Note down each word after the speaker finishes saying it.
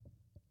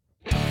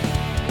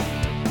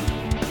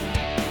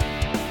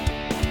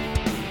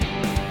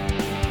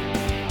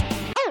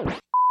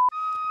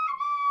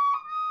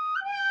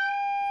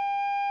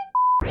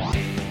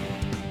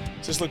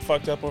this look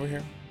fucked up over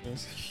here?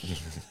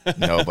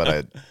 No,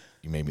 but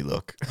you made me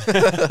look.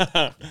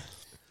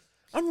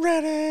 I'm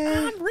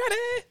ready.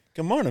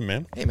 Good morning,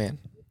 man. Hey, man.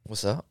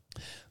 What's up?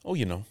 Oh,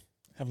 have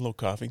a little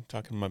coffee,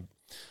 talking to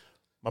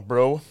my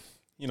bro,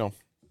 The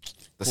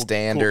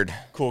standard.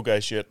 cool guy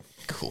shit.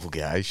 Cool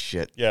guy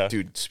shit. Yeah.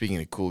 Dude, speaking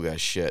of cool guy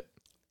shit,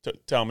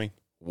 Tell me.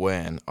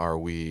 when are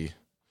we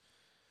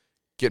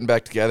getting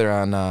back together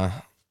on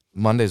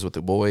Mondays with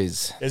the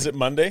boys? Is it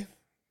Monday?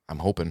 I'm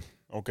hoping.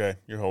 Okay,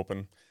 you're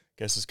hoping.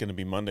 Guess it's going to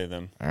be Monday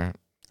then. All right.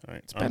 All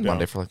right. It's been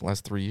Monday for like the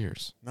last 3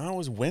 years. No, it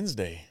was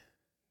Wednesday.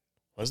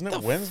 Wasn't it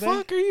What Wednesday? the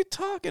fuck are you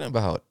talking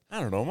about? I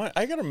don't know.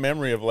 I got a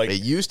memory of like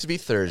It used to be an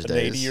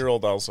Thursdays.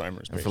 80-year-old Alzheimer's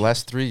And for patient. the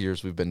last 3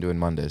 years, we've been doing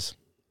Mondays.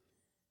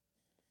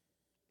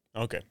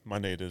 Okay,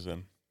 Monday it is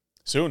then.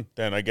 Soon,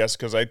 then, I guess,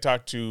 because I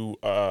talked to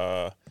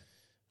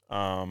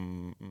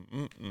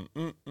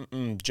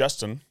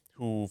Justin,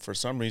 who, for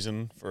some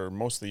reason, for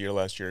most of the year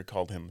last year,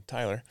 called him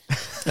Tyler.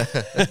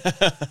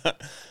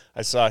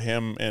 I saw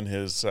him and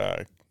his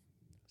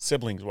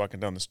siblings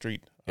walking down the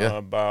street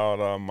about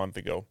a month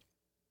ago.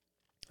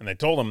 And I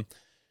told him,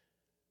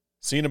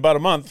 see you in about a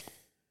month.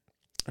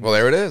 Well,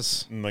 there it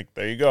is. I'm like,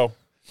 there you go.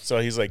 So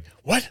he's like,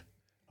 what?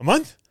 A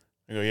month?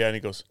 I go, yeah. And he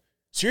goes,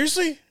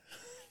 seriously?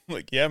 I'm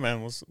like, yeah,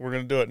 man, we're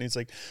going to do it. And he's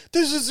like,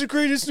 this is the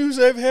greatest news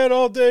I've had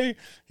all day.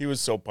 He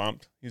was so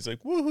pumped. He's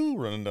like, woohoo,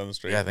 running down the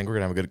street. Yeah, I think we're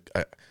going to have a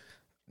good...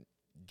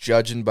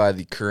 judging by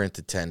the current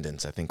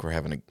attendance, I think we're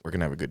going to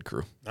have a good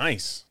crew.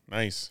 Nice.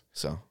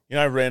 So,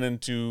 I ran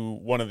into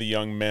one of the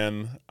young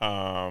men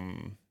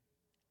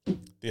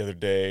the other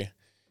day,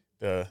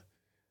 the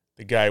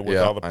guy with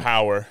all the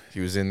power. he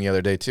was in the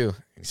other day, too.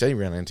 He said he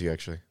ran into you,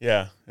 actually.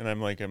 Yeah. And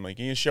I'm like, can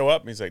you show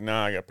up? And he's like,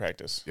 nah, I got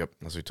practice. Yep,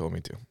 that's what he told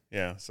me to.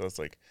 Yeah. So it's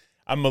like,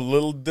 I'm a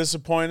little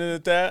disappointed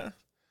at that.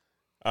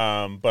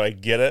 But I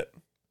get it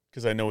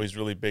because I know he's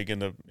really big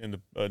into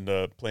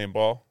playing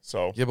ball.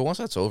 So Yeah, but once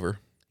that's over,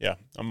 yeah,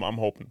 I'm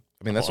hoping.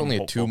 I mean, that's I'm only a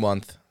hopeful.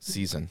 2-month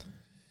season,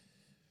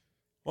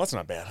 Well, that's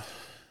not bad.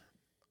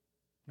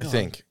 I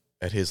think,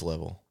 at his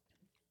level.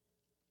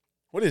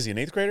 What is he, an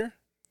 8th grader?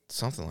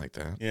 Something like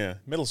that. Yeah,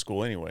 middle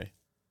school anyway.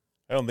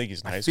 I don't think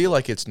he's in high I school. feel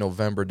like it's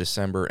November,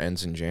 December,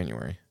 ends in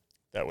January.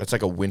 That's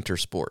like a winter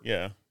sport.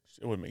 Yeah,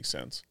 it would make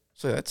sense.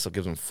 So that still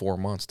gives him 4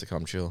 months to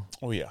come chill.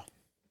 Oh yeah,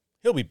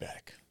 he'll be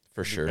back.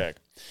 For sure. Back.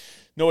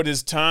 No, it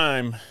is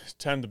time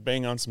to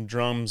bang on some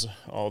drums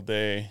all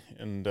day.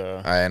 And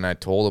I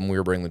told him we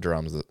were bringing the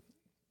drums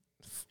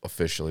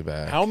officially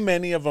back. how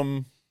many of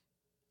them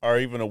are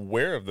even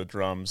aware of the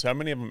drums? How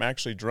many of them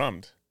actually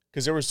drummed?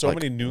 Because there were so Like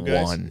many new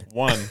guys.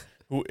 One.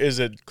 Who is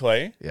it?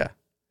 Clay? Yeah.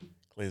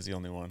 Clay's the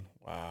only one.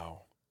 Wow.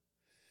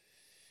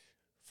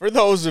 For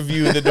those of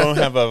you that don't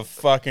have a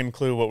fucking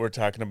clue what we're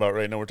talking about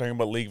right now, we're talking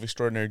about League of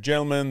Extraordinary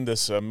Gentlemen,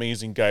 this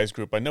amazing guys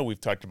group. I know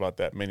we've talked about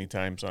that many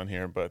times on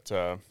here, but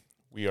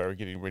we are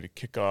getting ready to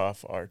kick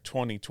off our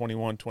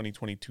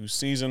 2021-2022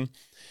 season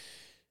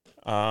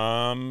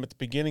at the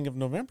beginning of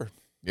November.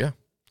 Yeah.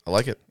 I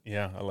like it.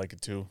 Yeah, I like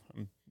it too.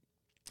 I'm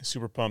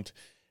super pumped.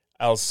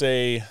 I'll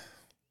say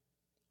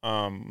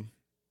a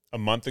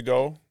month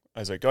ago,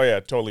 I was like, oh yeah,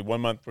 totally, 1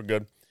 month, we're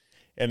good.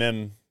 And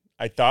then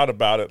I thought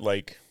about it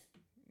like,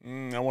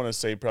 I want to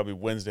say probably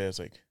Wednesday. I was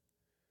like,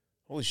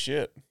 holy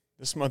shit,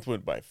 this month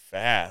went by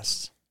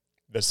fast.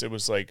 It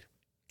was like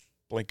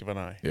blink of an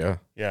eye. Yeah.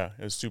 Yeah,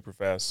 it was super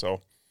fast. So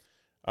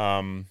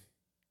I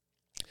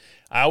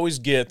always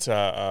get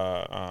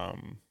a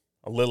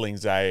little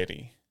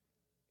anxiety.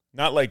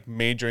 Not like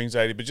major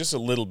anxiety, but just a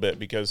little bit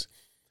because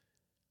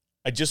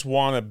I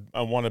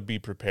want to be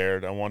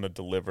prepared. I want to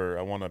deliver.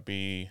 I want to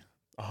be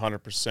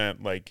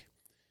 100% like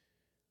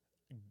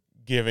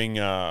giving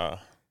them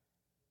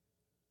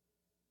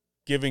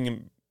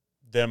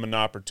an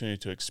opportunity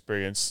to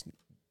experience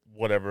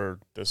whatever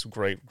this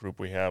great group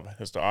we have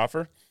has to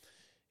offer.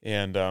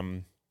 And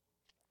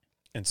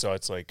so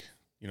it's like,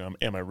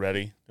 am I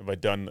ready? Have I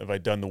done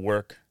the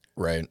work?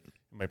 Right.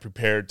 Am I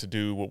prepared to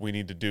do what we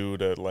need to do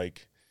to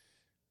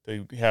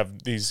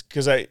have these?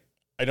 Because I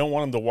don't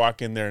want them to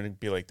walk in there and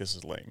be like, this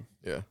is lame.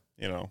 Yeah.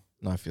 No,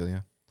 I feel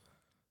you.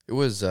 It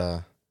was,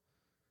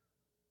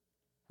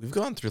 we've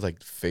gone through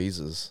like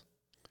phases.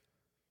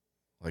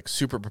 Like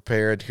super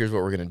prepared, here's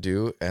what we're going to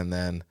do. And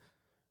then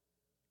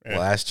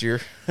last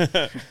year.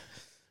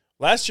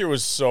 Last year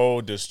was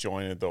so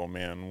disjointed though,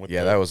 man.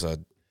 That was a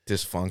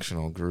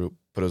dysfunctional group,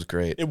 but it was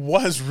great. It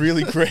was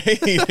really great.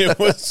 It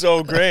was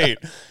so great.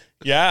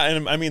 Yeah,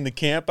 and I mean, the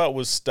camp out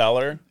was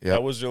stellar. Yep.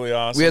 That was really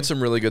awesome. We had some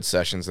really good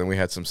sessions, and we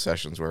had some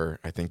sessions where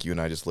I think you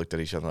and I just looked at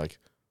each other like,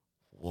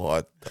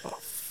 what the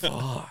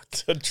fuck?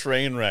 It's a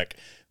train wreck.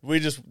 We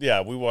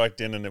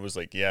walked in and it was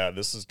like, yeah,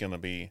 this is going to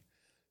be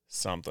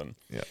something.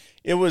 Yeah.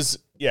 It was,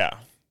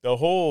 the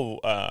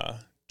whole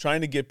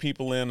trying to get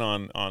people in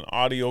on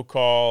audio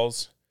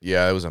calls.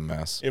 Yeah, it was a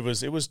mess. It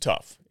was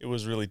tough. It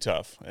was really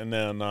tough. And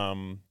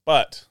then,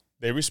 but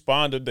they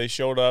responded. They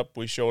showed up.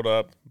 We showed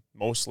up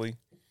mostly.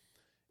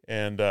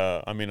 And,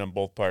 on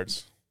both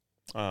parts.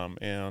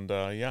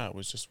 It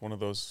was just one of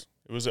those.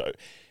 It was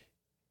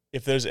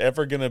if there's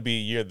ever going to be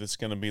a year that's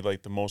going to be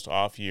like the most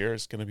off year,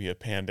 it's going to be a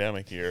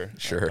pandemic year.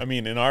 Sure. I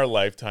mean, in our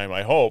lifetime,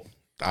 I hope.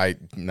 I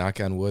knock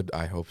on wood.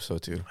 I hope so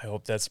too. I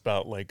hope that's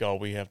about like all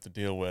we have to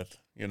deal with,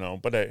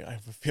 but I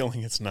have a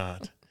feeling it's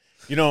not.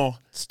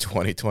 It's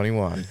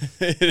 2021.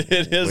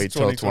 It is. Wait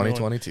till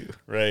 2022.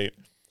 Right.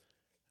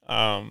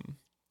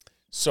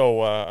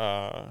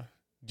 So,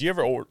 do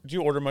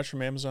you order much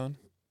from Amazon?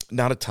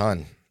 Not a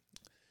ton.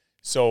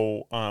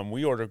 So,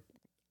 we order,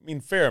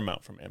 fair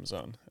amount from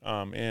Amazon.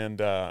 And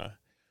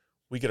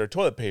we get our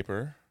toilet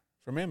paper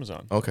from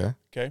Amazon. Okay.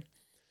 Okay.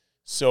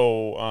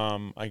 So,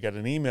 I got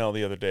an email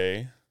the other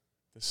day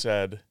that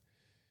said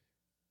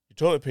your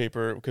toilet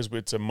paper, because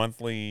it's a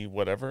monthly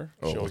whatever.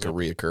 Oh, like a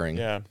reoccurring.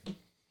 Yeah.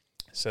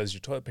 It says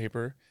your toilet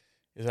paper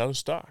is out of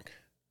stock.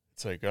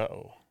 It's like,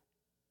 uh-oh.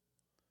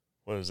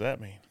 What does that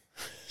mean?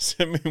 Does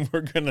that mean we're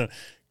going to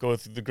go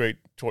through the great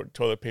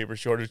toilet paper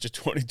shortage of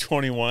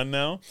 2021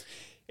 now?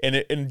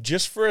 And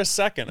just for a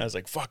second, I was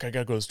like, fuck, I got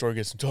to go to the store and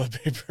get some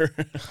toilet paper.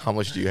 How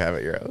much do you have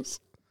at your house?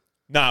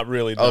 Not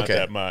really, not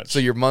that much. So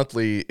your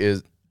monthly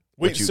is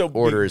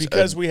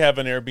because we have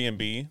an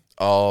Airbnb.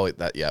 Oh,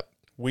 yep.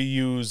 We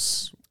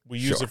use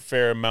a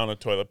fair amount of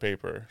toilet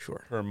paper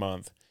per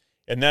month.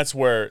 And that's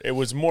where it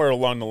was more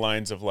along the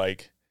lines of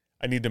like,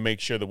 I need to make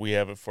sure that we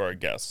have it for our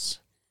guests.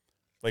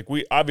 Like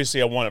I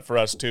want it for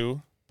us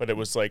too, but it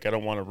was like, I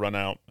don't want to run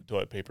out of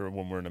toilet paper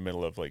when we're in the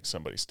middle of like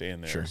somebody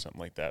staying there or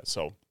something like that.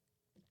 So,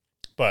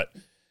 but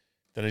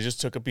then I just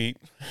took a beat.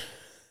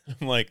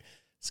 I'm like,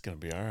 it's going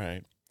to be all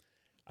right.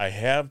 I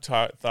have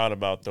thought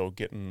about though,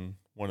 getting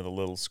one of the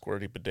little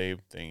squirty bidet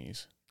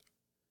thingies.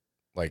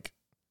 Like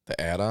the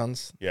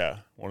add-ons? Yeah.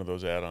 One of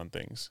those add-on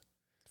things.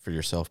 For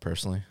yourself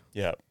personally?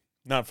 Yeah.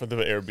 Not for the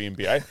Airbnb.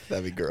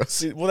 That'd be gross.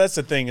 See, well, that's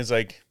the thing is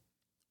like,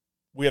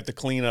 we have to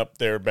clean up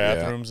their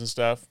bathrooms and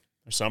stuff.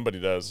 Or somebody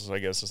does. I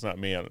guess it's not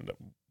me.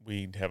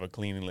 We have a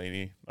cleaning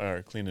lady or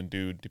a cleaning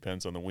dude.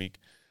 Depends on the week.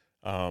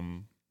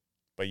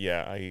 But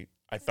yeah,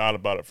 I thought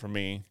about it for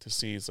me to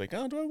see. It's like,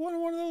 oh, do I want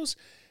one of those?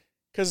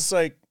 Because it's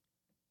like,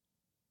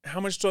 how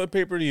much toilet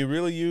paper do you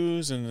really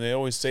use? And they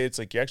always say it's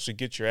like you actually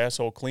get your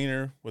asshole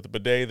cleaner with a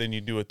bidet than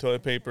you do with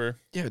toilet paper.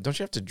 Yeah, don't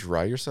you have to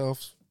dry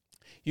yourself?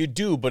 You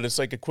do, but it's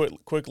like a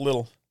quick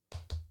little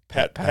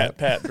pat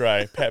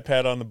dry,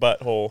 pat on the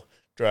butthole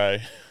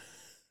dry.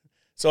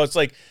 So it's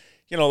like,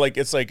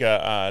 it's like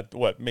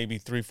maybe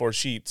 3-4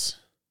 sheets.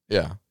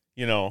 Yeah.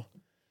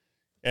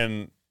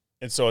 And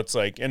so it's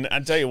like, and I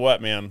tell you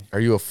what, man. Are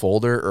you a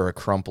folder or a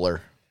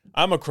crumpler?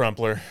 I'm a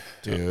crumpler.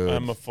 Dude.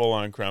 I'm a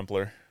full-on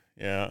crumpler.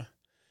 Yeah.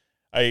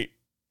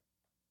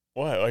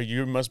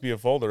 You must be a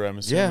folder, I'm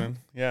assuming.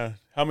 Yeah.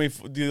 How many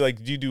do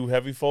you do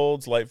heavy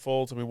folds, light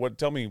folds?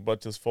 Tell me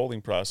about this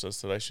folding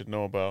process that I should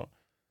know about.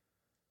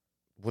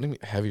 What do you mean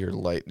heavy or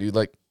light? Do you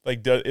like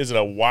is it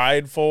a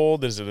wide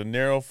fold? Is it a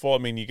narrow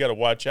fold? You got to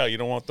watch out. You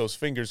don't want those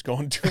fingers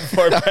going too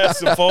far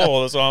past the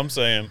fold. That's all I'm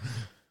saying.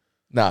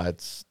 Nah,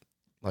 it's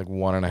like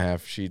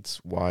 1.5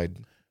 sheets wide.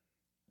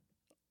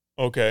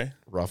 Okay.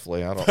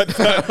 Roughly. I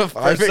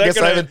guess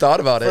I haven't thought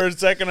about it. For a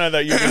second, I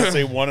thought you were going to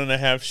say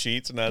 1.5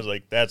 sheets, and I was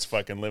like, that's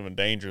fucking living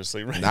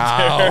dangerously right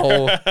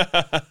there.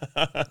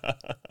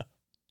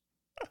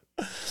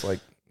 It's like,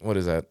 what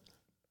is that?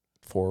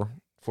 4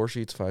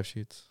 sheets, 5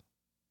 sheets?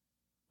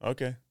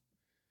 Okay.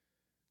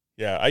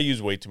 Yeah, I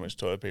use way too much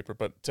toilet paper,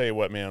 but tell you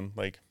what, man,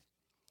 like,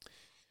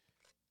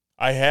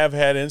 I have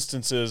had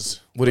instances.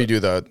 What do you do,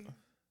 the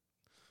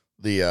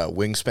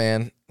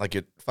wingspan? Like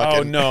it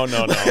fucking... Oh,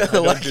 no.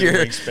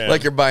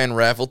 like you're buying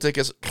raffle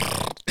tickets.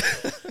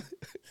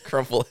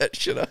 Crumple that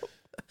shit up.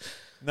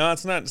 No,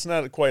 it's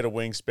not quite a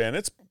wingspan.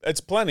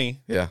 It's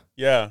plenty. Yeah.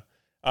 Yeah.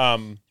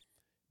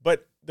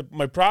 But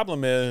my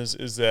problem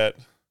is that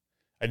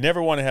I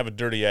never want to have a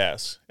dirty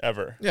ass,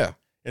 ever. Yeah.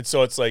 And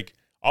so it's like,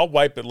 I'll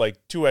wipe it like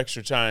 2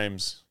 extra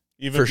times,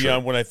 even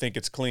beyond when I think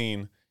it's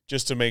clean,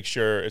 just to make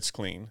sure it's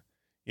clean.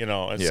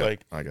 It's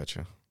like... I got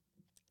you.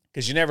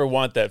 Because you never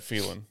want that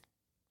feeling,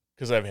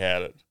 because I've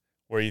had it,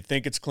 where you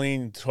think it's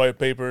clean, toilet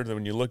paper, then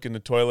when you look in the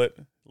toilet,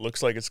 it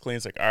looks like it's clean.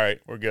 It's like, all right,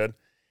 we're good.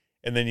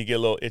 And then you get a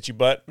little itchy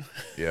butt.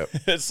 Yep.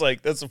 It's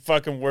like, that's the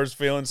fucking worst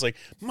feeling. It's like,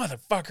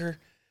 motherfucker,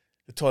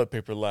 the toilet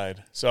paper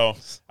lied. So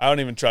I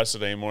don't even trust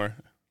it anymore.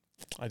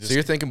 So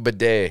you're thinking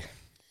bidet.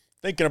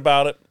 Thinking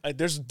about it.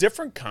 There's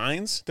different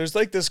kinds. There's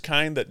like this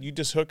kind that you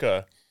just hook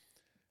a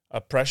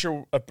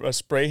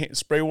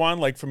spray wand,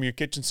 like from your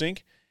kitchen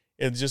sink,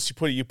 and just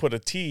you put a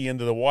T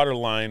into the water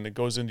line that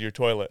goes into your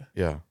toilet.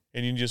 Yeah.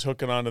 And you can just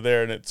hook it onto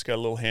there, and it's got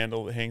a little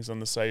handle that hangs on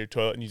the side of your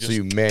toilet. And so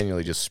you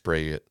manually just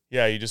spray it.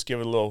 Yeah, you just give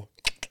it a little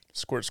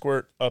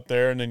squirt up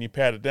there, and then you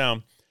pat it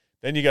down.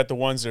 Then you got the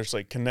ones that's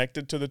like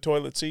connected to the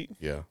toilet seat.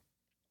 Yeah.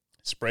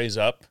 Sprays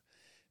up.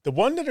 The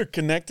one that are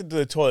connected to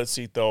the toilet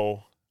seat,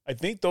 though, I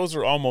think those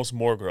are almost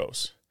more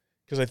gross,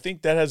 because I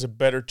think that has a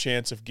better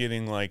chance of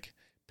getting like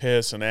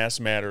piss and ass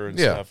matter and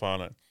stuff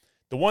on it.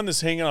 The one that's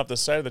hanging off the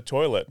side of the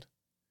toilet,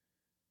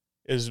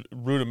 as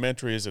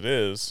rudimentary as it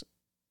is,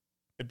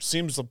 it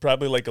seems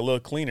probably like a little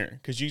cleaner,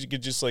 because you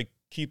could just like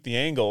keep the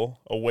angle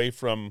away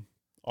from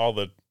all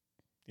the,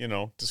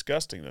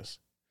 disgustingness.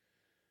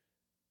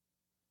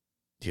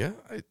 Yeah.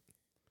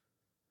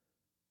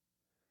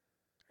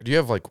 Do you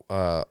have like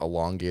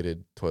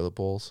elongated toilet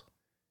bowls?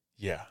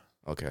 Yeah.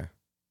 Okay.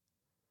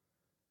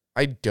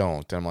 I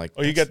don't. I'm like,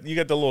 Oh, you got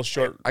the little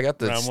short. I got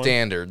the round one?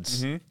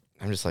 standards. Mm-hmm.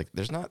 I'm just like,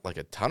 there's not like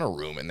a ton of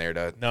room in there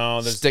to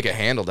There's stick a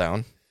handle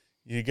down.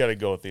 You got to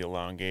go with the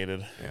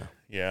elongated. Yeah.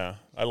 Yeah,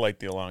 I like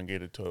the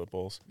elongated toilet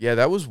bowls. Yeah,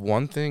 that was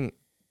one thing.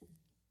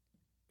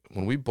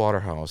 When we bought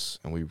our house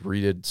and we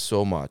redid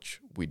so much,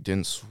 we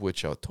didn't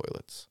switch out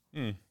toilets.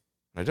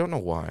 I don't know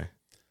why.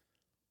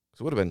 Because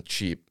it would have been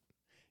cheap.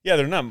 Yeah,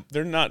 they're not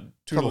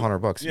too. $200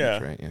 $100 yeah.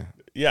 each, right? Yeah.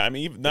 Yeah, I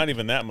mean, not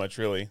even that much,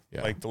 really.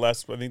 Yeah. Like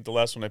I think the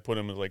last one I put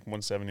in was like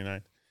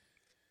 $179.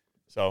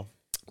 So.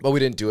 But we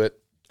didn't do it,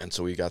 and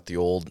so we got the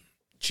old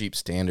cheap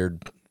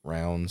standard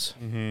rounds.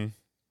 Mm-hmm.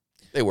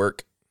 They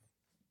work.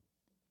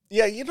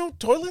 Yeah,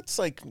 toilets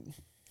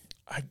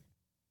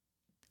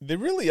they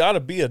really ought to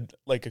be a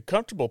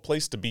comfortable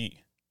place to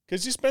be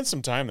because you spend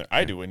some time there.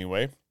 I do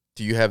anyway.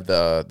 Do you have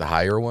the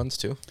higher ones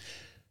too?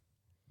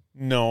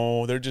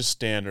 No, they're just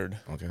standard.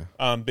 Okay.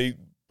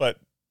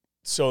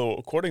 So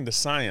according to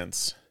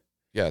science,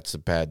 yeah, it's a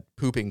bad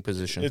pooping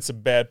position. It's a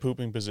bad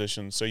pooping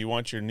position. So you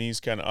want your knees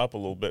kind of up a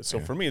little bit. So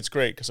for me, it's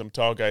great because I'm a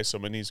tall guy, so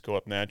my knees go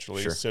up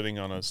naturally sitting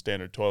on a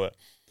standard toilet.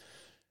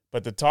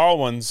 But the tall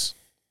ones,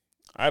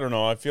 I don't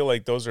know. I feel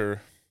like those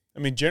are. I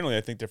mean, generally,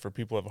 I think they're for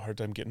people who have a hard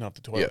time getting off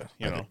the toilet.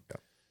 Yeah.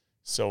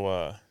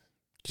 So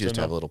you just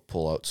have a little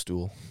pull-out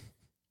stool.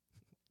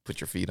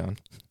 Put your feet on.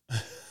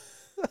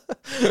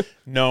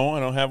 No, I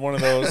don't have one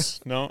of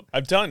those. No, I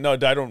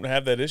don't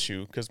have that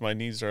issue because my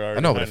knees are already. I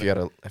know, but if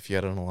you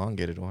had an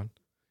elongated one,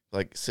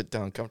 like sit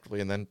down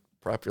comfortably and then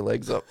prop your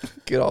legs up,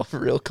 get all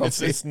real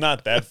comfy. It's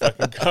not that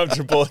fucking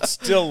comfortable. It's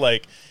still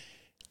like,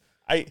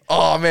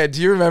 Oh man,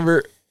 do you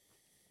remember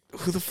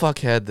who the fuck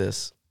had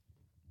this?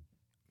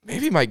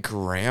 Maybe my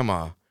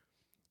grandma.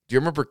 Do you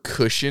remember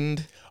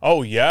cushioned?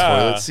 Oh yeah,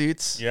 toilet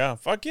seats. Yeah,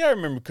 fuck yeah, I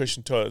remember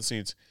cushioned toilet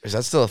seats. Is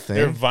that still a thing?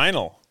 They're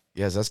vinyl.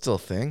 Yeah, is that still a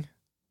thing?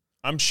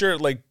 I'm sure,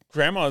 like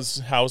grandma's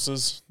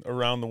houses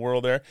around the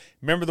world. There,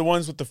 remember the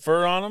ones with the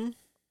fur on them?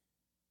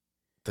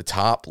 The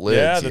top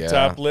lids. Yeah, the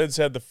top lids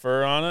had the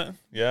fur on it.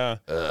 Yeah.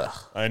 Ugh.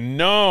 I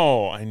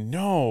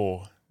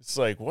know. It's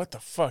like, what the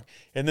fuck?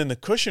 And then the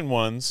cushion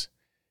ones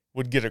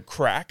would get a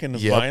crack in the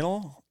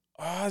vinyl.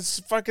 Oh, it's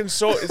fucking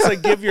it's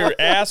like give your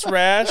ass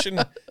rash.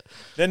 And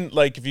then,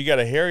 like, if you got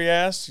a hairy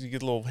ass, you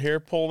get a little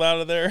hair pulled out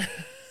of there.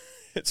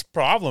 It's a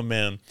problem,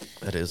 man.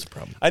 That is a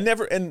problem.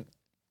 And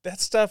that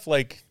stuff,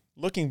 like,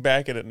 looking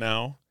back at it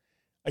now,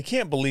 I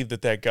can't believe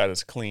that got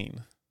us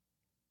clean.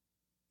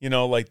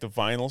 Like the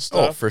vinyl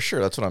stuff. Oh, for sure.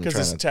 That's what I'm trying to.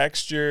 Because it's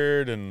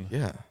textured and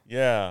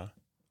yeah.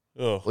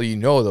 Ugh.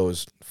 Well,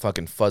 those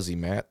fucking fuzzy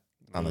mat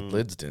on the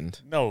lids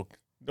didn't. No,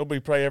 nobody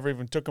probably ever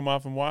even took them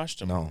off and washed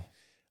them. No.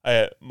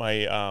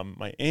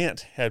 My aunt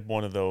had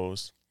one of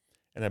those,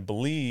 and I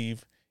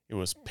believe it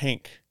was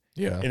pink.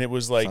 Yeah. And it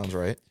was like sounds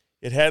right.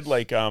 It had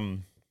like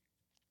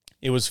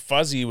it was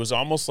fuzzy. It was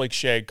almost like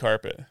shag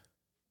carpet.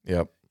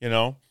 Yep.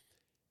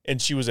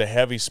 And she was a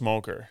heavy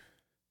smoker.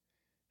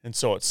 And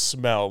so it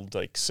smelled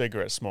like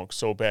cigarette smoke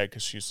so bad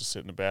because she used to sit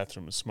in the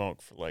bathroom and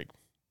smoke for like,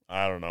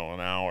 I don't know, an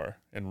hour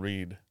and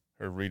read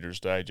her Reader's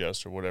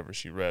Digest or whatever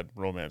she read,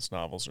 romance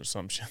novels or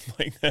some shit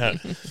like that.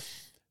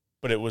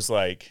 But it was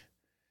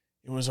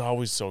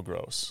always so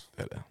gross.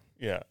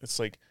 Yeah, it's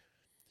like,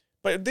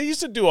 but they used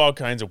to do all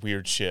kinds of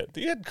weird shit.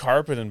 They had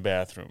carpet in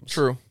bathrooms.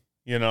 True.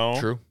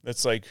 True.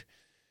 It's like,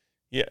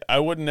 yeah, I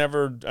would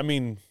never, I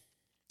mean,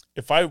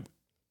 if I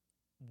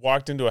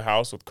walked into a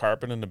house with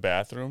carpet in the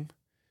bathroom,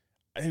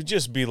 it'd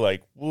just be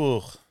like,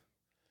 whoa.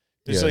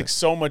 There's like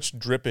so much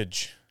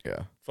drippage.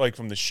 Yeah. Like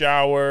from the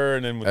shower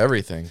and then with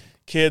everything.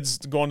 Kids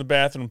go in the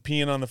bathroom,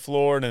 peeing on the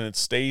floor, and then it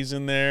stays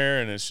in there.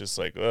 And it's just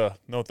like, ugh,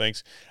 no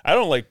thanks. I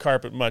don't like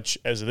carpet much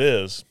as it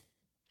is,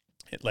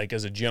 like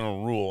as a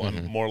general rule.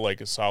 I'm more like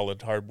a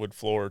solid hardwood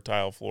floor,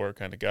 tile floor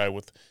kind of guy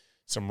with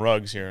some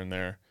rugs here and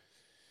there.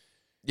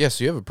 Yeah,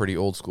 so you have a pretty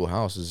old school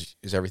house.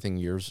 Is everything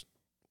yours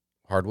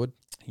hardwood?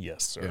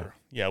 Yes, sir.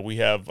 Yeah, we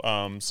have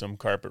some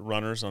carpet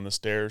runners on the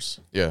stairs.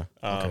 Yeah.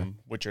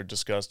 Which are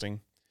disgusting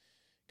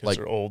because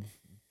they're old.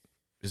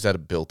 Is that a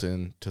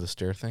built-in to the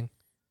stair thing?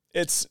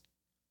 Or is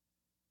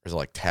it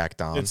like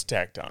tacked on? It's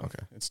tacked on.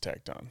 Okay. It's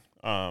tacked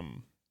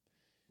on.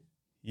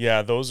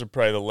 Yeah, those are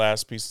probably the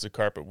last pieces of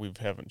carpet we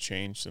haven't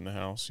changed in the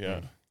house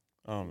yet.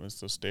 It's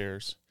the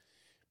stairs.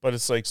 But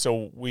it's like,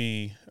 so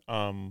we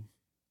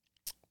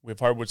have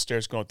hardwood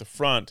stairs going at the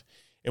front,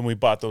 and we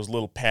bought those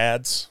little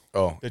pads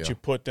that you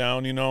put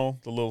down,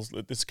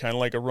 it's kind of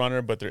like a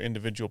runner, but they're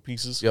individual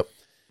pieces. Yep.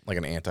 Like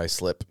an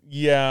anti-slip.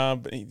 Yeah,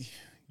 but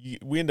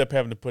we end up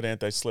having to put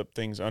anti-slip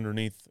things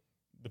underneath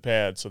the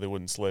pad so they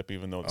wouldn't slip,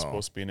 even though it's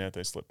supposed to be an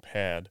anti-slip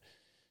pad.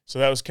 So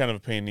that was kind of a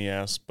pain in the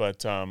ass,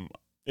 but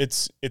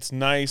it's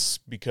nice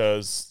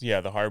because,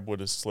 the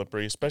hardwood is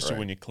slippery, especially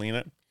when you clean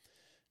it.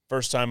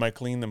 First time I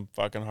cleaned them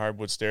fucking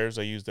hardwood stairs,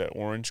 I used that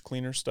orange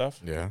cleaner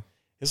stuff. Yeah.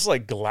 It's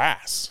like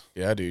glass.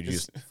 Yeah, dude. You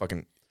just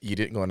fucking eat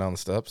it going down the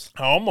steps?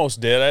 I almost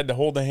did. I had to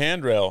hold the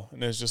handrail,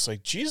 and it was just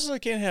like, Jesus, I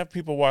can't have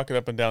people walking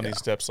up and down these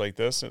steps like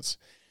this.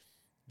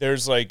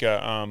 There's like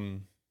a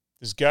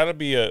there's got to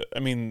be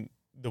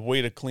the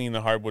way to clean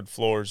the hardwood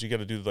floors, you got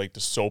to do like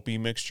the soapy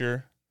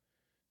mixture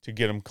to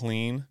get them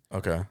clean.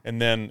 Okay.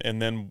 And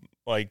then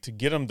like to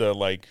get them to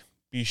like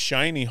be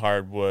shiny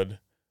hardwood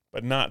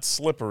but not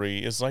slippery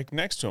is like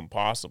next to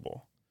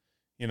impossible.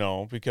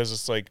 Because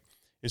it's like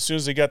as soon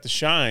as they got the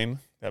shine,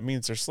 that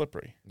means they're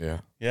slippery.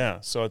 Yeah. Yeah,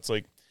 so it's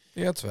like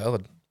it's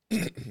valid.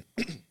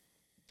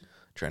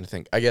 Trying to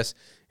think. I guess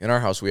in our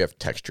house we have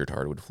textured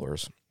hardwood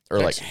floors or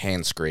like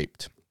hand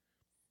scraped.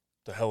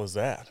 The hell is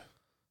that?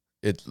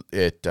 It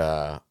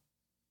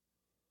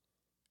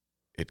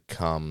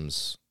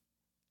comes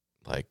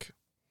like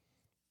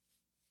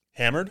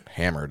hammered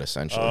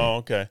essentially. Oh,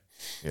 okay.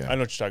 Yeah, I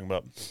know what you're talking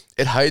about.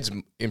 It hides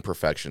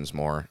imperfections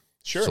more.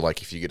 Sure. So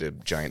like if you get a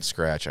giant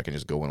scratch, I can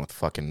just go in with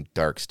fucking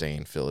dark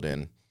stain, fill it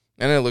in,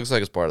 and it looks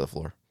like it's part of the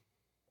floor.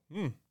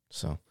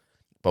 So,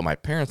 but my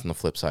parents on the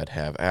flip side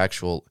have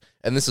actual,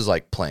 and this is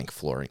like plank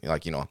flooring,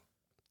 like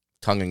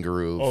tongue and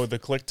groove. Oh, the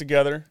click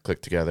together.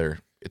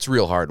 It's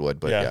real hardwood,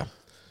 but yeah.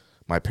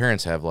 My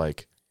parents have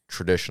like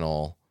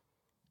traditional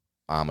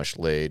Amish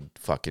laid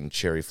fucking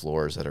cherry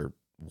floors that are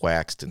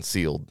waxed and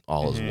sealed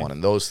all as one.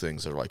 And those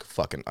things are like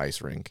fucking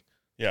ice rink.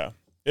 Yeah.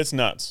 It's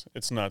nuts.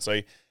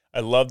 I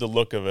love the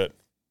look of it,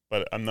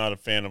 but I'm not a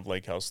fan of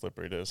like how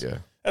slippery it is. Yeah.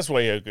 That's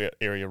why you get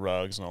area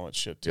rugs and all that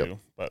shit too. Yep.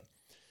 But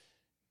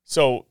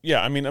so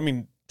yeah, I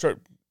mean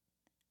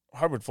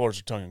hardwood floors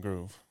are tongue and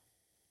groove.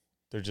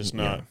 They're just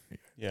not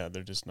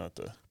they're just not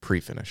the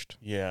pre-finished.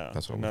 Yeah.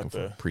 That's what I'm looking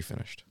for.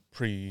 Pre-finished.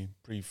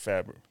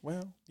 Pre-fabric.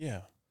 Well,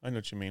 yeah, I know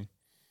what you mean.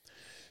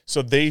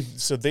 So they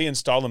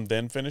install them,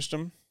 then finished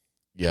them?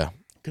 Yeah.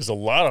 Because a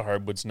lot of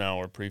hardwoods now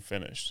are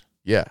pre-finished.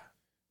 Yeah.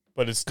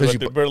 But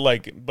they're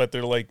like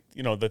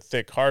the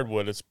thick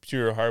hardwood. It's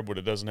pure hardwood.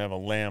 It doesn't have a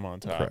lamb on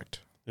top. Correct.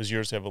 Does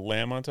yours have a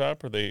lamb on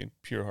top, or are they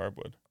pure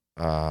hardwood?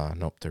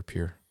 Nope, they're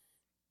pure.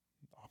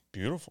 Oh,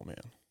 beautiful,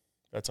 man.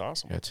 That's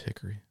awesome. Yeah, it's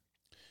hickory.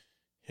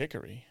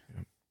 Hickory.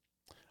 Yep.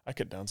 I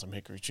cut down some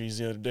hickory trees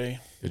the other day.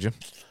 Did you?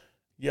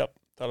 Yep.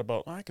 Thought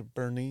about I could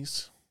burn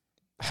these.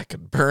 I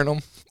could burn them.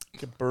 I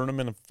could burn them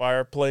in a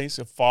fireplace,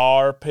 a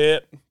fire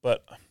pit,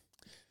 but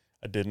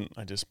I didn't.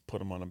 I just put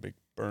them on a big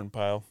burn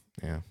pile.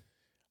 Yeah.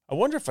 I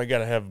wonder if I got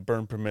to have a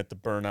burn permit to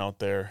burn out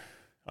there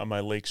on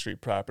my Lake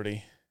Street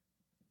property.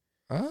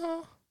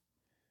 I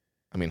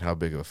mean, how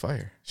big of a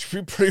fire?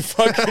 Should be pretty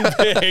fucking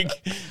big.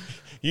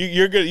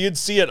 You'd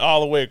see it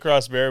all the way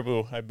across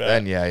Baraboo, I bet.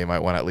 Then yeah, you might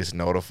want to at least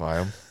notify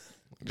them,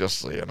 just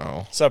so you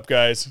know. What's up,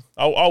 guys?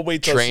 I'll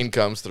wait till train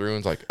comes through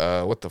and it's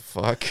like, what the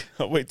fuck?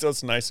 I'll wait till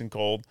it's nice and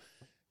cold.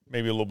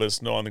 Maybe a little bit of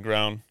snow on the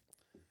ground.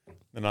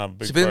 Then I'll have a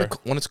big fire.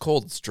 When it's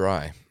cold, it's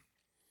dry.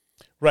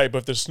 Right, but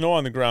if there's snow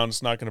on the ground,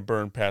 it's not going to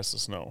burn past the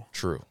snow.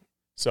 True.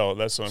 So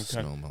that's what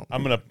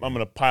I'm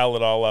gonna pile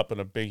it all up in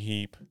a big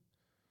heap,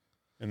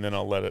 and then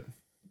I'll let it.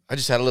 I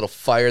just had a little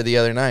fire the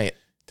other night.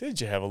 Did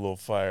you have a little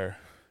fire?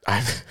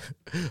 I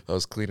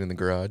was cleaning the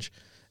garage,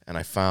 and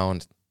I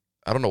found,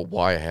 I don't know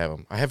why I have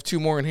them. I have two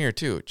more in here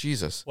too.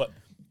 Jesus. What?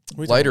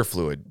 Lighter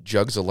fluid,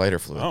 jugs of lighter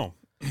fluid. Oh.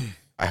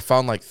 I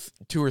found like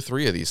 2 or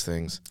 3 of these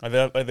things.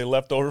 Are they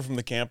left over from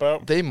the camp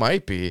out? They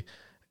might be.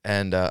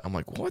 And I'm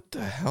like, what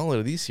the hell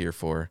are these here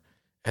for?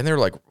 And they're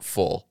like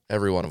full,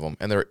 every one of them.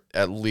 And they're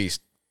at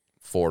least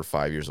 4 or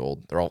 5 years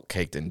old. They're all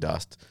caked in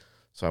dust.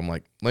 So I'm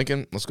like,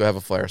 Lincoln, let's go have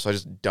a fire. So I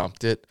just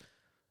dumped it.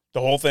 The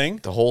whole thing?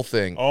 The whole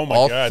thing. Oh,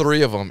 my God. All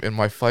 3 of them in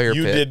my fire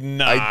pit. You did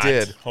not. I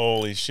did.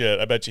 Holy shit.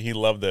 I bet you he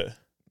loved it.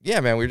 Yeah,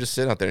 man. We were just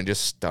sitting out there and it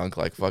just stunk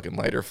like fucking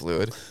lighter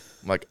fluid.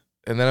 I'm like,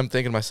 and then I'm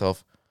thinking to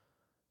myself,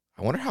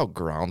 I wonder how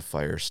ground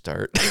fires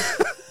start.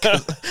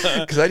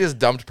 Because I just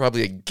dumped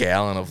probably a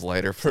gallon of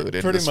lighter fluid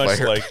into this fire pit.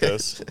 Pretty much like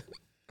this.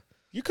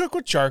 You cook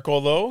with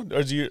charcoal, though?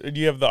 Or do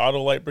you have the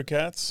Autolite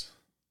briquettes?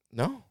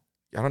 No.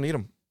 I don't need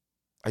them.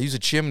 I use a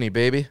chimney,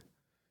 baby.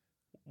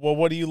 Well,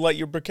 what do you light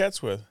your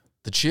briquettes with?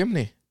 The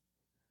chimney.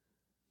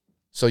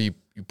 So you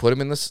put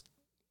them in this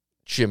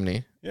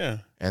chimney. Yeah.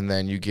 And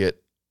then you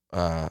get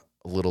a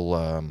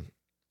little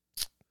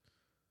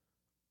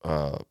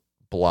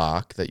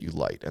block that you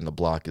light. And the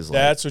block is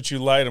That's what you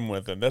light them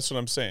with. And that's what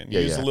I'm saying.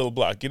 You use a little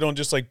block. You don't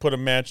just like put a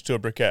match to a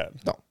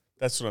briquette. No.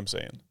 That's what I'm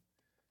saying.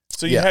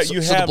 So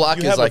the block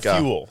is like a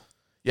fuel.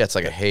 Yeah, it's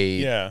like a hay.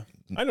 Yeah.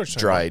 I know what you're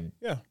dried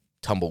yeah.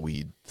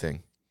 tumbleweed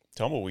thing.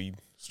 Tumbleweed.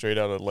 Straight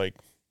out of like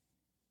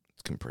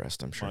it's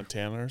compressed, I'm sure.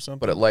 Montana or something.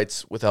 But it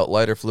lights without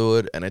lighter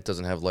fluid, and it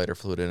doesn't have lighter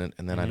fluid in it,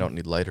 and then I don't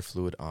need lighter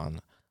fluid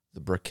on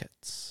the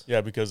briquettes. Yeah,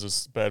 because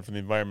it's bad for the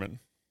environment.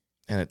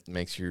 And it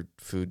makes your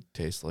food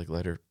taste like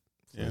lighter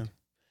fluid. Yeah.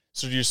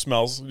 So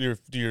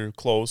do your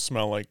clothes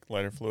smell like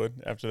lighter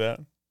fluid after that?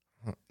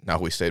 No,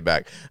 we stayed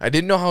back. I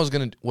didn't know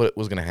what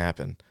was gonna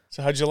happen.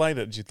 So how'd you light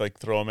it? Did you like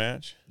throw a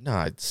match? No,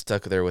 I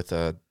stuck there with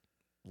a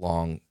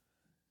long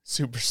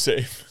super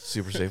safe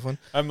one.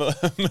 I'm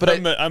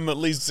at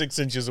least 6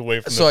 inches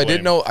away from. So I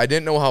didn't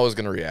know how I was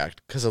gonna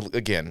react because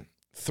again,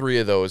 3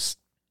 of those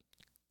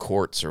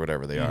quarts or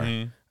whatever they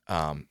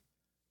are,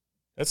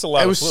 That's a lot.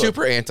 It of was fluid.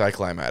 super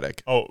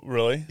anticlimactic. Oh,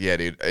 really? Yeah,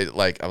 dude. I'm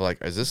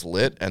like, is this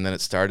lit? And then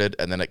it started,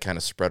 and then it kind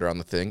of spread around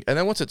the thing. And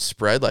then once it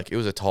spread, like, it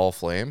was a tall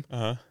flame.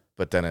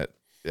 But then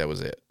that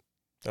was it.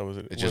 That was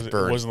it. It just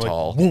burned it wasn't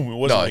tall. Like, boom. It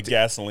wasn't No, like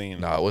gasoline.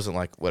 No, it wasn't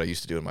like what I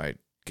used to do in my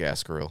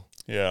gas grill.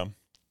 Yeah.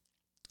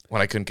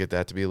 When I couldn't get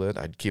that to be lit,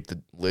 I'd keep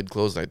the lid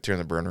closed, and I'd turn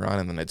the burner on,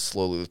 and then I'd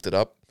slowly lift it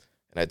up,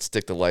 and I'd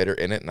stick the lighter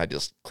in it, and I'd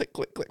just click,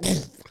 click, click.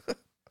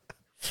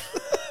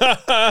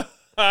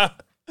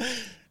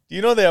 Do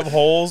you know they have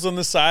holes on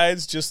the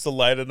sides just to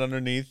light it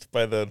underneath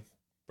by the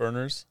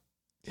burners?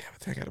 Yeah,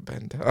 but they gotta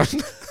bend down.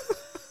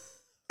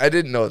 I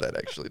didn't know that,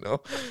 actually,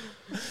 no.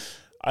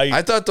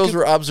 I thought those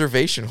were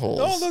observation holes.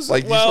 No,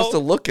 you're supposed to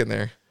look in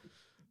there.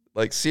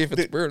 Like, see if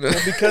it's burning.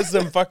 Well, because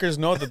them fuckers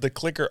know that the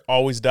clicker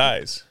always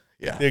dies.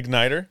 Yeah. The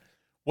igniter.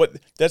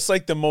 That's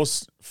like the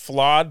most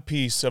flawed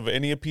piece of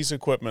any piece of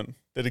equipment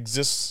that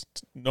exists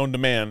known to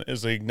man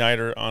is the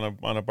igniter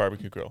on a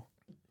barbecue grill.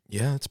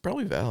 Yeah, it's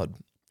probably valid.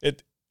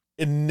 It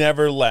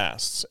never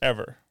lasts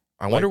ever.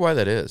 I wonder why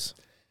that is.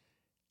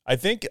 I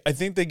think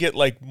they get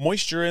like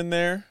moisture in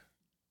there,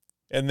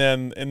 and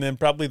then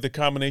probably the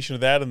combination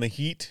of that and the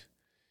heat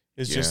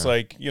is just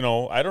like, you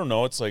know, I don't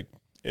know. It's like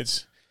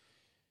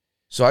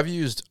So I've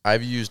used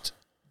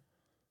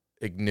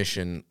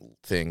ignition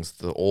things,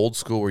 the old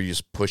school where you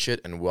just push it,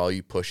 and while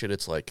you push it,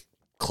 it's like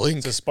clink.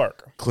 It's a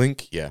spark.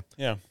 Clink, yeah.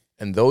 Yeah.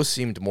 And those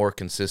seemed more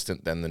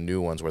consistent than the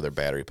new ones where they're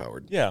battery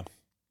powered. Yeah.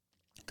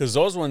 Because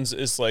those ones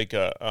is like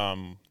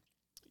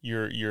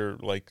you're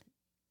like,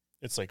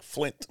 it's like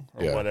flint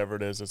or whatever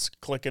it is. It's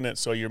clicking it,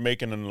 so you're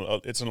making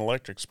it's an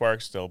electric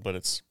spark still, but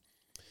it's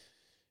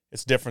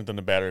different than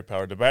the battery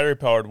powered. The battery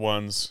powered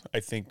ones, I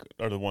think,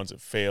 are the ones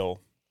that fail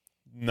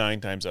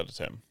 9 times out of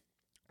 10.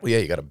 Well, yeah,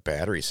 you got a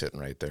battery sitting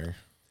right there.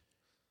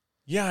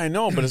 Yeah, I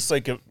know, but it's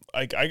like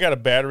I got a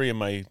battery in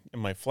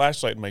my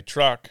flashlight in my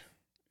truck,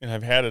 and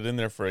I've had it in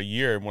there for a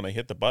year. And when I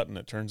hit the button,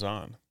 it turns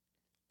on.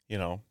 You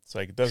know, it's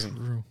like it doesn't.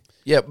 True.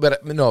 Yeah, but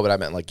I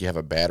meant like you have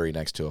a battery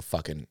next to a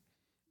fucking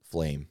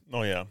flame.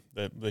 Oh yeah,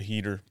 the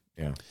heater.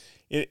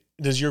 Yeah.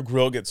 Does your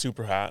grill get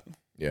super hot?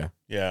 Yeah.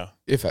 Yeah.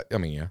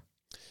 Yeah.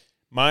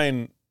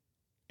 Mine,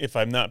 if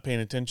I'm not paying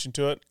attention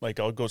to it, like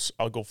I'll go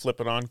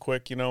flip it on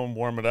quick, you know, and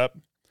warm it up,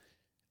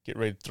 get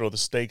ready to throw the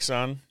steaks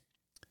on,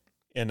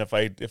 and if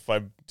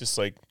I'm just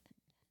like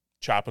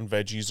chopping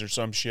veggies or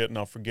some shit, and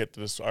I'll forget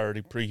that it's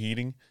already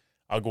preheating,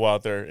 I'll go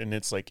out there and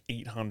it's like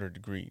 800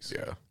 degrees.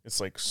 Yeah. It's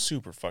like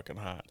super fucking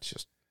hot. It's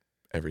just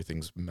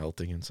everything's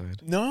melting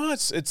inside. No,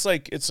 it's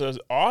an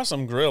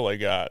awesome grill I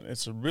got.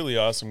 It's a really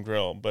awesome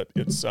grill, but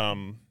it's I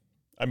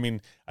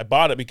mean, I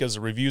bought it because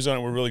the reviews on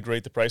it were really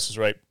great. The price was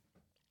right.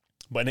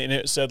 But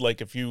it said, like,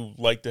 if you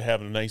like to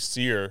have a nice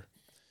sear,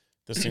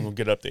 this thing will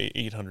get up to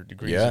 800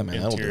 degrees. Yeah, man,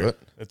 that'll do it.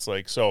 It's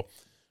like, so,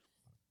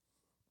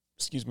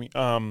 excuse me.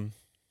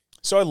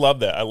 So I love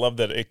that. I love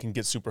that it can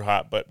get super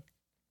hot, but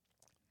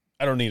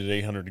I don't need it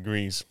 800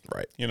 degrees.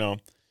 Right. You know?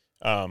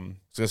 I was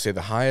going to say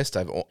the highest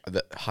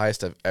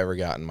I've ever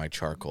gotten my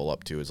charcoal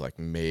up to is like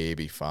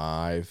maybe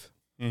 5.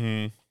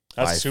 Mm-hmm.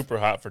 That's 5. super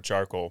hot for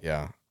charcoal.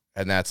 Yeah.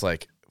 And that's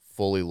like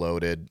fully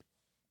loaded,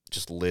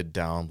 just lid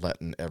down,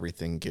 letting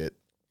everything get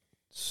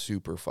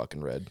super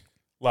fucking red.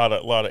 A lot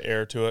of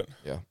air to it.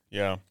 Yeah.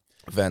 Yeah.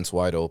 Vents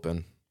wide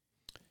open.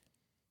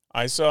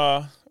 I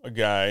saw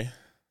a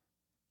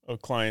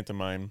client of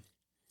mine,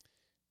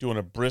 doing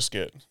a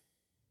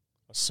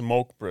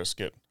smoked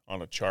brisket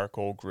on a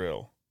charcoal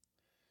grill.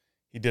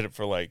 He did it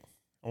for like,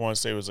 I want to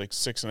say it was like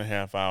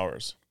 6.5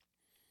 hours.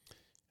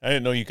 I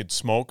didn't know you could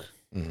smoke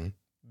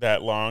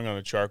that long on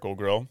a charcoal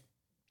grill.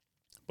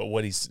 But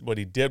what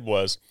he did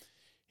was,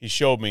 he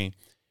showed me,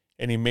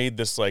 and he made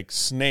this like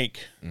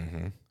snake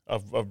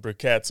of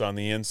briquettes on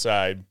the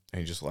inside. And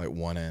you just light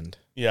one end.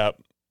 Yeah.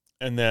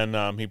 And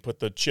then he put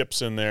the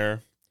chips in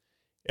there,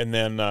 and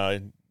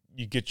then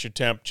you get your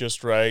temp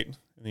just right,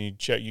 and then you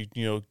check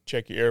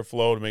your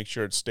airflow to make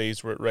sure it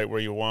stays right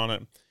where you want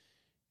it.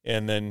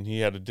 And then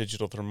he had a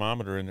digital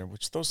thermometer in there,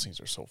 which those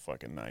things are so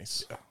fucking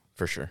nice. Yeah,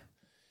 for sure.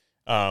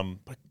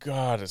 But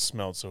God, it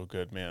smelled so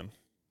good, man.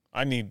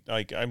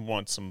 I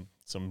want some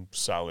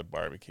solid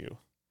barbecue.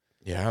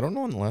 Yeah, I don't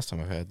know when the last time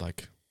I've had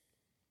like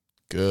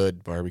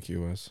good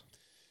barbecue was.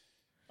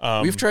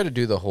 We've tried to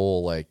do the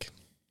whole like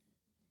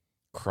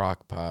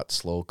crock pot,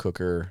 slow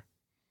cooker,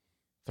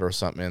 throw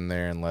something in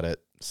there and let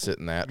it sit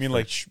in that. You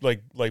mean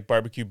like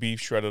barbecue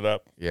beef shredded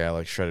up? Yeah,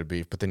 like shredded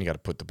beef, but then you got to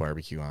put the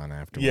barbecue on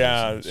afterwards.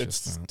 Yeah,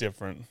 it's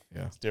different.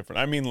 Yeah, it's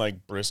different. I mean,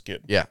 like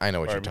brisket. Yeah, I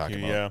know what barbecue, you're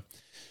talking about. Yeah.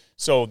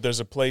 So there's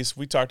a place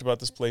we talked about.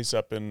 This place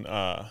up in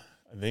I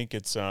think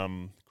it's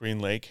Green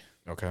Lake.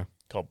 Okay.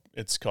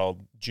 It's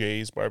called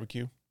Jay's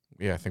Barbecue.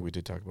 Yeah, I think we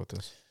did talk about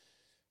this.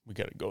 We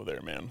got to go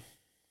there, man.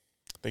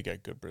 They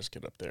got good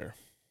brisket up there.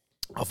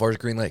 How far is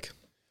Green Lake?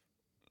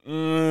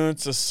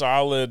 It's a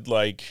solid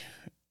like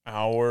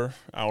hour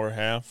and a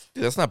half.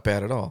 Dude, that's not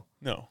bad at all.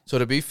 No. So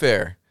to be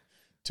fair,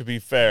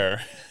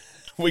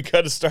 we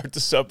got to start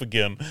this up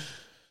again.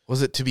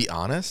 Was it To Be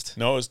Honest?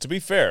 No, it was To Be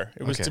Fair.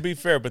 It was To Be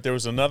Fair, but there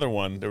was another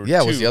one. There were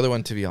two. Was the other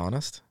one To Be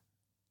Honest?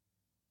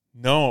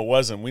 No, it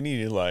wasn't. We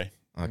need Eli.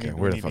 Okay,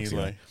 where the fuck's he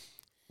going?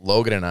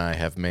 Logan and I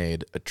have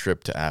made a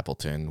trip to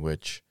Appleton,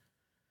 which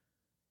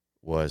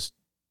was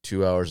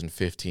 2 hours and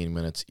 15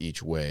 minutes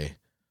each way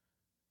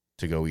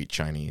to go eat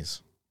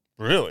Chinese.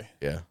 Really?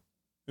 Yeah.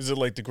 Is it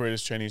like the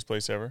greatest Chinese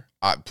place ever?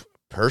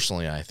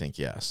 Personally, I think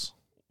yes.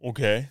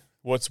 Okay.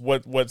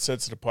 What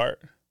sets it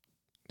apart?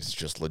 It's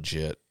just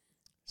legit.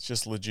 It's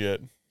just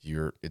legit.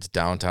 It's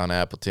downtown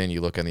Appleton.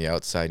 You look on the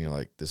outside and you're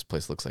like, this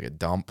place looks like a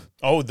dump.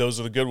 Oh, those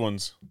are the good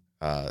ones.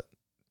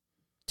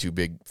 2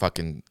 big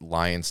fucking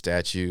lion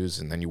statues,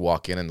 and then you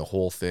walk in and the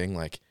whole thing,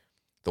 like,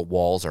 the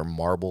walls are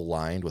marble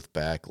lined with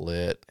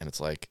backlit, and it's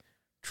like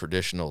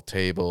traditional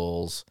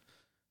tables.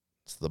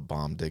 It's the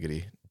bomb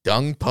diggity.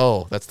 Dung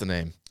Po, that's the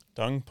name.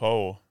 Dung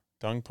Po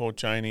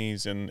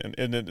Chinese, and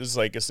it is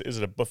like, is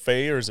it a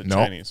buffet or is it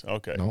Chinese?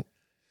 Okay. Nope.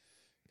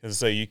 Because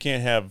say you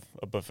can't have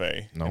a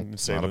buffet and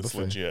say not that's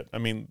legit. I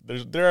mean,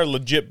 there are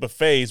legit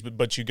buffets,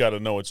 but you got to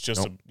know it's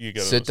just you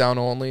got to sit down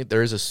only.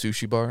 There is a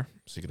sushi bar,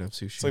 so you can have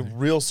sushi. It's like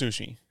real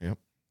sushi. Yep.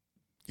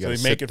 So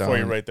they make it for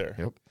you right there.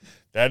 Yep.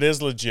 That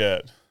is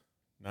legit.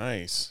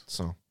 Nice.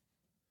 So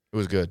it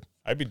was good.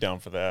 I'd be down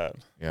for that.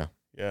 Yeah.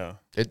 Yeah.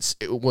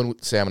 When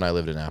Sam and I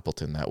lived in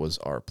Appleton, that was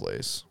our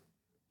place.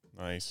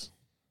 Nice.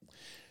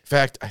 In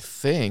fact, I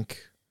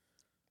think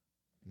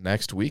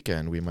next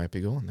weekend we might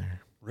be going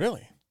there.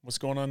 Really? What's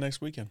going on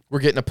next weekend? We're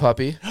getting a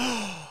puppy.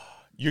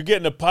 You're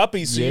getting a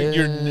puppy, so yeah.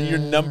 your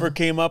number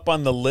came up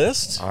on the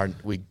list?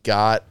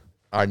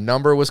 Our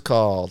number was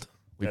called.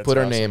 We That's put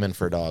our awesome. name in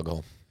for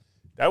Doggle.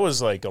 That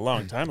was like a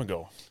long time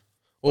ago.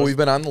 Well, we've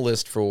been on the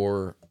list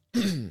for,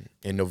 in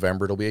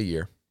November, it'll be a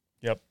year.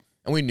 Yep.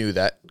 And we knew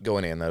that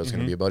going in, that it was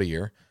going to be about a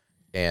year.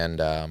 And,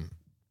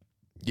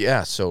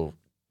 so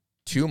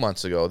 2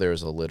 months ago, there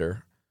was a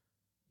litter.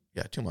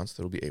 Yeah, 2 months.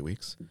 That'll be 8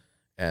 weeks.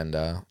 And,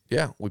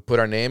 we put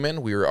our name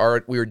in. We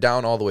were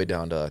down all the way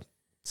down to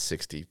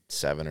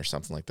 67 or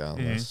something like that on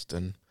the list.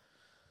 And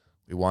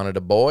we wanted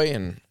a boy,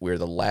 and we're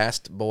the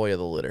last boy of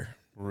the litter.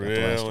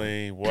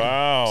 Really?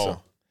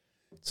 Wow.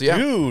 So yeah,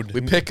 dude,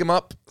 we pick him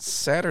up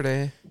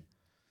Saturday.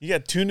 You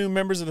got 2 new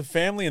members of the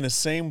family in the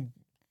same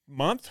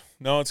month?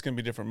 No, it's going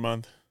to be a different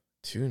month.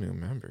 2 new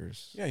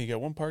members? Yeah, you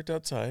got one parked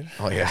outside.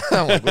 Oh, yeah.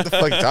 I'm like, what the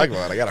fuck are you talking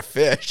about? I got a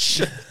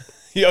fish.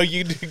 Yo,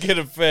 you do get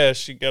a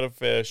fish. You got a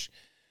fish.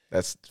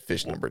 That's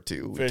fish number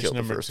 2. We Fish killed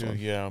number the first 2, one.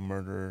 yeah,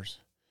 murderers.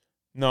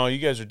 No, you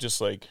guys are just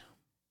like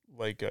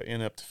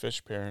inept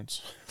fish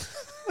parents.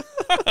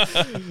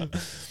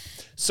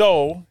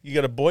 So you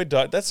got a boy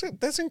dog. That's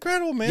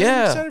incredible, man.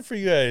 Yeah. I'm excited for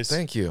you guys.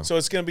 Thank you. So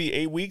it's gonna be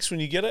 8 weeks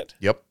when you get it.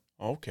 Yep.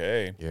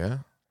 Okay. Yeah.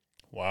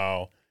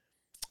 Wow.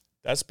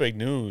 That's big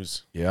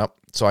news. Yep.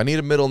 So I need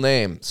a middle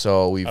name.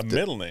 So we've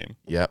middle name.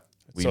 Yep.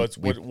 So it's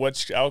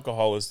which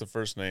alcohol is the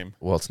first name?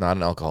 Well, it's not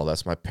an alcohol.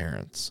 That's my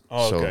parents.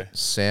 Oh, okay. So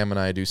Sam and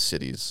I do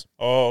cities.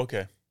 Oh,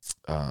 okay.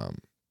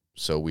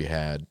 So we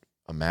had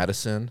a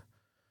Madison,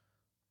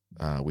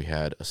 we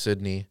had a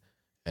Sydney,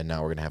 and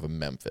now we're gonna have a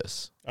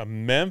Memphis. A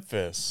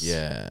Memphis.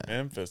 Yeah.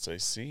 Memphis. I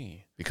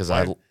see. Because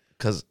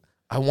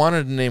I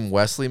wanted to name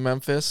Wesley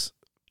Memphis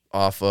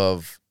off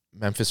of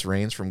Memphis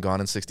Reigns from Gone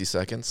in 60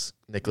 Seconds.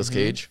 Nicolas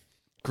Cage.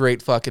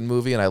 Great fucking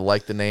movie, and I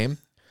like the name.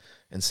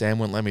 And Sam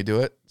wouldn't let me do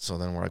it, so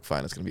then we're like,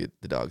 fine, it's gonna be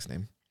the dog's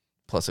name.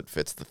 Plus, it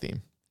fits the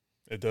theme.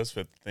 It does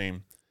fit the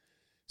theme.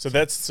 So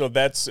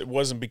that's it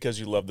wasn't because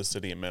you love the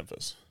city of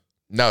Memphis.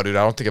 No, dude,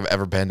 I don't think I've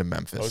ever been to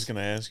Memphis. I was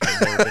gonna ask you.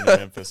 I've never been to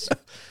Memphis.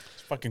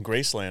 It's fucking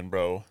Graceland,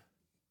 bro.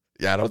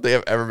 Yeah, I don't think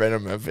I've ever been to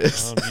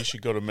Memphis. You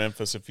should go to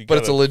Memphis if you. But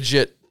it's a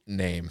legit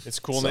name. It's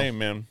a cool name,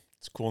 man.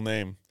 It's a cool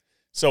name.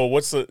 So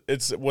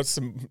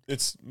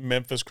it's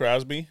Memphis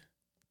Crosby.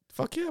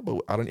 Fuck yeah, but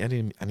I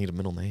need a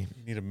middle name.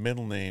 You need a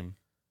middle name.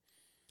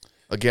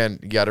 Again,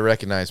 you got to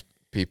recognize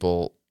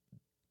people.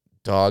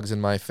 Dogs in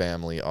my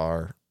family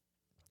are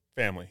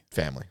family.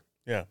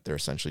 Yeah, they're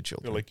essentially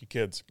children. They're like your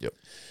kids. Yep.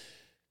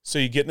 So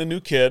you're getting a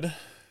new kid.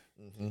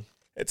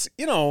 It's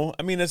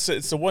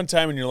it's the one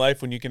time in your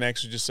life when you can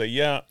actually just say,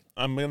 yeah,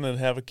 I'm gonna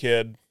have a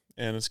kid,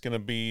 and it's gonna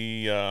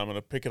be I'm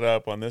gonna pick it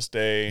up on this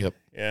day, Yep.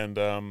 and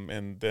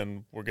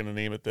then we're gonna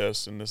name it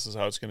this, and this is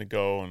how it's gonna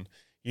go, and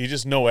you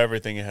just know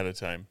everything ahead of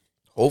time.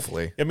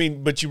 Hopefully. I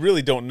mean, but you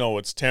really don't know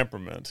its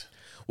temperament.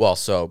 Well,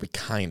 so we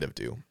kind of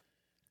do.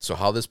 So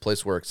how this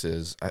place works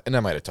is, and I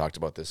might have talked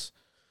about this.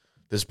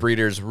 This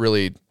breeder is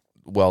really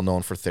well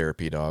known for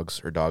therapy dogs,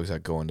 or dogs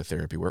that go into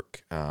therapy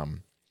work.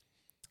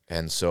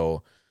 And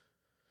so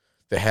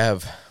they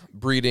have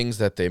breedings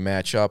that they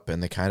match up,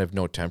 and they kind of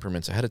know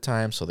temperaments ahead of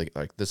time. So they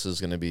like, this is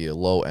going to be a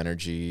low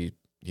energy,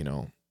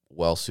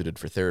 well suited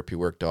for therapy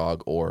work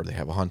dog, or they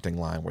have a hunting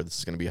line where this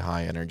is going to be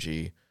high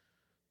energy,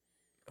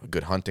 a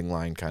good hunting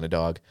line kind of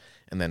dog.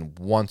 And then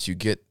once you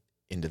get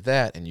into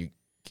that and you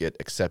get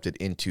accepted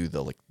into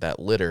that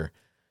litter,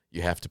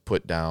 you have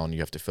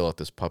to fill out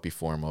this puppy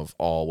form of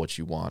all what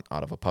you want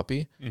out of a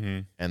puppy. Mm-hmm.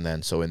 And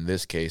then, so in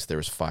this case,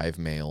 there's 5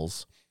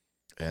 males.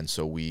 And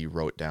so we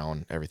wrote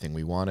down everything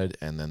we wanted,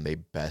 and then they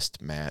best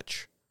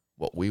match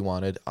what we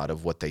wanted out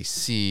of what they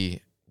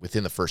see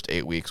within the first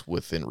 8 weeks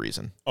within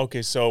reason.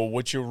 Okay, so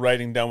what you're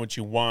writing down, what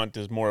you want,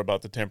 is more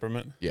about the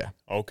temperament? Yeah.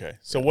 Okay.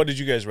 So what did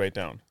you guys write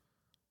down?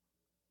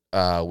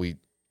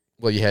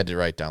 You had to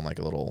write down like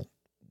a little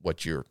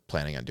what you're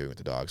planning on doing with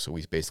the dog. So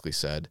we basically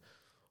said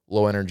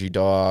low energy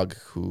dog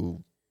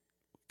who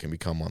can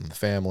become one of the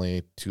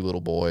family, 2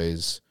 little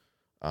boys,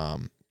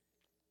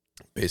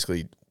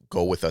 basically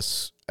go with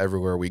us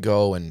everywhere we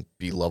go and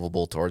be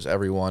lovable towards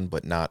everyone,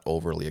 but not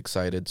overly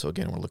excited. So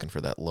again, we're looking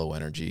for that low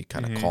energy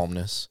kind of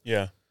calmness.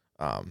 Yeah.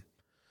 And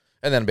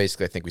then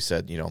basically I think we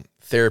said,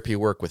 therapy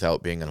work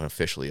without being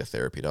officially a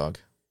therapy dog.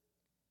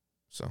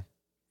 So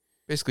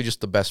basically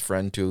just the best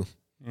friend to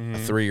a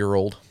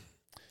 3-year-old.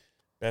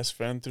 Best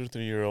friend to a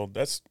 3-year-old.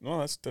 That's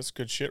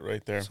good shit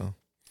right there. So.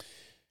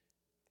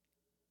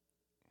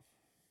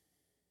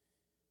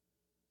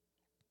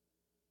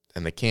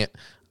 And they can't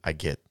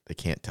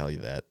tell you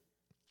that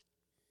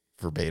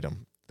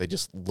verbatim. They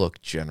just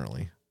look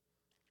generally.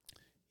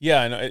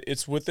 Yeah, and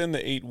it's within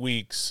the 8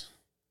 weeks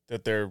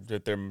that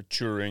they're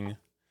maturing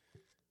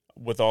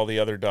with all the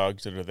other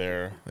dogs that are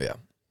there. Yeah.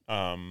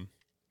 How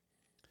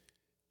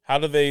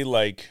do they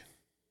like?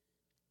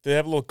 Do they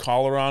have a little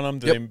collar on them?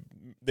 Do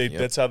they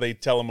that's how they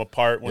tell them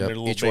apart when they're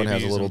little Each babies. one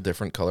has a little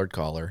different colored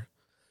collar.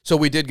 So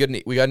we got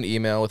an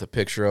email with a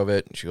picture of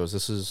it. And she goes,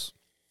 "This is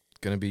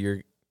gonna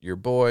be your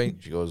boy."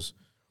 She goes,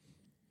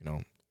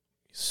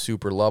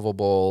 super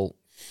lovable,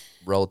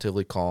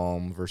 relatively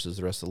calm versus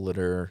the rest of the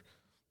litter.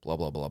 Blah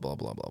blah blah blah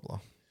blah blah blah.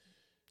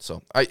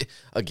 So I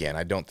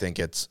don't think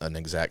it's an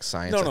exact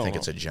science. I think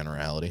it's a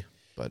generality.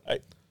 But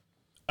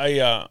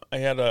I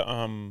had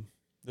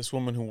this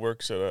woman who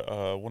works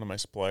at one of my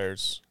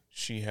suppliers.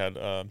 She had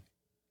a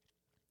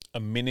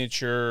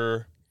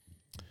miniature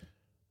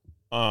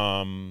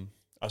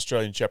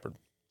Australian Shepherd,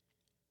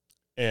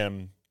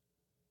 and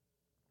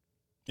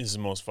this is the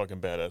most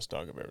fucking badass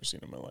dog I've ever seen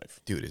in my life.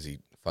 Dude, is he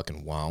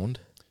fucking wound?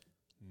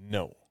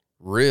 No.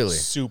 Really?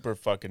 Super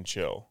fucking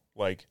chill.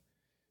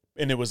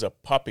 And it was a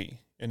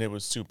puppy, and it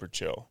was super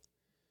chill.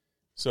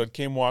 So it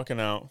came walking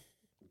out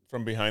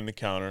from behind the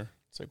counter.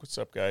 It's like, "What's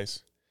up,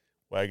 guys?"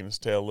 Wagging its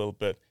tail a little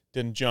bit.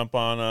 Didn't jump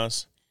on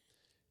us.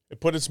 It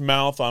put its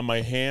mouth on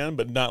my hand,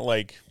 but not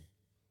like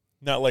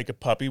a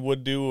puppy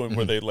would do, and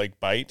where they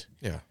bite.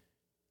 Yeah.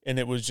 And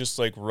it was just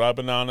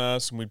rubbing on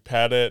us, and we'd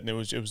pat it, and it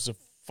was the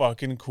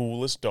fucking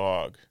coolest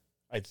dog,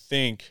 I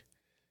think,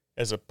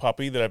 as a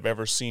puppy that I've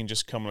ever seen,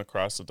 just coming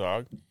across the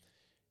dog.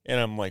 And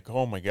I'm like,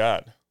 oh my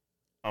God,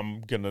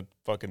 I'm gonna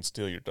fucking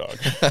steal your dog.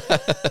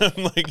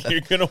 I'm like,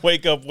 you're gonna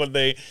wake up one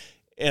day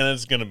and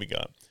it's gonna be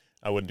gone.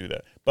 I wouldn't do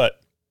that.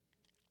 But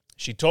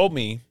she told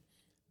me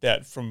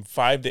that from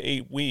 5 to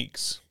 8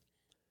 weeks,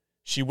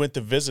 she went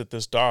to visit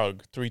this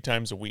dog 3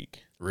 times a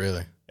week.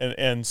 Really?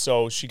 And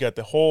so she got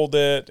to hold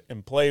it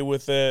and play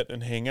with it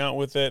and hang out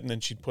with it, and then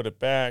she'd put it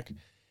back.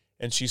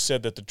 And she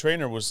said that the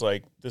trainer was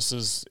like, this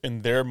is,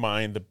 in their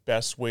mind, the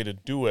best way to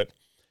do it,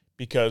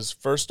 because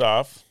first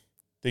off,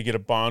 they get a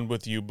bond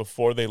with you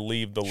before they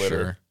leave the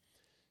litter. Sure.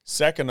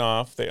 Second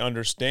off, they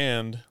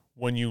understand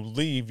when you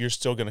leave, you're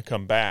still going to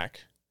come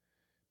back,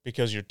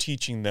 because you're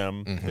teaching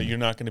them that you're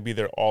not going to be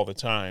there all the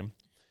time.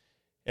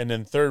 And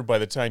then third, by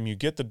the time you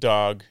get the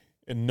dog,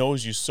 it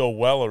knows you so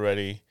well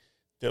already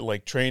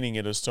that training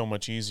it is so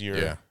much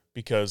easier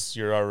because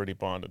you're already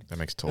bonded. That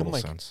makes total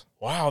sense.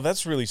 Wow,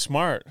 that's really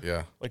smart.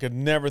 Yeah. I'd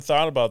never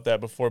thought about that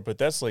before, but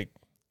that's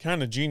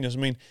kind of genius. I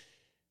mean,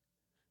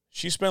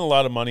 she spent a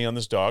lot of money on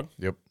this dog.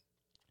 Yep.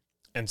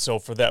 And so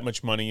for that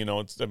much money,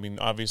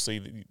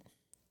 obviously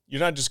you're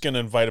not just going to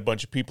invite a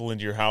bunch of people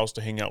into your house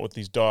to hang out with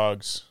these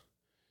dogs,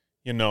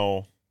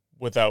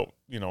 without,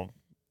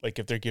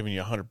 if they're giving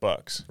you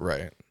 $100.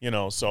 Right.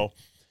 So,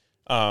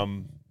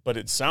 but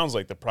it sounds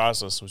like the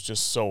process was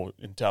just so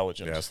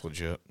intelligent. Yeah, that's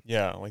legit.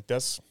 Yeah.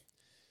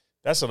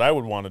 That's what I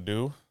would want to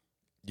do.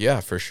 Yeah,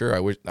 for sure.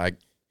 Now that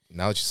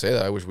you say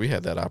that, I wish we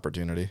had that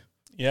opportunity.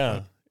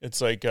 Yeah.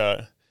 It's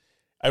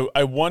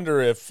I wonder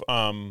if,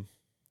 now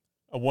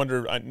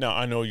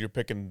I know you're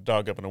picking the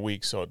dog up in a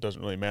week, so it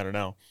doesn't really matter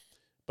now.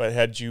 But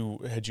had you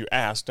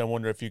asked, I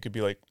wonder if you could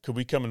be like, could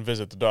we come and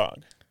visit the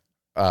dog?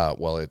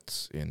 Well,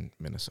 it's in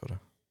Minnesota.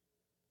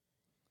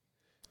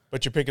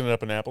 But you're picking it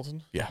up in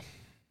Appleton? Yeah.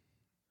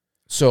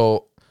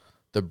 So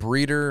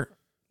the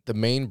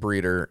main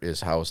breeder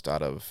is housed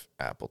out of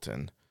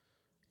Appleton,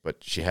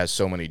 but she has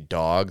so many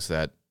dogs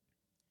that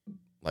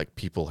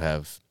people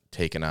have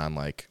taken on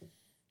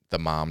the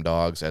mom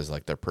dogs as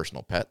their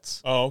personal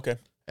pets. Oh, okay.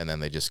 And then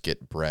they just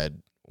get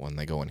bred when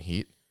they go in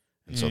heat.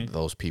 And so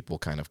those people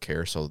kind of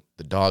care. So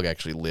the dog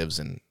actually lives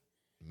in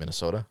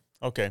Minnesota.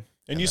 Okay.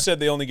 And you said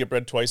they only get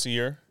bred twice a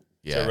year?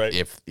 Yeah. Is that right?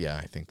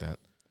 I think that.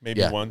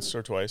 Maybe once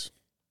or twice.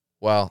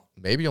 Well,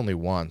 maybe only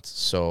once.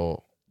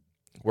 So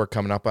we're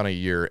coming up on a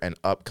year, and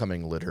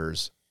upcoming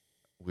litters,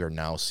 we are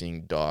now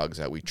seeing dogs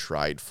that we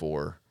tried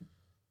for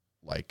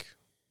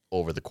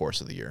over the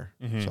course of the year.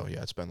 Mm-hmm. So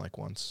yeah, it's been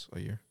once a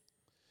year.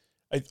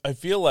 I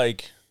feel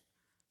like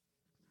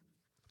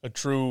a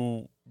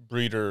true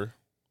breeder,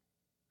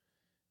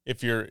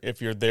 if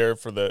you're there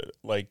for the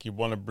you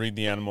want to breed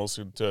the animals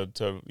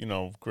to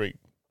great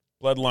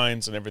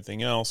bloodlines and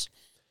everything else,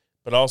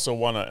 but also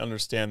want to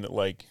understand that,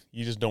 like,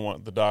 you just don't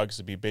want the dogs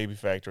to be baby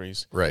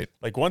factories. Right.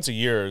 Like, once a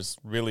year is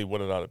really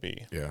what it ought to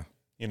be. Yeah.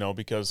 You know,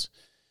 because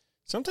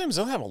sometimes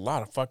they'll have a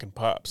lot of fucking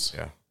pups.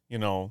 Yeah. You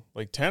know,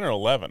 like 10 or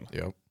 11.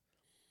 Yep.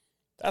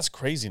 That's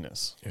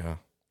craziness. Yeah.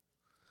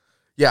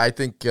 Yeah, I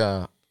think,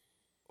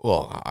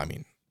 well, I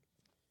mean,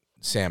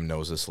 Sam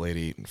knows this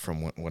lady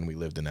from when we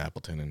lived in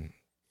Appleton and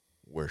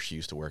where she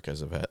used to work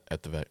as a vet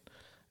at the vet.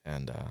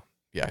 And,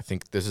 yeah, I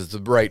think this is the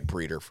right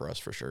breeder for us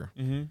for sure.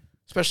 Mm-hmm.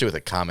 Especially with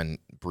a common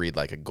breed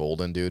like a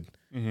golden, dude.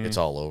 Mm-hmm. It's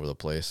all over the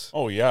place.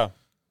 Oh, yeah.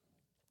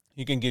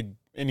 You can get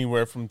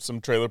anywhere from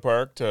some trailer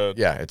park to...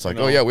 Yeah, it's like,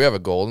 you know, oh, yeah, we have a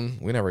golden.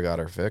 We never got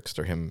her fixed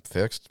or him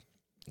fixed.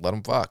 Let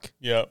him fuck.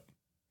 Yep.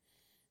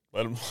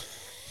 Let them...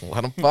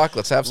 Let them fuck.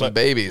 Let's have some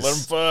babies. Let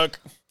them fuck.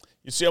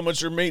 You see how much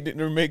they're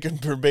making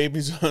for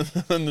babies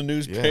on the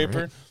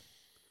newspaper?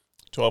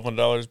 Yeah, right.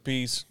 $1,200 a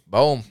piece.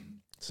 Boom.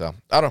 So,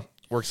 I don't know.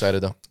 We're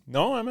excited, though.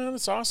 No, I mean,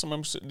 it's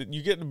awesome.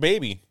 You get a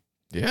baby.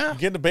 Yeah. You're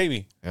getting a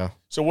baby. Yeah.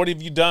 So what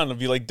have you done? Have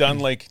you, like, done,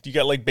 like, you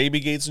got, like, baby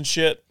gates and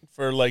shit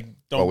for, like...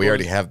 Well, we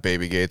already have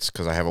baby gates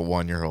because I have a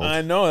 1-year-old.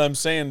 I know, I'm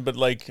saying, but,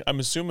 like, I'm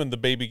assuming the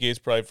baby gates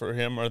probably for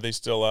him. Are they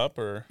still up,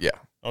 or... Yeah.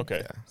 Okay.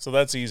 Yeah. So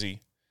that's easy.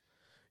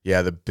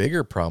 Yeah, the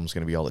bigger problem is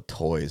going to be all the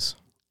toys.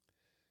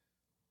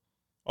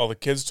 All the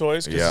kids'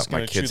 toys? Because it's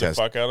going to chew the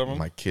fuck out of them?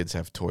 My kids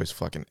have toys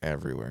fucking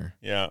everywhere.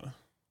 Yeah.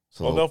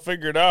 So Well, they'll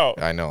figure it out.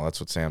 I know,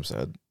 that's what Sam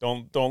said.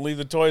 Don't leave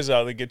the toys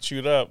out. They get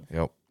chewed up.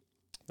 Yep.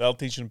 That'll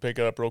teach them to pick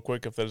it up real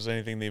quick if there's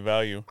anything they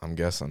value. I'm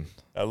guessing.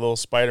 That little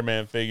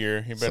Spider-Man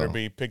figure, he better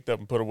be picked up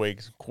and put away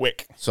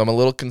quick. So I'm a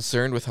little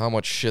concerned with how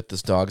much shit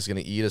this dog is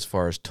going to eat as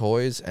far as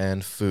toys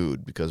and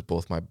food because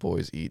both my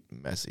boys eat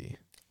messy.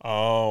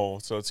 Oh,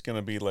 so it's going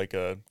to be like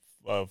a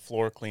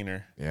floor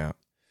cleaner. Yeah.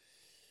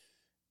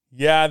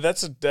 Yeah,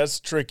 that's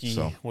tricky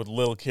with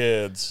little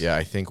kids. Yeah,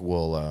 I think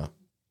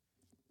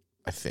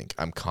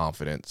I'm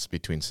confident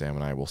between Sam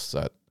and I will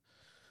set.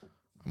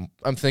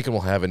 I'm thinking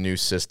we'll have a new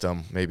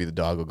system. Maybe the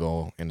dog will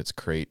go in its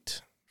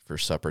crate for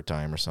supper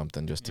time or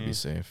something just to be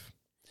safe.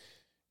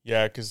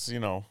 Yeah, because, you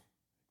know,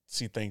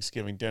 see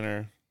Thanksgiving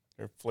dinner,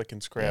 they're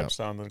flicking scraps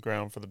on the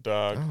ground for the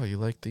dog. Oh, you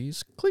like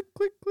these? Click,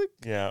 click, click.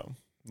 Yeah,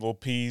 little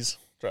peas,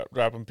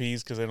 dropping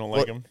peas because they don't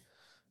like them.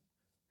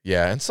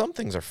 Yeah, and some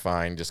things are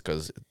fine just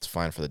because it's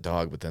fine for the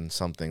dog, but then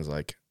some things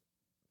like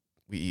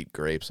we eat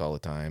grapes all the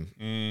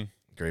time.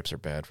 Grapes are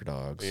bad for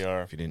dogs. They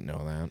are. If you didn't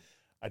know that.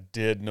 I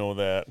did know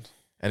that.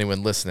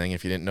 Anyone listening,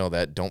 if you didn't know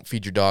that, don't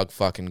feed your dog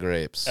fucking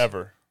grapes.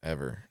 Ever.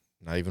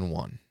 Not even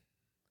one.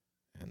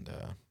 And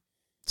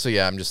so,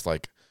 yeah, I'm just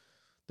like,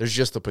 there's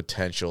just the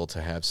potential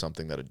to have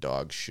something that a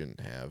dog shouldn't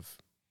have.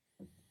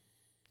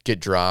 Get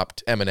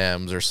dropped,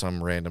 M&Ms or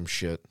some random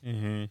shit.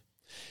 Mm-hmm.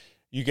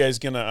 You guys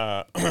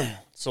gonna,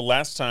 so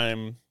last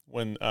time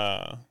when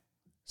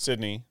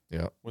Sydney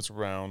was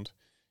around,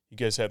 you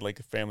guys had like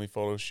a family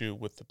photo shoot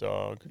with the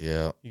dog.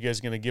 Yeah. You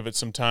guys gonna give it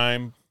some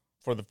time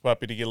for the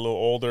puppy to get a little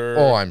older?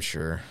 Oh, I'm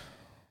sure.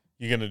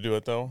 You gonna do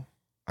it though?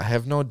 I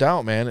have no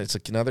doubt, man. It's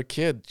like another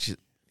kid.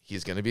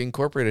 He's gonna be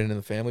incorporated into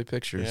the family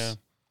pictures. Yeah.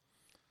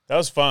 That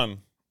was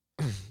fun.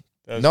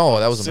 That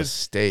was a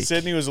mistake.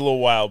 Sydney was a little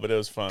wild, but it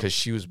was fun. Because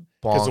she was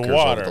bonkers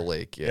over the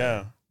lake.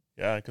 Yeah,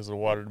 because the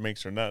water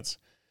makes her nuts.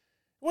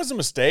 It wasn't a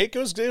mistake. It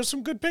was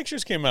some good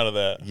pictures came out of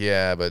that.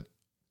 Yeah, but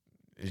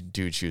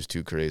dude, she was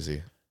too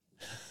crazy.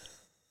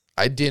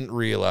 I didn't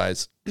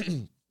realize.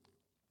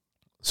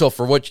 So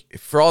for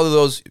all of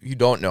those who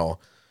don't know,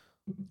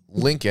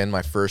 Lincoln,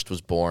 my first,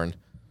 was born.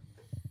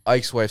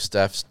 Ike's wife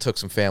Steph took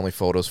some family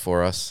photos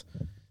for us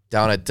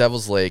down at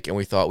Devil's Lake, and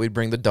we thought we'd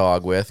bring the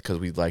dog with because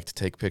we'd like to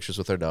take pictures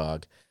with our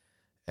dog.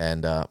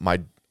 And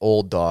my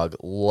old dog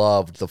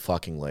loved the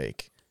fucking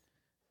lake.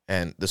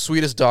 And the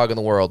sweetest dog in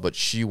the world, but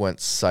she went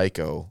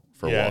psycho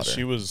for water. Yeah,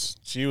 she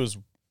was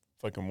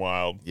fucking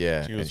wild.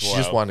 Yeah, she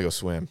just wanted to go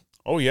swim.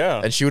 Oh, yeah.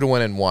 And she would have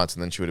went in once,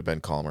 and then she would have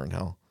been calmer in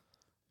hell.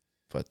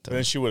 But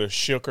then she would have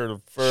shook her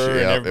fur,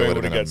 and everybody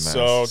would have got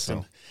soaked. So.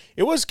 And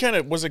it was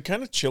it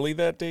kind of chilly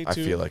that day, too? I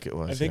feel like it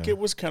was, I think it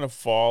was kind of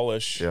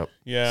fallish. Yep.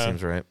 Yeah.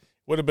 Seems right.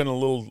 Would have been a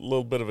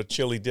little bit of a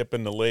chilly dip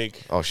in the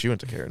lake. Oh, she went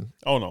to Karen.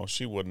 Oh, no,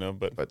 she wouldn't have.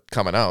 But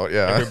coming out,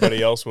 yeah.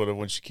 Everybody else would have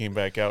when she came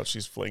back out.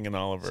 She's flinging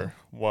all of her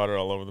water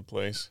all over the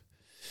place.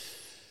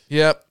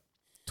 Yep.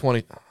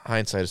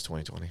 Hindsight is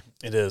 20/20.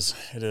 It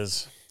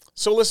is.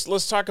 So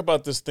let's talk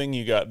about this thing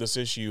you got, this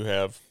issue you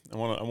have.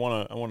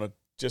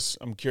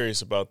 I'm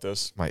curious about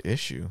this. My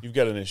issue? You've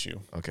got an issue.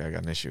 Okay, I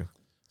got an issue.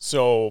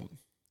 So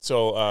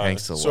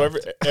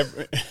every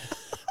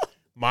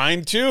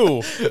mine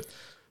too.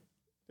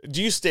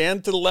 Do you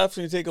stand to the left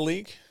when you take a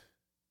leak?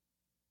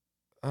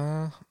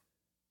 No.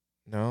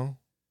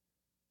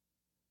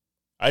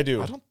 I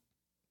do.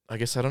 I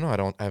guess I don't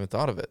know. I haven't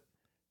thought of it.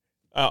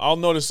 I'll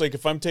notice, like,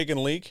 if I'm taking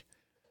a leak,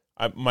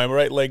 my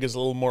right leg is a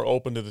little more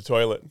open to the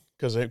toilet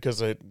because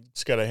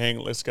it's got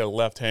a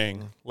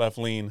left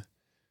lean,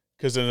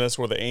 because then that's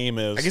where the aim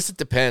is. I guess it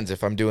depends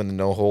if I'm doing the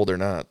no hold or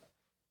not.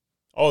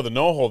 Oh, the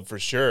no hold for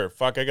sure.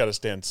 Fuck, I got to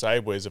stand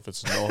sideways if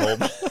it's a no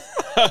hold.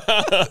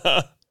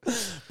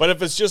 But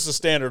if it's just a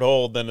standard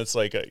hold, then it's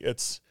like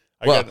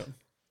I'm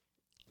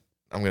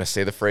gonna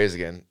say the phrase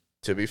again.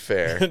 To be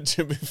fair,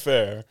 to be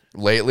fair,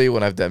 lately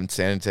when I've been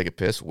standing to take a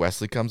piss,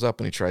 Wesley comes up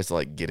and he tries to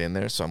like get in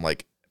there, so I'm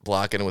like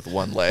blocking with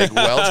one leg.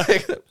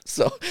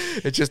 So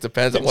it just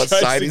depends on what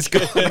side he's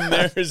going in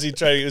there. Does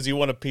he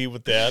want to pee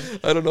with Dad?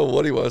 I don't know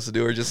what he wants to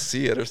do, or just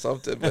see it or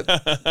something.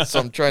 But so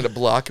I'm trying to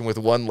block him with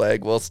one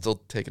leg while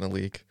still taking a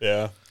leak.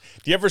 Yeah.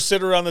 Do you ever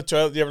sit around the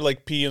toilet? Do you ever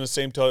like pee in the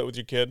same toilet with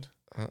your kid?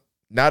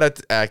 Not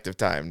at active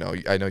time. No,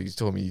 I know you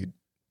told me you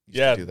used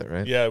to do that,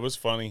 right? Yeah, it was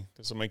funny.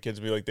 Some of my kids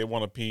would be like, they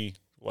want to pee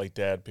like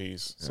Dad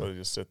pees, so they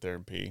just sit there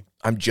and pee.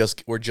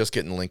 We're just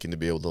getting Lincoln to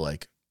be able to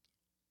like.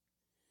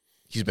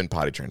 He's been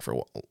potty trained for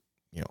a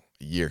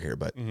year here,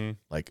 but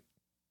like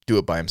do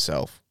it by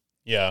himself.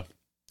 Yeah,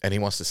 and he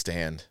wants to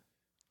stand.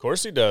 Of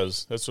course he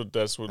does. That's what.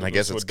 And I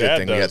guess it's a good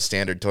thing we got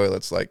standard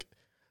toilets. Like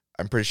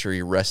I'm pretty sure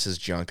he rests his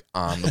junk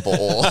on the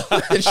bowl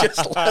and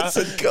just lets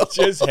it go.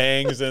 Just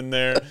hangs in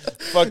there,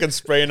 fucking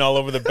spraying all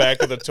over the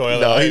back of the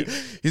toilet. No,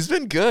 he's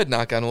been good.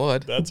 Knock on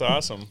wood. That's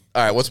awesome.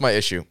 All right, what's my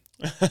issue?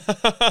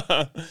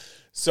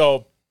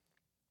 So,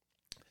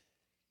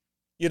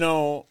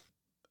 all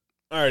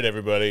right,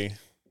 everybody.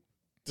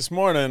 This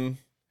morning,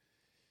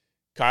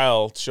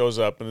 Kyle shows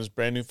up in his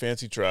brand new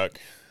fancy truck,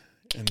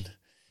 and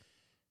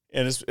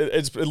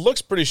it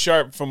looks pretty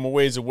sharp from a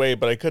ways away,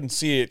 but I couldn't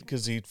see it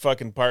because he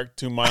fucking parked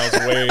 2 miles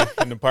away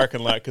in the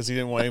parking lot because he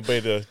didn't want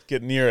anybody to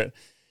get near it,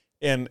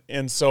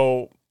 and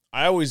so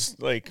I always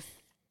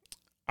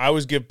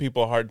give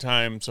people a hard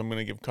time, so I'm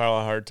gonna give Kyle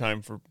a hard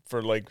time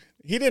for like.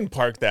 He didn't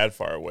park that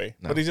far away,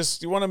 no.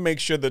 But you want to make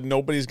sure that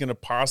nobody's going to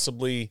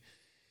possibly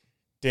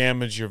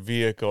damage your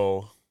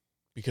vehicle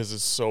because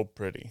it's so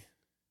pretty.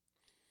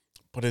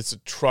 But it's a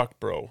truck,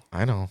 bro.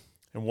 I know.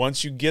 And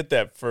once you get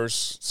that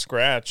first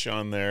scratch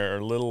on there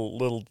or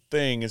little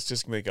thing, it's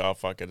just going to be like, oh,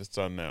 fuck it, it's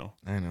done now.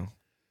 I know.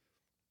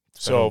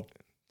 So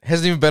it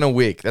hasn't even been a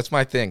week. That's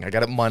my thing. I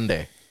got it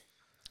Monday.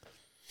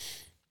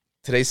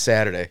 Today's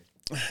Saturday.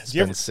 It's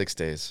been 6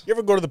 days. You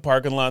ever go to the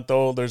parking lot,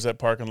 though? There's that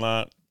parking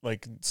lot.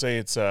 Like, say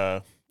it's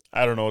a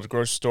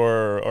grocery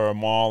store or a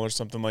mall or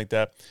something like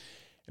that.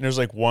 And there's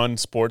like one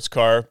sports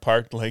car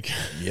parked like,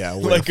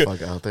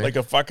 out there. Like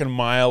a fucking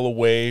mile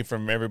away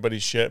from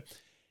everybody's shit.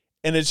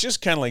 And it's just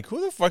kind of like,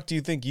 who the fuck do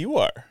you think you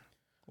are?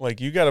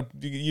 Like, you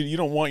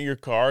don't want your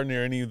car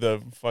near any of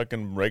the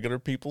fucking regular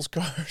people's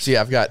cars. See,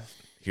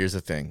 here's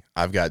the thing.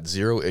 I've got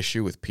zero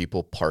issue with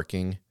people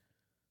parking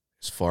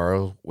as far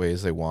away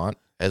as they want,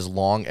 as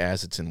long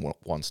as it's in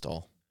one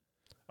stall.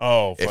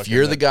 Oh, if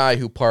you're the guy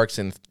who parks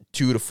in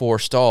 2 to 4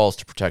 stalls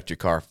to protect your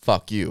car,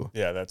 fuck you.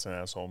 Yeah, that's an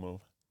asshole move.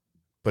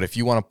 But if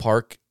you want to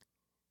park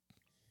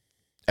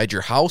at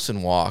your house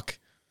and walk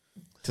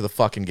to the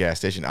fucking gas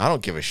station, I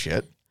don't give a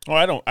shit. Oh,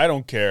 I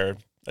don't care.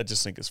 I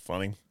just think it's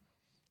funny.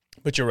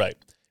 But you're right.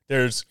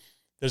 There's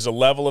a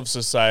level of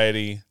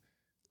society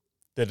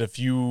that if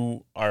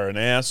you are an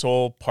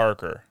asshole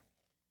parker,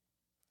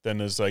 then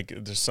there's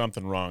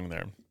something wrong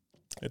there.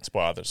 It's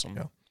bothersome.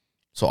 Yeah.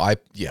 So I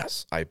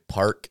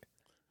park.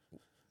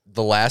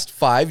 The last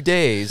 5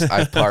 days,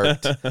 I've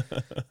parked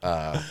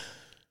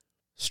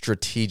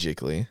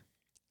strategically.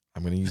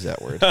 I'm going to use that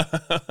word.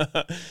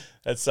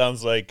 That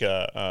sounds like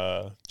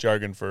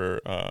jargon for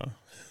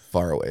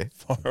far away.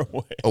 Far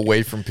away.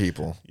 Away from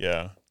people.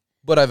 Yeah.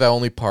 But I've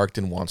only parked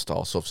in one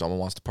stall. So if someone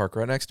wants to park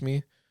right next to me,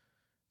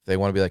 if they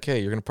want to be like,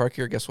 hey, you're going to park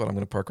here, guess what? I'm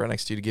going to park right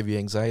next to you to give you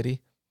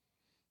anxiety.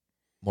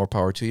 More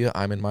power to you.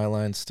 I'm in my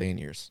lane. Stay in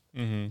yours.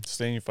 Mm-hmm.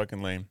 Stay in your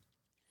fucking lane.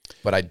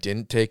 But I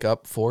didn't take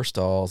up 4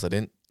 stalls. I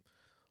didn't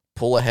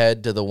pull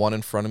ahead to the one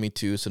in front of me,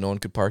 too, so no one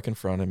could park in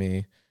front of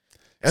me.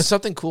 And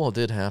something cool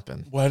did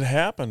happen. What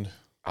happened?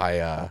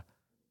 So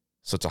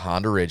it's a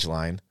Honda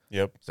Ridgeline.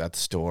 Yep. It's at the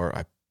store.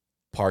 I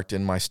parked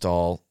in my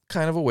stall,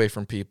 kind of away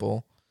from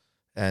people,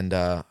 and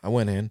I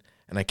went in,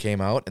 and I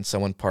came out, and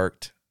someone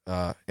parked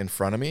in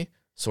front of me,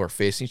 so we're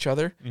facing each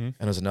other, and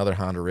it was another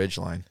Honda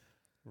Ridgeline.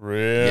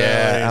 Really?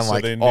 Yeah,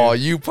 I'm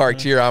you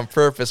parked here on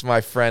purpose,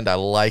 my friend. I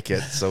like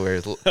it. So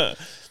we're...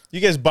 You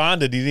guys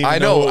bonded. You didn't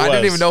even know who it was. I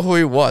didn't even know who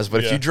he was.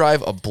 But if you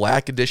drive a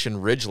Black Edition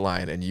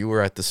Ridgeline and you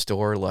were at the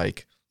store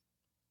like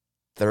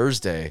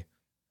Thursday,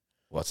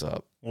 what's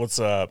up? What's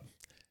up?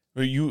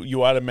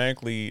 You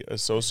automatically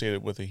associate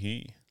it with a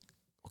he.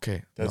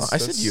 Okay. I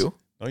said you.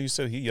 No, you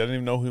said he. I didn't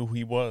even know who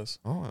he was.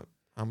 Oh,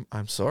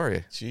 I'm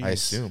sorry. Jeez. I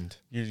assumed.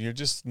 You're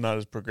just not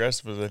as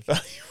progressive as I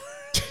thought you were.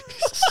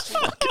 Jesus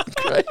fucking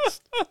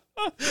Christ.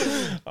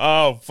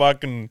 Oh,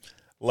 fucking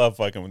love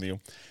fucking with you.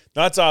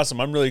 No, that's awesome.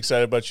 I'm really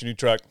excited about your new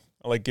truck.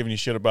 I like giving you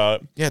shit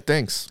about it. Yeah,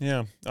 thanks.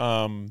 Yeah.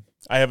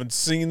 I haven't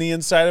seen the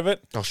inside of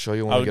it. I'll show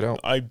you when we get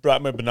out. I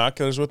brought my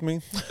binoculars with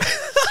me.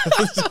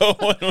 So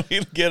when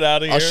we get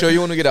out of here. I'll show you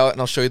when we get out, and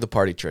I'll show you the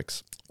party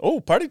tricks. Oh,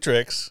 party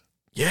tricks.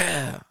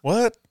 Yeah.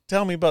 What?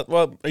 Tell me about.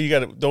 Well, you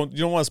don't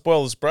want to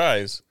spoil the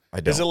surprise.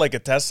 I don't. Is it like a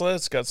Tesla?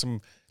 It's got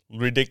some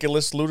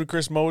ridiculous,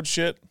 ludicrous mode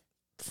shit.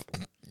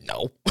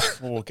 No.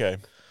 Oh, okay.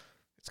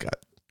 It's got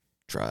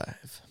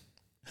drive.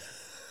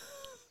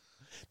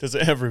 Does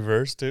it have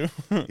reverse too?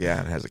 Yeah,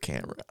 it has a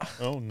camera.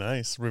 Oh,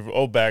 nice.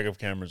 Backup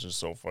cameras are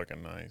so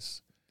fucking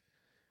nice.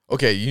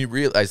 Okay, you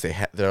realize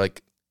they're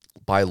like,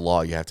 by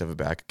law, you have to have a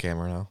backup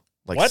camera now.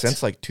 Like, What?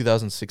 since like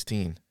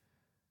 2016.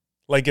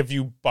 Like if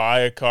you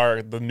buy a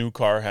car, the new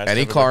car has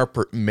Any to have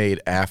car made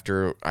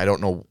after, I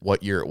don't know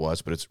what year it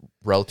was, but it's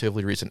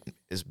relatively recent,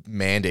 is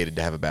mandated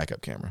to have a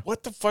backup camera.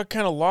 What the fuck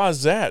kind of law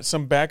is that?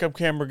 Some backup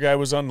camera guy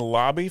was on the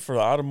lobby for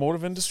the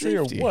automotive industry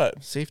or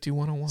what? Safety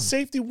 101.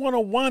 Safety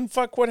 101.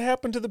 Fuck, what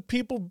happened to the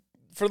people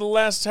for the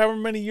last however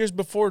many years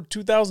before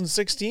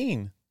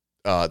 2016?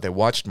 They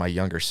watched my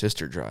younger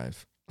sister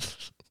drive.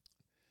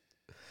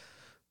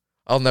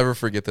 I'll never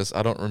forget this.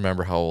 I don't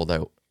remember how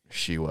old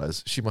she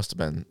was. She must have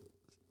been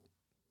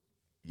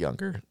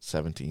younger,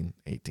 17,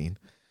 18.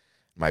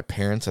 My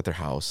parents at their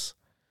house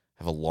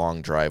have a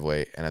long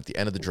driveway, and at the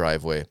end of the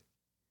driveway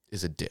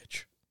is a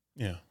ditch.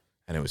 Yeah.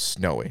 And it was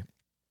snowy.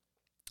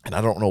 And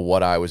I don't know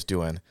what I was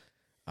doing,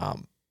 but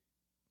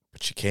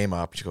she came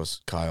up, and she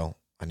goes, Kyle,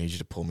 I need you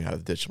to pull me out of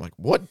the ditch. I'm like,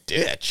 what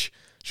ditch?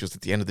 She goes,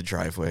 at the end of the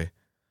driveway.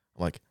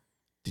 I'm like,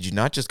 did you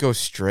not just go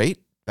straight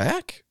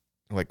back?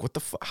 I'm like, what the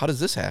fuck? How does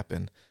this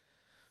happen?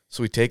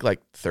 So we take like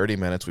 30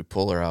 minutes. We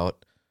pull her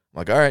out. I'm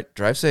like, all right,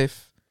 drive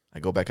safe. I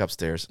go back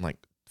upstairs, and like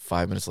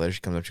 5 minutes later, she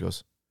comes up. She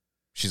goes,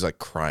 she's like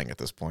crying at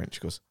this point. She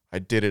goes, I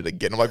did it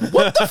again. I'm like,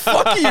 what the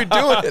fuck are you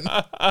doing?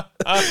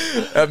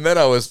 And then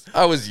I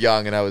was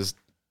young, and I was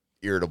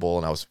irritable,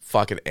 and I was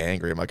fucking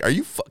angry. I'm like,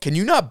 can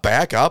you not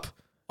back up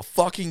a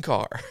fucking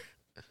car?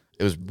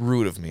 It was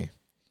rude of me.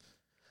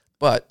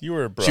 But you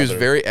were a brother. She was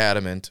very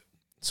adamant.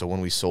 So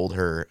when we sold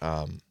her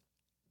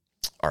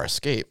our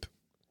Escape,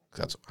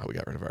 that's how we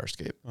got rid of our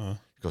Escape.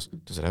 She goes,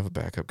 does it have a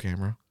backup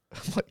camera?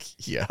 I'm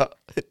like, yeah,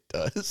 it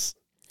does.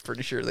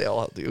 Pretty sure they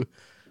all do.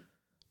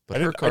 But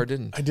her car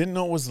didn't. I didn't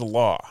know it was the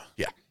law.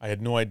 Yeah. I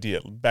had no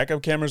idea.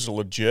 Backup cameras are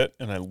legit,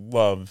 and I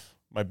love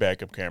my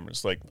backup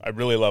cameras. Like, I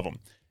really love them.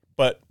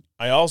 But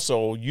I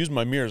also use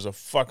my mirrors a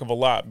fuck of a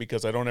lot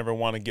because I don't ever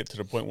want to get to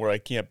the point where I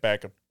can't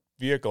back a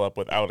vehicle up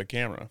without a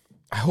camera.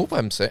 I hope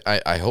I'm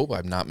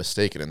not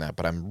mistaken in that,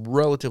 but I'm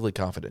relatively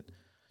confident.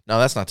 Now,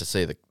 that's not to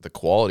say that the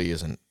quality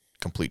isn't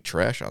complete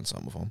trash on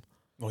some of them.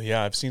 Well,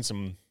 yeah, I've seen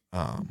some.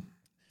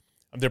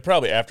 They're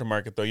probably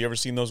aftermarket, though. You ever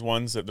seen those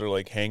ones that they're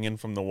like hanging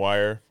from the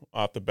wire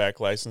off the back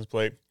license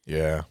plate?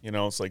 Yeah. You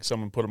know, it's like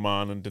someone put them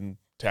on and didn't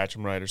attach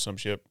them right or some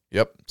shit.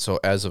 Yep. So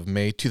as of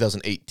May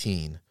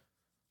 2018,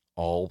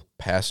 all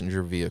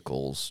passenger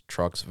vehicles,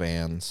 trucks,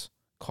 vans,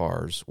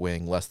 cars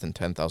weighing less than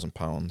 10,000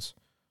 pounds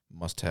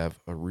must have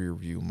a rear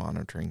view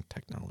monitoring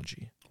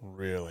technology.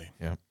 Really?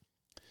 Yeah.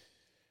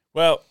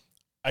 Well,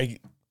 I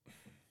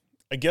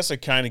guess I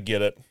kind of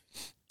get it,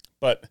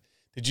 but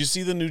did you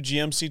see the new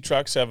GMC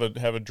trucks have a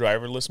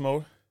driverless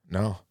mode?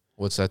 No.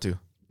 What's that do?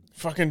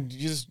 Fucking,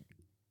 you just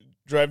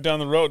drive down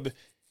the road.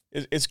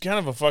 It's kind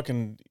of a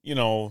fucking,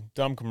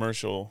 dumb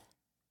commercial.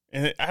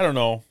 And I don't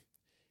know.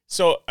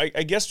 So I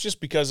guess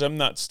just because I'm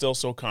not still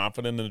so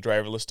confident in the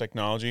driverless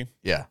technology.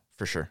 Yeah,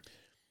 for sure.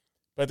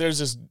 But there's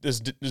this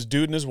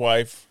dude and his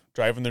wife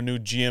driving their new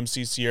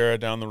GMC Sierra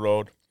down the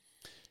road.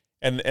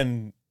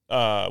 And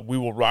We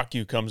Will Rock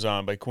You comes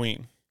on by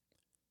Queen.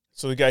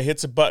 So the guy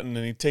hits a button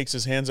and he takes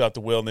his hands out the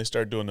wheel and they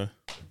start doing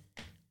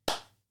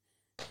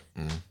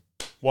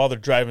while they're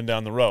driving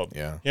down the road.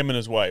 Yeah. Him and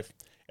his wife.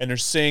 And they're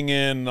singing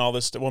and all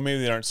this stuff. Well,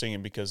 maybe they aren't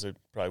singing because they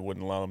probably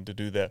wouldn't allow them to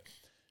do that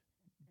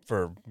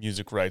for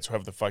music rights or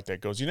however the fuck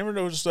that goes. You never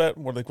notice that?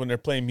 Like when they're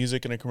playing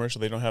music in a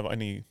commercial, they don't have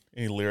any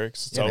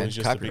lyrics. It's always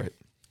just copyright.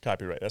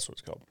 Copyright, that's what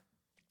it's called.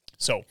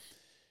 So,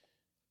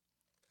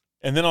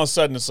 and then all of a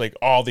sudden it's like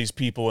all these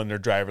people in their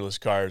driverless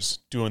cars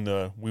doing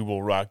the We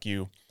Will Rock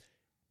You.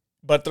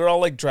 But they're all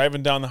like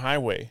driving down the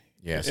highway.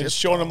 Yes. And it's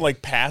showing them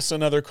like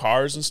passing other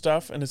cars and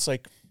stuff. And it's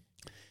like,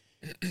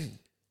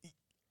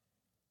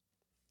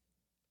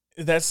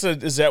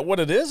 is that what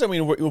it is? I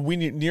mean, are we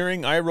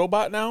nearing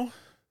iRobot now?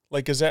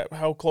 Like, is that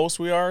how close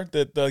we are?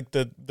 That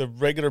the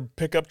regular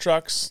pickup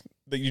trucks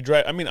that you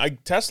drive. I mean,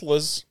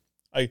 Teslas,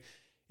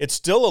 it's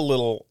still a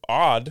little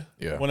odd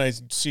when I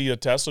see a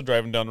Tesla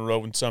driving down the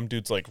road and some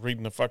dude's like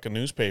reading a fucking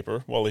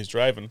newspaper while he's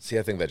driving. See,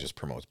 I think that just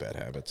promotes bad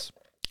habits.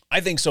 I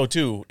think so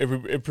too.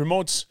 It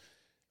promotes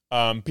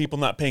people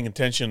not paying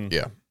attention.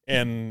 Yeah.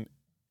 And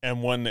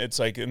when it's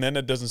like, and then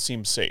it doesn't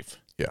seem safe.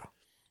 Yeah.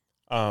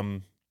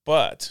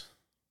 But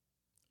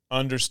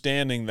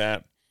understanding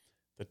that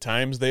the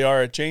times they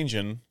are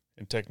changing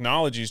and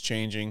technology is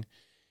changing,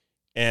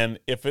 and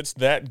if it's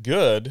that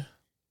good,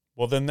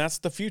 well, then that's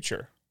the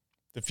future.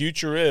 The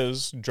future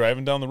is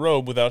driving down the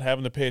road without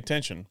having to pay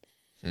attention,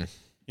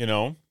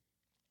 And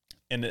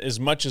as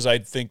much as I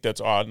think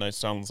that's odd, and it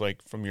sounds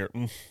like from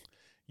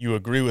you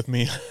agree with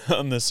me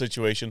on this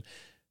situation,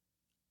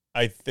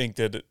 I think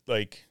that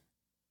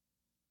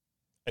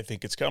I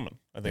think it's coming.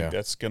 I think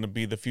that's going to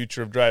be the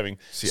future of driving.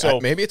 See, so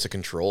maybe it's a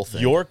control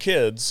thing. Your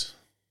kids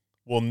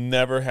will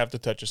never have to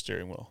touch a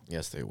steering wheel.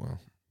 Yes, they will.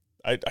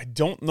 I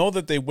don't know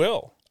that they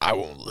will. I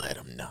won't let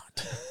them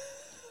not.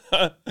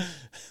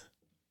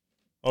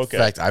 Okay.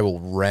 In fact, I will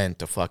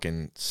rent a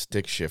fucking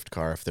stick shift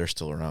car if they're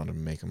still around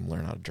and make them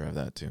learn how to drive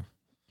that too.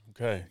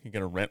 Okay. You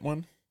going to rent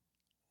one?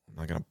 I'm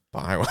not going to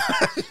buy one.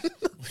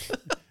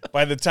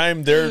 By the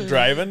time they're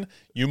driving,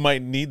 you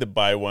might need to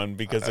buy one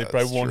because they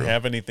probably won't true.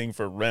 have anything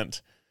for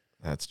rent.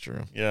 That's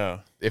true. Yeah.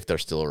 If they're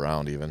still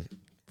around even.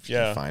 If you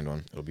can find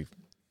one, it'll be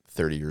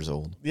 30 years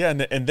old. Yeah,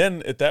 and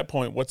then at that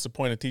point, what's the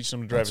point of teaching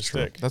them to drive a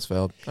stick? That's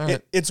valid. All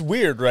right. It's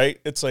weird, right?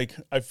 It's like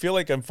I feel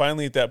like I'm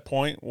finally at that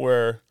point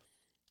where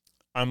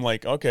I'm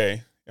like,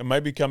 okay, am I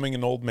becoming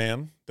an old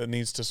man that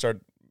needs to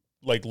start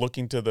like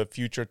looking to the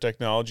future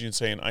technology and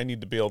saying I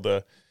need to be able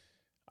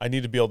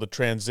to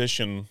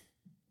transition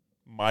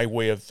my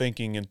way of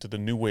thinking into the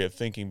new way of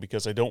thinking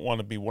because I don't want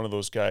to be one of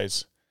those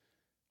guys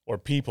or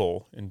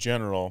people in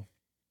general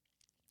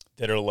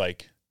that are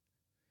like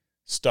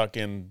stuck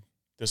in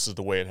this is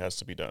the way it has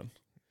to be done.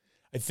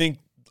 I think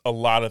a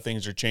lot of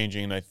things are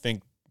changing, and I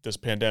think this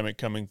pandemic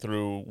coming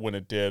through when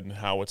it did and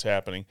how it's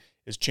happening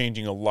is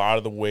changing a lot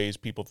of the ways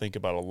people think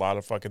about a lot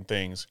of fucking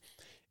things.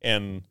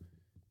 And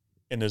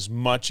as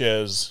much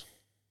as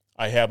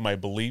I have my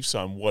beliefs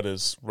on what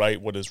is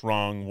right, what is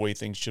wrong, the way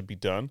things should be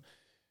done,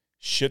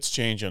 shit's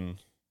changing.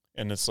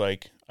 And it's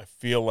like, I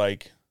feel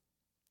like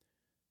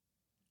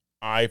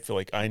I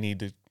need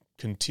to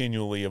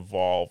continually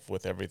evolve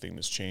with everything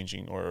that's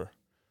changing or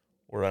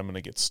I'm going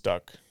to get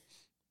stuck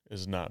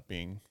as not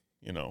being,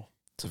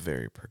 It's a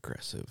very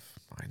progressive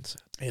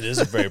mindset. It is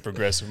a very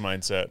progressive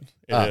mindset.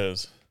 It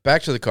is.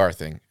 Back to the car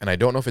thing, and I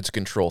don't know if it's a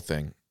control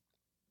thing,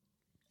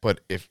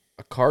 but if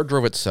a car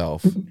drove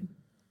itself,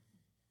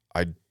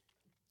 I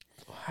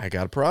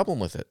got a problem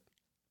with it.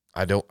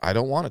 I don't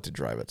want it to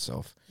drive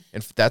itself.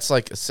 And that's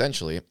like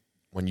essentially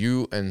when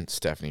you and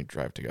Stephanie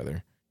drive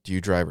together, do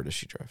you drive or does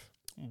she drive?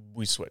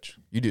 We switch.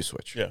 You do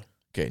switch. Yeah.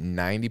 Okay,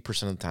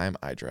 90% of the time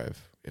I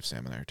drive if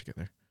Sam and I are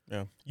together.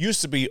 Yeah.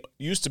 Used to be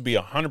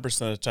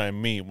 100% of the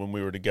time me when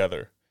we were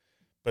together,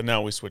 but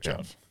now we switch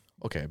off.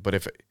 Okay, but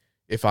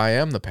if I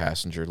am the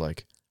passenger,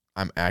 like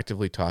I'm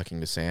actively talking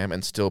to Sam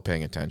and still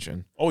paying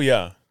attention. Oh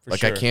yeah, for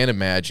sure. I can't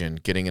imagine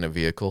getting in a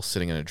vehicle,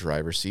 sitting in a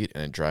driver's seat,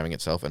 and it driving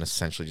itself, and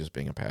essentially just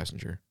being a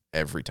passenger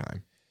every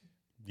time.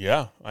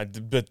 Yeah,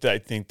 but I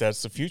think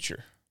that's the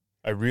future.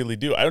 I really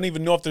do. I don't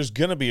even know if there's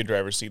gonna be a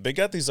driver's seat. They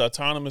got these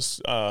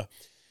autonomous.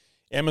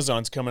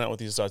 Amazon's coming out with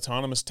these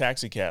autonomous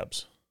taxi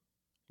cabs,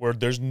 where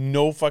there's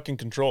no fucking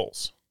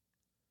controls.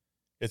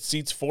 It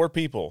seats 4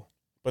 people,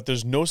 but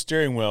there's no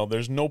steering wheel,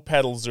 there's no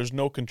pedals, there's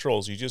no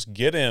controls. You just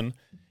get in,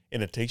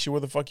 and it takes you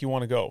where the fuck you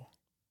want to go,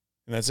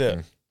 and that's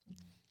it.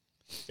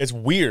 It's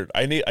weird.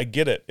 I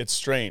get it. It's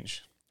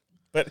strange,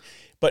 but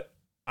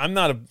I'm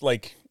not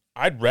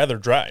I'd rather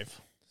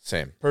drive.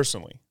 Same.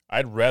 Personally,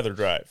 I'd rather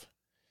drive,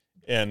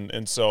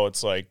 and so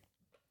it's like,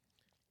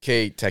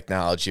 okay,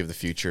 technology of the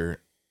future.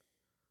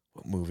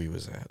 What movie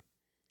was that?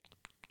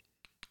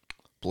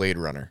 Blade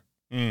Runner.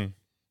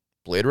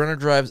 Blade Runner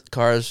drives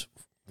cars.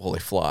 Well, they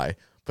fly,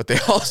 but they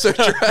also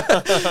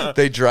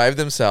they drive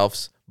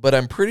themselves. But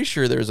I'm pretty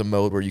sure there's a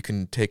mode where you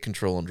can take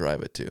control and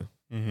drive it too.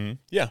 Mm-hmm.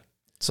 Yeah.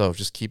 So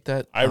just keep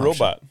that.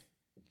 iRobot.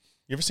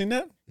 You ever seen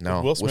that? No.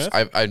 With Will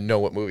Smith? I know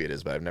what movie it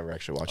is, but I've never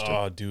actually watched it.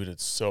 Oh, dude,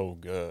 it's so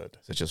good.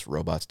 Is it just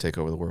robots take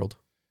over the world?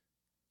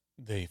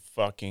 They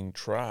fucking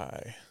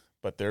try,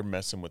 but they're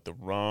messing with the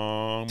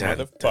wrong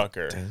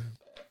motherfucker.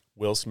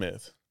 Will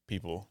Smith,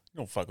 people. You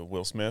don't fuck with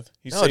Will Smith.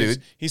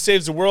 Dude. He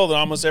saves the world in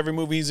almost every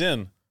movie he's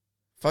in.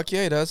 Fuck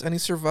yeah, he does. And he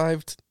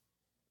survived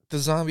the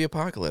zombie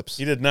apocalypse.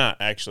 He did not,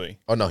 actually.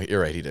 Oh, no, you're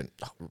right. He didn't.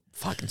 Oh,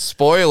 fucking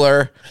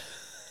spoiler.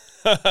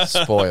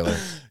 Spoiler.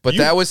 But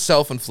that was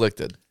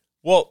self-inflicted.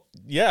 Well,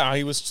 yeah,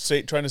 he was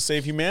trying to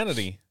save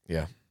humanity.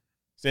 Yeah.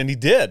 And he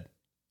did.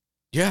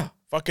 Yeah.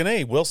 Fucking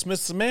A. Will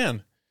Smith's the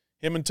man.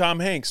 Him and Tom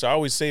Hanks are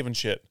always saving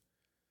shit.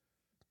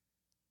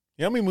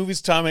 You know how many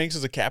movies Tom Hanks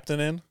is a captain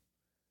in?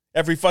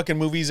 Every fucking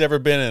movie he's ever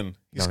been in.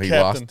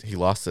 He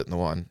lost it in the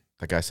one.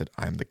 The guy said,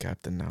 "I'm the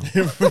captain now."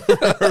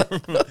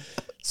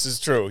 This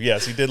is true.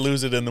 Yes, he did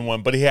lose it in the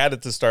one, but he had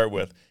it to start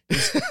with.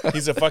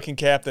 He's a fucking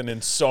captain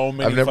in so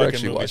many I've never fucking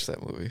actually movies. watched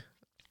that movie.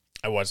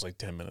 I watched like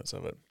 10 minutes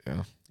of it.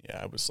 Yeah. Yeah,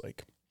 I was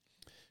like,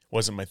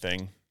 wasn't my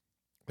thing.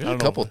 There's a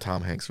couple of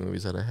Tom Hanks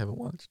movies that I haven't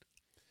watched.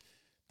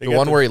 They The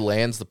one where he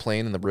lands the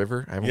plane in the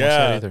river. I haven't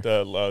watched that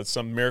either.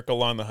 Some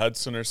Miracle on the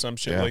Hudson or some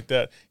shit Yeah. like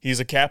that. He's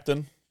a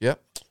captain. Yep.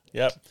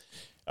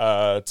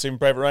 Saving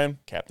Private Ryan,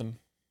 captain.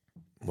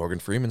 Morgan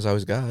Freeman's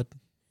always God.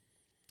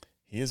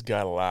 He has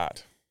got a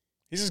lot.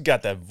 He's just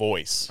got that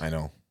voice. I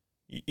know.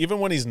 Even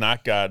when he's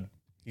not God,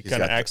 he He's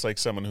kind of got acts like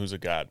someone who's a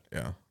god.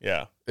 Yeah.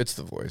 Yeah. It's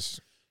the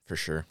voice, for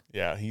sure.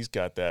 Yeah, he's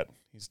got that.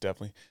 He's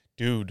definitely...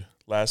 Dude,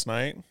 last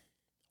night,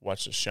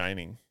 watched The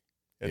Shining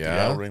at the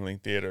Al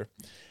Ringling Theater.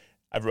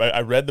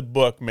 I read the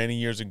book many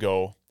years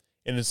ago,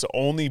 and it's the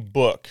only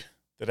book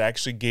that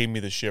actually gave me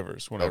the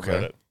shivers when I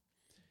read it.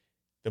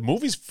 The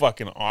movie's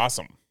fucking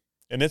awesome,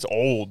 and it's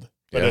old,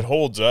 but it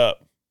holds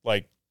up.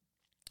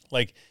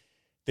 Like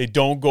they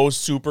don't go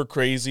super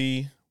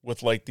crazy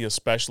with like the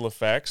special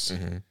effects,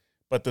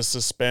 but the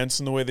suspense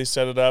and the way they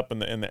set it up,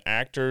 and the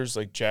actors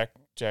like Jack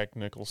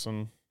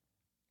Nicholson,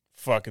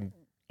 fucking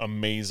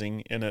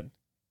amazing in it.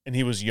 And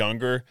he was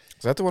younger.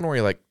 Is that the one where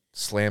he like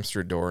slams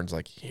through a door and's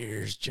like,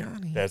 "Here's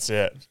Johnny"? That's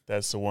it.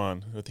 That's the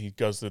one. He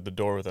goes through the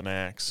door with an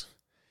axe.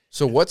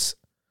 So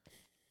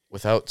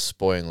without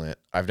spoiling it,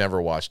 I've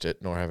never watched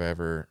it, nor have I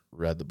ever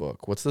read the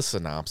book. What's the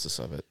synopsis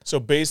of it? So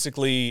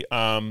basically,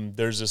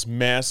 there's this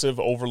massive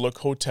overlook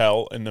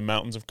hotel in the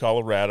mountains of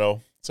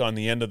Colorado. It's on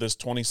the end of this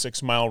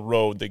 26-mile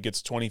road that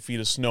gets 20 feet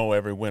of snow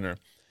every winter.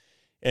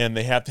 And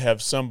they have to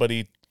have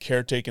somebody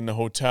caretaking the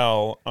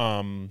hotel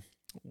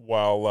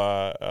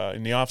while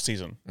in the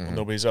off-season, when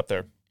nobody's up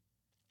there.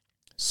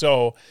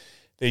 So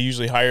they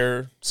usually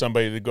hire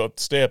somebody to go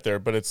stay up there,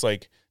 but it's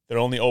like they're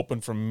only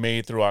open from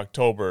May through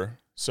October.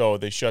 So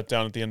they shut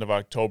down at the end of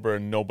October,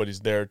 and nobody's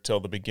there till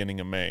the beginning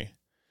of May.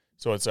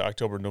 So it's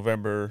October,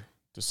 November,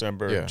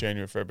 December,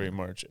 January, February,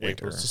 March,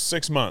 April. So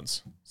 6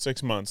 months.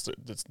 6 months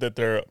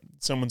that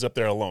someone's up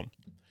there alone.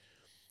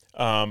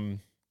 And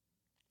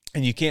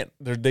you can't.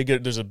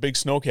 There's a big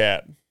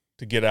snowcat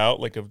to get out,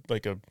 like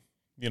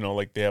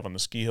they have on the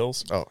ski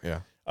hills. Oh yeah.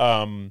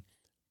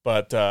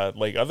 But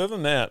other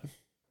than that,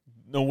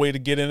 no way to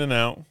get in and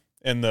out.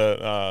 And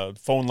the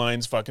phone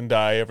lines fucking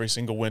die every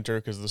single winter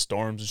because of the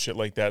storms and shit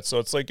like that. So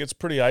it's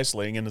pretty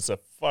isolating, and it's a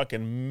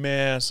fucking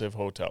massive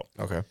hotel.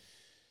 Okay.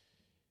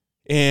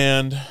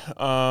 And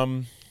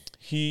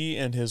he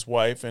and his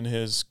wife and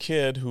his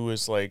kid, who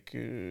is like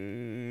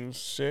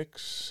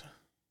 6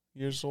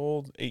 years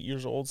old, 8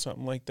 years old,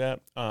 something like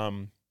that.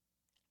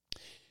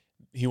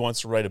 He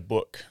wants to write a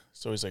book.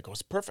 So he's like, "Oh,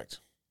 it's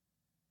perfect.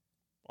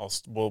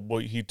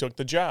 He took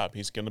the job.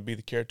 He's going to be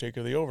the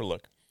caretaker of the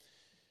Overlook."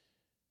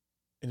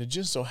 And it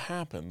just so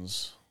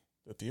happens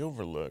that the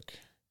Overlook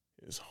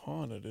is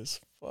haunted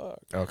as fuck.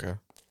 Okay.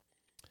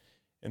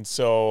 And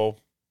so...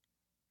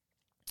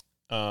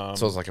 so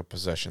it's like a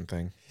possession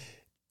thing.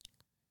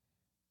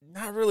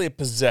 Not really a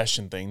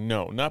possession thing.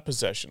 No, not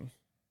possession.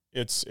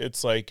 It's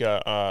like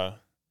it's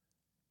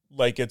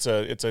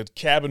a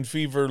cabin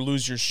fever,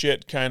 lose your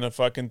shit kind of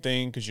fucking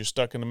thing because you're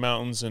stuck in the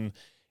mountains, and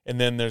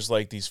then there's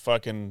like these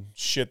fucking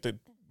shit that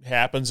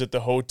happens at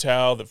the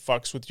hotel that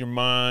fucks with your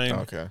mind.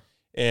 Okay.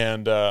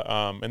 And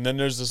then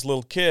there's this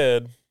little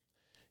kid.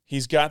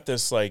 He's got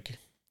this like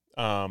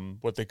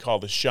what they call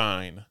the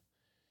shine,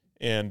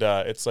 and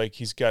it's like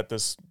he's got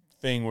this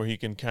thing where he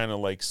can kind of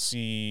like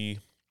see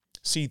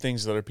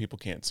things that other people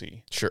can't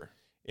see. Sure.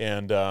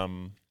 And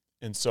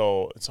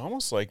so it's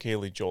almost like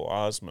Haley Joel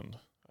Osment.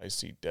 I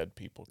see dead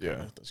people.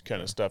 This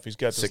kind of stuff. He's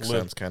got this Sixth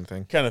Sense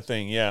kind of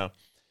thing. Yeah.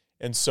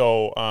 And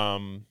so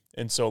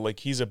like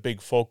he's a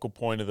big focal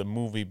point of the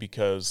movie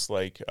because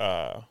like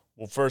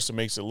well, first it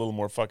makes it a little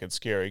more fucking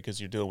scary because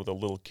you're dealing with a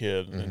little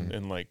kid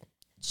and like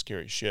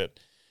scary shit.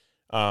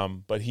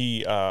 But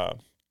he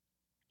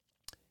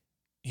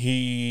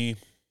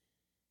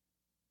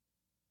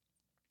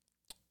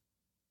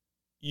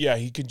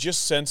could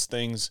just sense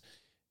things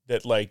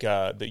that like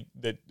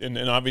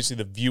and obviously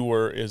the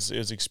viewer is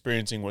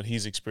experiencing what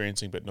he's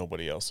experiencing, but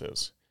nobody else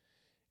is.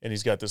 And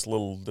he's got this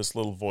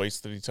little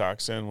voice that he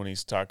talks in when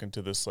he's talking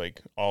to this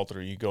like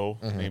alter ego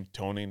named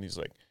Tony, and he's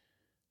like,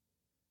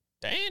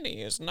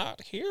 "Danny is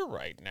not here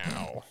right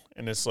now."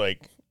 and it's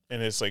like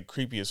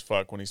creepy as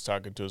fuck when he's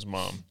talking to his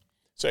mom.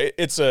 So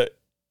it's a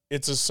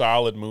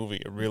solid movie.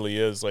 It really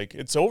is. Like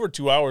it's over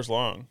 2 hours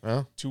long.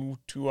 Oh. 2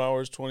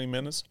 hours, 20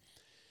 minutes.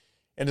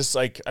 And it's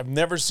like, I've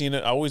never seen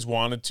it. I always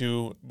wanted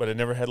to, but I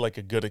never had like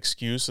a good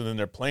excuse. And then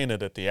they're playing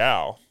it at the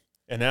Owl.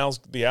 And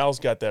the Owl's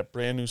got that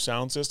brand new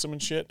sound system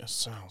and shit. It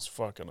sounds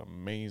fucking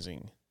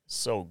amazing.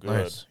 So good.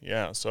 Nice.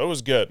 Yeah. So it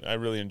was good. I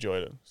really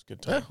enjoyed it. It's a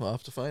good time. Yeah, I'll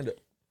have to find it.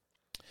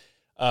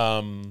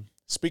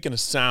 Speaking of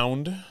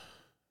sound,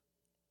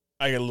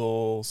 I got a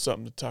little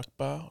something to talk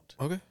about.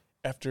 Okay.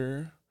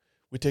 After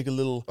we take a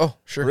little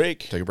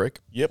break. Take a break.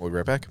 Yep. We'll be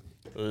right back.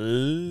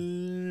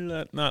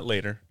 Not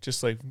later.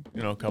 Just like,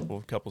 a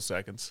couple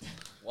seconds.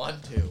 1,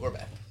 2, we're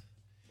back.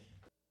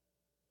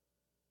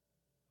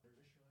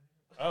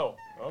 Oh,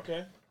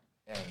 okay.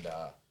 And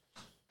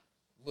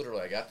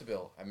literally, I got the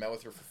bill. I met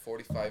with her for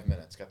 45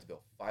 minutes. Got the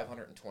bill,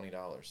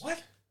 $520.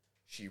 What?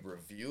 She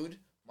reviewed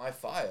my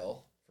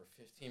file for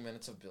 15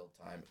 minutes of build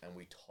time, and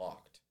we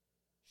talked.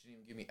 She didn't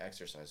even give me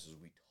exercises.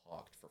 We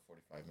talked for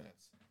 45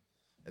 minutes.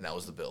 And that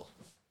was the bill.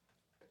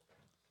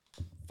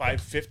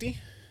 $550?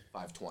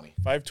 $520.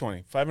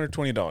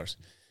 $520.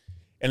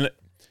 And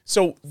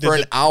so for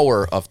an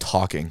hour of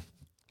talking.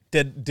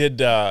 Did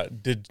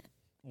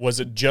was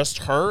it just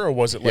her, or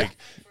was it like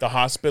the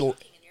hospital?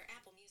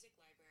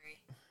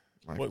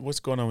 What's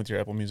going on with your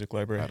Apple Music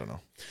library? I don't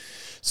know.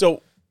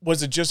 So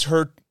was it just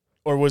her,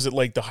 or was it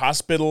like the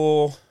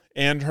hospital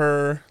and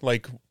her?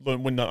 Like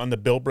when on the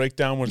bill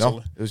breakdown was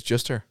it was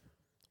just her.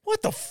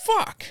 What the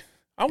fuck?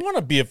 I want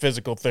to be a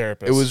physical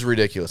therapist. It was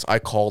ridiculous. I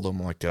called them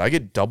like, did I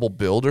get double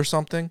billed or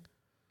something?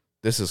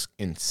 This is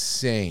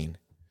insane.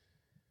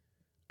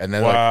 And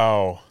then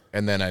they're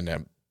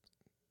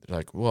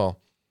like, well,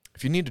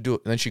 if you need to do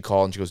it, and then she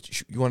called and she goes,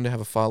 you wanted to have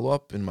a follow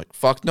up? And I'm like,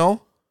 fuck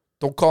no,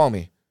 don't call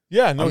me.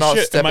 Yeah, no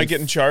shit. Am I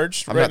getting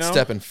charged? I'm not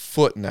stepping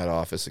foot in that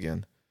office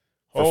again.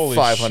 Holy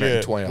 $520.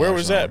 Shit. Where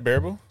was that,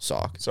 Bearable?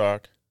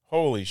 Sauk.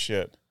 Holy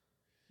shit.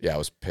 Yeah, I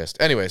was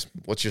pissed. Anyways,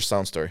 what's your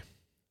sound story?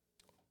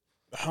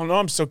 I don't know.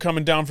 I'm still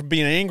coming down from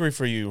being angry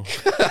for you.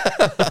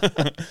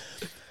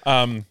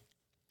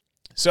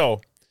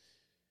 So,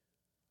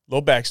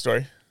 little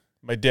backstory.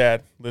 My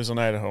dad lives in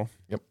Idaho.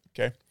 Yep.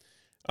 Okay.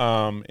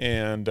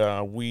 And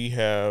we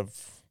have,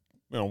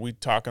 we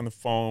talk on the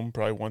phone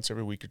probably once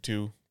every week or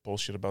two,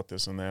 bullshit about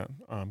this and that,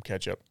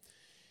 catch up.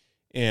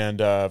 And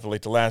for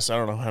like the last, I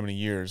don't know how many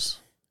years,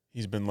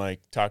 he's been like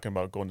talking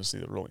about going to see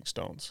the Rolling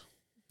Stones.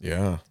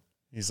 Yeah.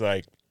 He's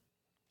like,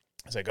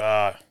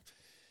 got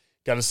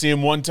to see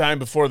him one time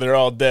before they're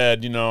all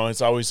dead.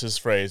 It's always his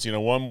phrase,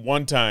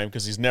 one time,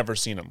 because he's never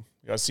seen them.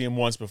 You got to see him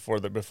once before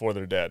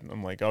they're dead. And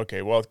I'm like,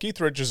 okay, well, Keith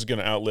Richards is going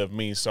to outlive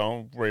me, so I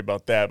don't worry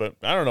about that. But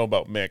I don't know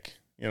about Mick.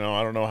 I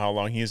don't know how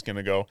long he's going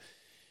to go.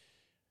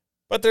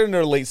 But they're in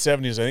their late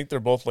 70s. I think they're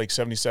both like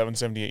 77,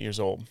 78 years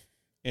old.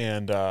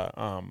 And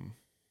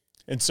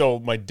so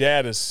my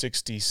dad is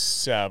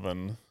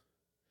 67.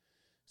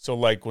 So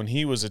like when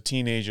he was a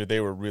teenager, they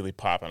were really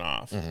popping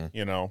off,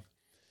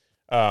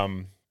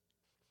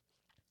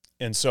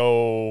 And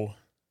so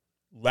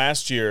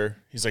last year,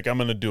 he's like, I'm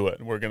going to do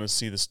it. We're going to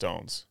see the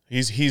Stones.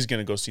 He's going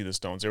to go see the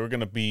Stones. They were going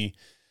to be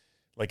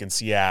like in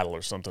Seattle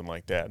or something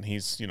like that. And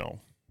he's,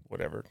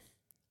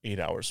 8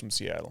 hours from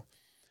Seattle.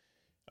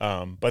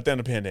 But then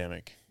the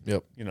pandemic.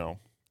 Yep.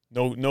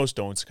 No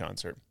Stones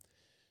concert.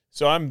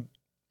 So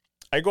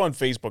I go on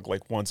Facebook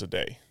like once a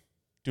day,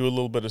 do a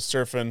little bit of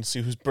surfing,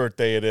 see whose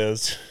birthday it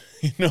is,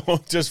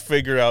 just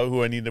figure out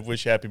who I need to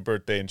wish happy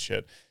birthday and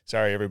shit.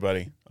 Sorry,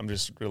 everybody. I'm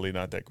just really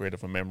not that great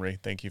of a memory.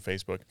 Thank you,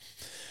 Facebook.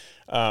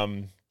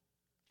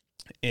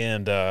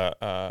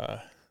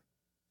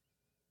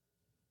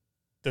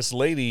 This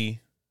lady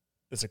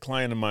that's a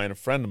client of mine, a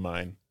friend of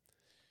mine,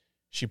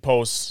 she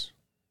posts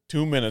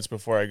 2 minutes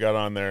before I got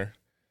on there,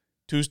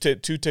 two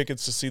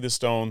tickets to see the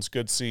Stones,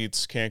 good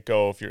seats, can't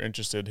go. If you're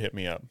interested, hit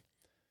me up.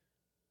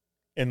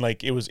 And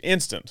like, it was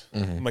instant.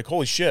 Mm-hmm. I'm like,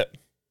 holy shit.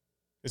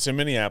 It's in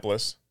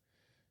Minneapolis.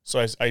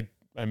 So I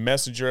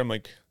message her. I'm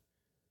like,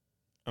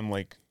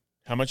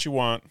 how much you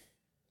want?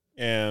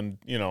 And,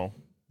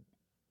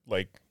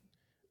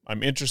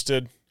 I'm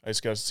interested. I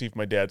just got to see if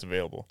my dad's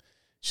available.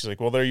 She's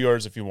like, well, they're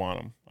yours if you want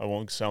them. I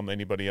won't sell them to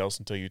anybody else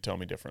until you tell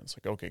me different. It's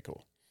like, okay,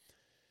 cool.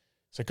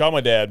 So I called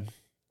my dad,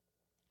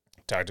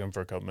 talked to him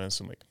for a couple minutes.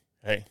 I'm like,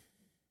 hey,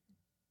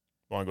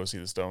 want to go see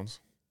the Stones?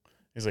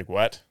 He's like,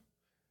 what?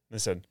 And I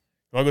said,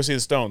 you want to go see the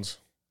Stones?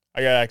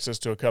 I got access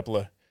to a couple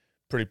of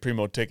pretty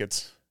primo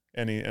tickets.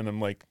 And I'm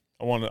like,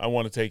 I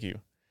want to take you.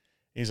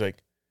 He's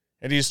like,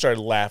 and he just started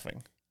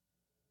laughing.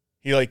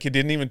 He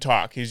didn't even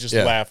talk. He's just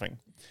laughing.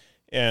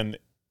 And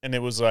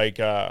it was like,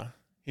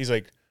 he's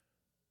like,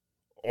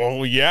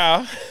 oh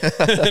yeah.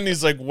 And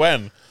he's like,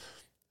 when?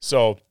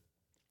 So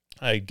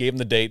I gave him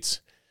the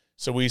dates.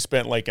 So we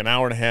spent like an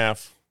hour and a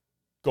half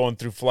going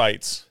through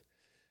flights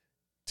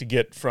to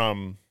get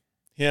from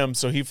him.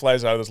 So he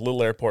flies out of this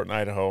little airport in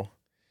Idaho.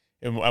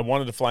 And I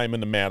wanted to fly him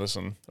into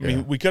Madison. I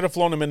mean, we could have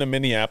flown him into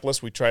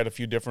Minneapolis. We tried a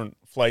few different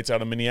flights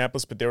out of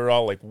Minneapolis, but they were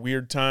all like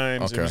weird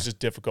times. Okay. It was just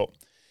difficult.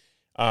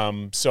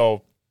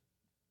 So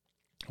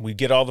we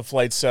get all the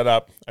flights set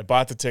up. I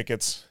bought the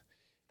tickets.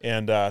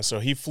 And so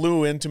he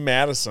flew into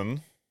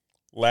Madison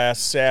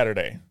last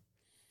Saturday.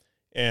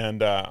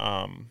 And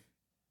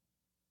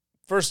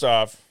first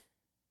off,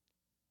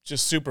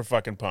 just super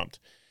fucking pumped.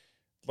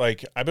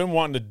 Like, I've been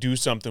wanting to do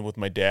something with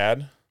my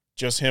dad,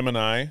 just him and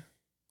I,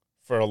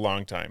 for a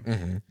long time.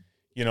 Mm-hmm.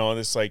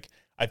 It's like,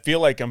 I feel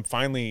like I'm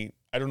finally,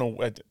 I don't know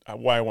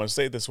why I want to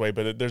say it this way,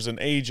 but there's an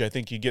age I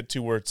think you get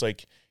to where it's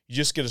like, you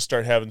just get to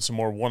start having some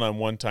more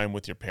one-on-one time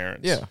with your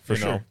parents. Yeah, for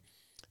sure.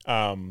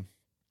 And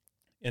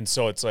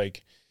so it's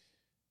like,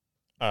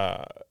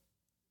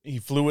 he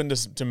flew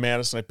into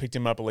Madison. I picked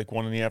him up at like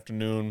 1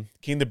 p.m,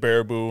 came to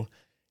Baraboo,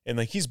 and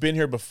like, he's been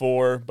here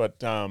before, but,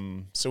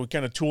 so we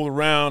kind of tooled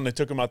around. I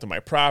took him out to my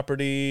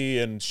property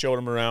and showed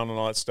him around and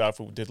all that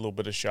stuff. We did a little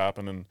bit of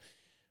shopping, and,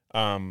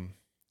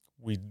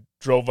 we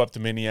drove up to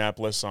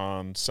Minneapolis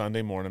on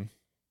Sunday morning,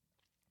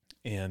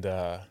 and,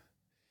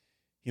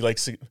 he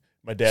likes to,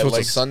 my dad likes. So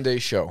it's a Sunday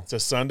show. It's a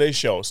Sunday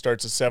show.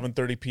 Starts at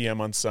 7:30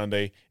 p.m. on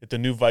Sunday at the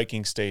new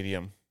Viking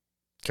Stadium.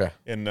 Okay.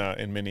 In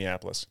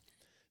Minneapolis.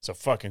 It's a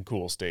fucking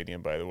cool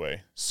stadium, by the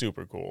way.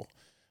 Super cool.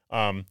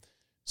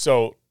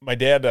 So my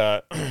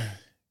dad,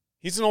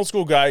 he's an old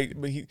school guy,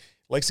 but he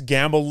likes to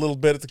gamble a little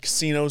bit at the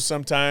casinos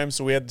sometimes.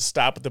 So we had to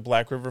stop at the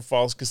Black River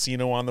Falls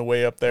Casino on the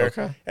way up there.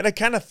 Okay. And I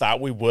kind of thought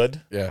we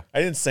would. Yeah.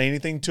 I didn't say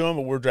anything to him,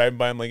 but we're driving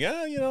by. I'm like,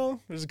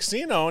 there's a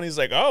casino. And he's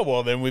like, oh,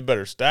 well, then we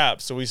better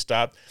stop. So we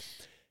stopped.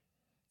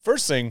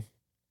 First thing,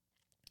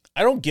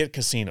 I don't get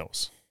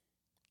casinos.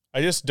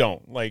 I just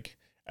don't. Like,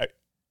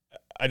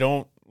 I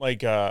don't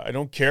like, I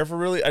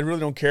really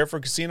don't care for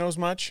casinos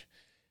much.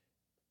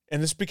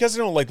 And it's because I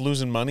don't like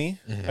losing money.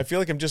 Mm-hmm. I feel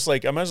like I'm just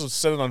like, I might as well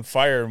set it on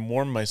fire and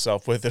warm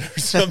myself with it or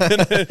something.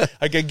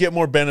 I could get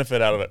more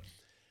benefit out of it.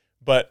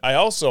 But I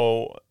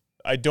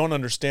don't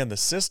understand the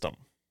system.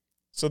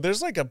 So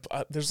there's like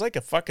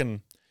a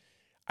fucking,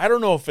 I don't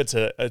know if it's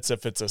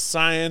a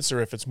science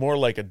or if it's more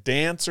like a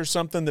dance or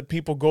something that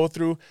people go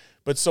through.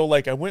 But so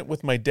like I went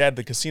with my dad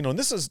to the casino, and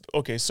this is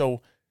okay.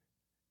 So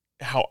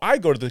how I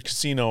go to the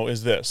casino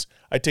is this: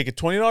 I take a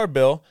 $20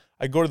 bill,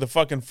 I go to the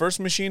fucking first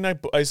machine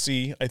I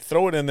see, I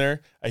throw it in there,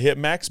 I hit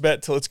max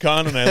bet till it's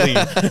gone, and I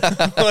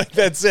leave. Like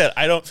that's it.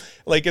 I don't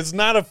like. It's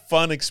not a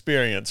fun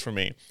experience for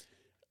me,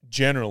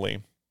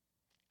 generally.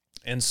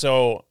 And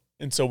so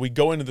we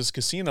go into this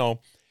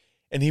casino.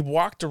 And he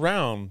walked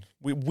around.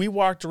 We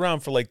walked around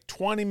for like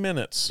 20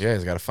 minutes. Yeah,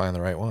 he's got to find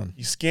the right one.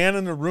 He's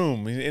scanning the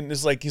room. And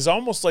it's like he's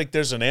almost like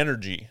there's an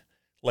energy.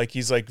 Like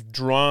he's like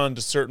drawn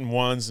to certain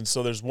ones. And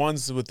so there's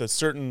ones with a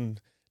certain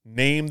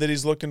name that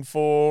he's looking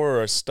for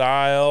or a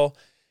style.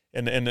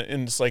 And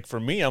it's like for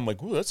me, I'm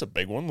like, ooh, that's a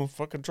big one. We'll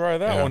fucking try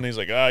that one. And he's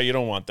like, you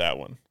don't want that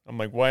one. I'm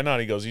like, why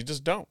not? He goes, you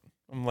just don't.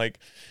 I'm like,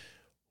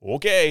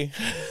 okay.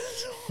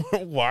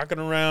 We're walking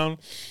around.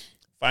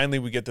 Finally,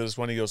 we get to this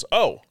one. He goes,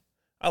 oh,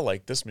 I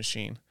like this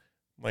machine.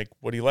 I'm like,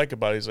 what do you like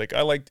about it? He's like,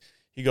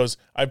 he goes,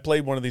 I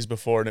played one of these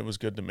before and it was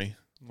good to me.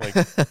 I'm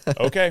like,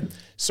 okay.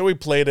 So we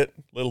played it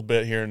a little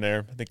bit here and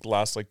there. I think it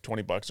lost like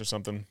 $20 or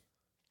something.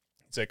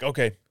 It's like,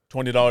 okay,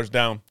 $20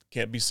 down.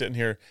 Can't be sitting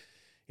here.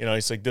 You know,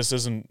 he's like, this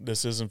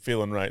isn't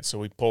feeling right.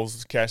 So he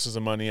cashes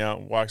the money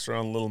out, walks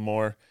around a little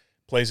more,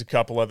 plays a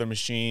couple other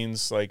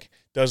machines, like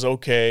does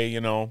okay, you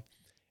know.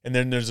 And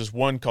then there's this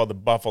one called the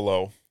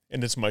Buffalo.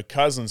 And it's my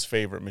cousin's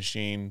favorite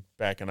machine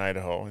back in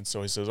Idaho. And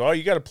so he says, oh,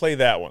 you got to play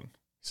that one.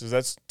 He says,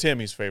 that's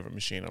Timmy's favorite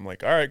machine. I'm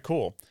like, all right,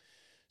 cool.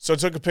 So I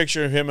took a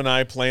picture of him and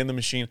I playing the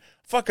machine.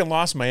 Fucking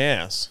lost my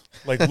ass.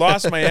 Like,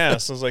 lost my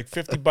ass. It was like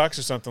 $50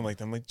 or something like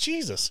that. I'm like,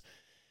 Jesus.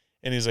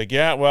 And he's like,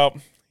 yeah, well,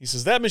 he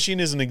says, that machine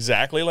isn't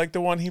exactly like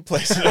the one he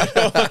plays.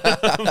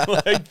 I'm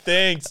like,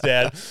 thanks,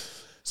 Dad.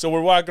 So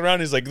we're walking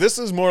around. He's like, this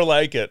is more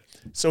like it.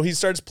 So he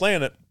starts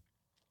playing it.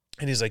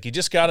 And he's like, you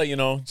just got to,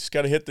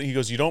 hit he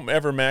goes, you don't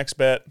ever max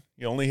bet.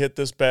 You only hit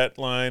this bet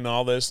line,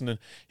 all this. And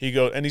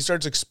then he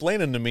starts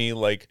explaining to me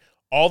like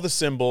all the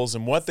symbols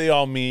and what they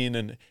all mean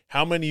and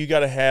how many you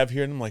got to have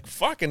here. And I'm like,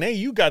 fucking, hey,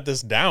 you got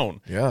this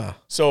down. Yeah.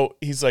 So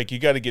he's like, you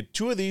got to get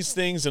 2 of these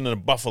things and then a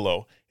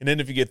buffalo. And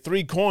then if you get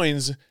 3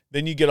 coins,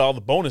 then you get all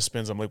the bonus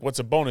spins. I'm like, what's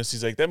a bonus?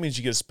 He's like, that means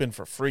you get a spin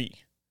for free.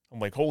 I'm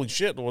like, holy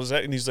shit, what is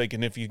that? And he's like,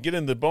 and if you get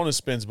into the bonus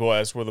spins, boy,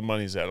 that's where the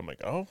money's at. I'm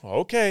like, oh,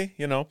 okay,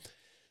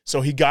 So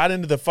he got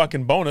into the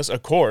fucking bonus,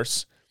 of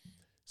course.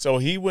 So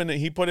he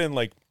put in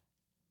like,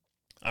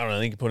 I don't know, I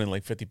think he put in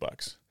like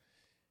 $50.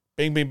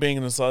 Bing, bing, bing,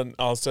 and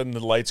all of a sudden the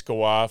lights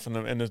go off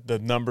and the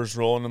numbers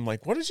roll, and I'm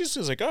like, what did you say?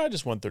 He's like, I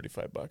just won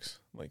 $35.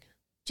 I'm like,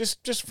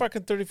 just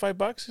fucking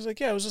 $35? He's like,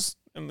 yeah, it was just,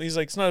 and he's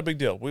like, it's not a big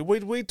deal.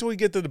 Wait till we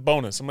get to the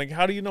bonus. I'm like,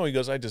 how do you know? He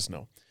goes, I just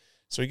know.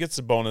 So he gets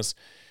the bonus.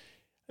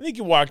 I think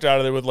he walked out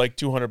of there with like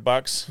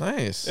 $200.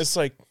 Nice. It's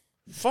like,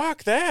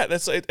 fuck that.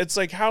 It's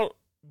like how,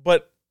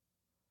 but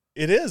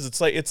it is. It's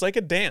like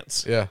a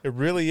dance. Yeah. It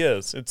really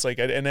is. It's like,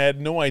 and I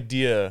had no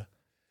idea,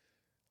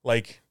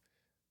 like,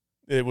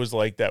 it was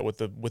like that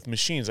with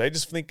machines. I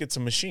just think it's a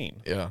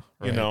machine. Yeah.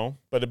 Right.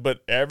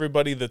 But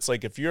everybody that's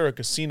like, if you're a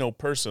casino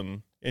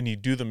person and you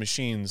do the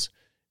machines,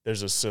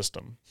 there's a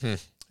system.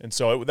 And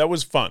so that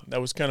was fun. That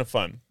was kind of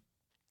fun.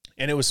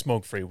 And it was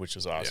smoke free, which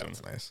is awesome. Yeah,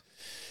 that's nice.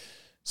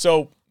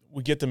 So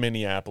we get to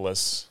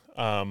Minneapolis.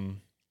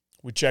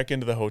 We check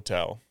into the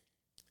hotel.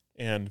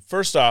 And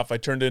first off, I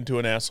turned into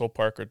an asshole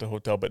parker at the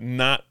hotel, but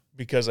not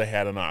because I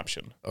had an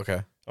option.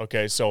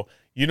 Okay, so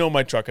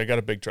my truck. I got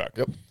a big truck.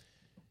 Yep.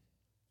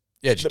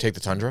 Yeah, did you take the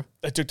Tundra?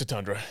 I took the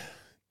Tundra.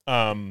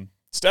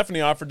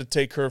 Stephanie offered to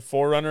take her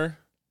 4Runner,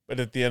 but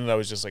at the end I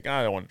was just like,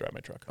 I don't want to drive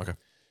my truck. Okay.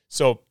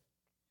 So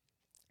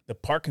the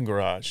parking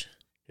garage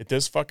at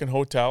this fucking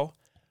hotel,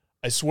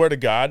 I swear to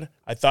God,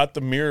 I thought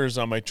the mirrors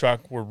on my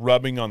truck were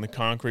rubbing on the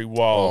concrete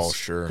walls. Oh,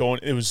 sure.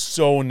 It was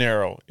so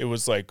narrow. It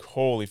was like,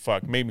 holy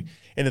fuck. Maybe.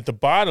 And at the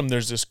bottom,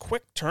 there's this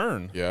quick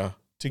turn. Yeah.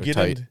 To get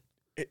in.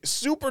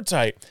 Super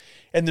tight.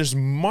 And there's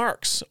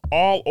marks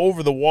all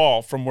over the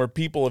wall from where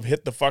people have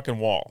hit the fucking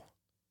wall.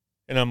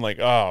 And I'm like,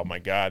 oh my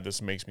God,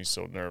 this makes me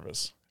so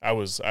nervous. I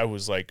was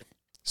like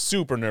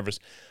super nervous.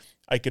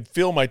 I could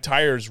feel my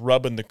tires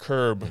rubbing the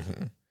curb.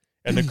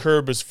 And the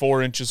curb is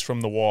 4 inches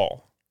from the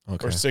wall.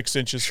 Okay. Or 6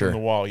 inches from the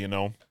wall,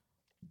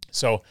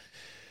 So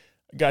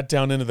I got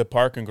down into the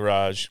parking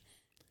garage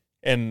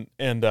and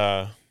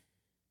I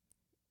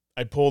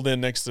pulled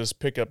in next to this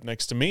pickup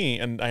next to me,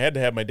 and I had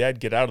to have my dad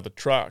get out of the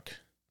truck.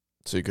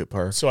 So you could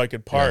park? So I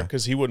could park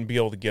because he wouldn't be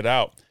able to get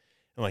out.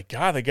 I'm like,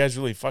 God, that guy's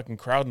really fucking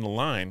crowding the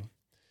line.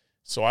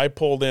 So I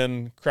pulled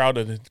in,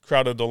 crowded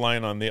the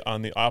line on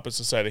the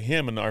opposite side of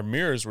him, and our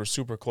mirrors were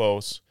super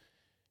close.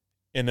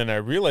 And then I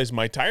realized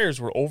my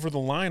tires were over the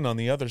line on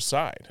the other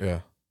side.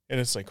 Yeah. And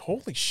it's like,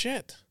 holy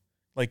shit.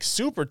 Like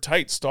super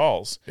tight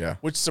stalls. Yeah.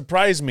 Which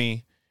surprised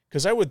me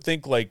because I would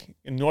think like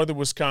in northern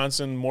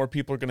Wisconsin, more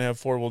people are going to have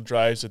 4-wheel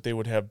drives, that they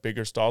would have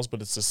bigger stalls,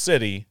 but it's a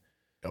city.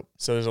 Yep.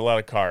 So there's a lot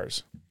of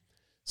cars.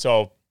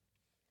 So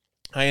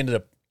I ended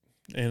up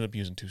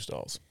using 2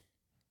 stalls.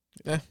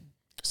 Yeah.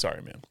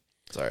 Sorry, man.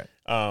 It's all right.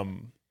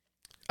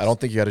 I don't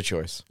think you had a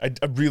choice. I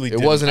really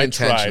did. It wasn't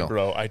intentional. I tried,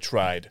 bro. I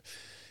tried.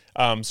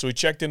 So we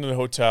checked into the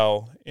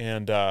hotel,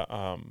 and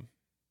so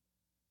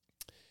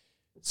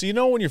you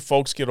know when your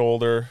folks get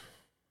older,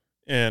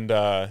 and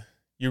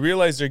you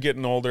realize they're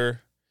getting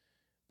older,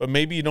 but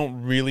maybe you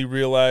don't really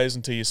realize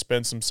until you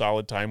spend some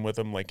solid time with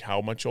them, like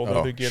how much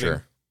older they're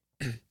getting.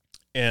 Sure.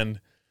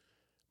 And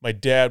my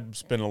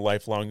dad's been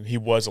he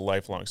was a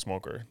lifelong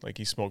smoker. Like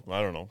he smoked,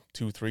 I don't know,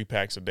 2-3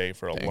 packs a day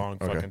for a long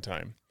fucking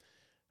time.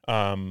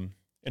 And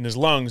his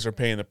lungs are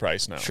paying the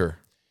price now. Sure.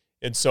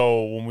 And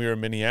so when we were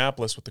in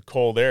Minneapolis with the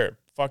cold air, it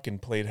fucking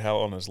played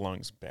hell on his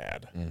lungs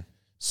bad.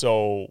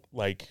 So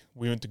like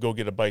we went to go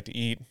get a bite to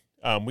eat.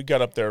 We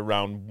got up there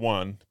around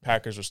 1.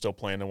 Packers were still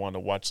playing. I wanted to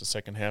watch the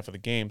second half of the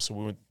game. So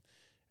we went,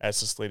 asked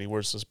this lady,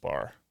 where's this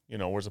bar? You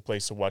know, where's a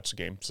place to watch the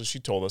game? So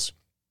she told us.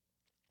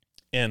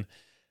 And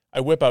I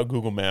whip out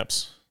Google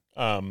Maps.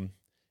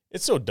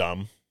 It's so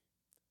dumb.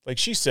 Like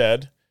she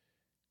said,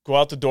 go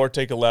out the door,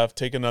 take a left,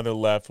 take another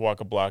left, walk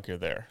a block, you're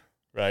there,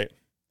 right?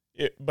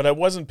 But I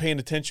wasn't paying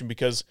attention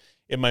because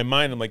in my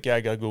mind, I'm like, yeah,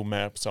 I got Google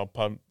Maps. I'll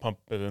pump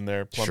it in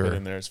there, plump it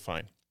in there. It's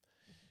fine.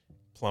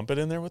 Plump it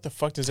in there? What the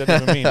fuck does that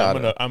even mean?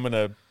 I'm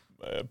gonna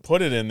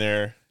put it in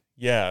there.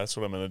 Yeah, that's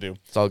what I'm gonna do.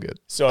 It's all good.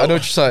 So I know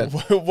what you're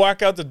saying.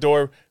 Walk out the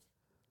door,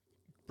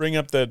 bring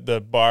up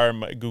the bar,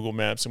 my Google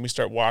Maps, and we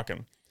start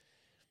walking.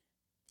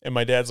 And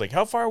my dad's like,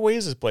 how far away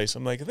is this place?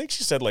 I'm like, I think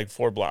she said like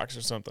 4 blocks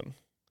or something.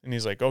 And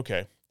he's like,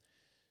 okay.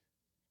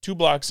 2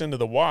 blocks into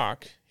the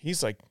walk,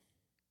 he's like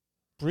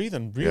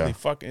breathing really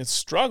fucking, it's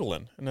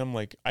struggling. And I'm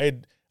like, I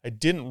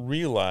didn't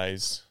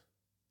realize,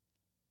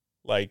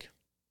 like,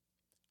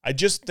 I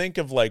just think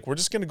of like, we're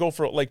just going to go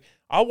for, like,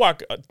 I'll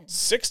walk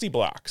 60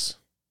 blocks,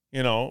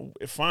 you know,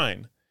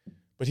 fine.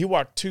 But he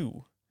walked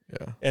 2.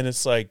 Yeah. And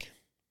it's like,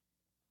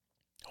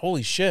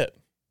 holy shit.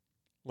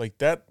 Like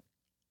that.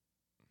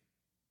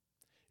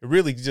 It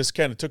really just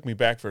kind of took me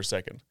back for a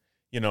second.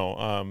 You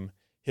know,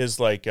 his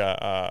like,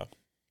 I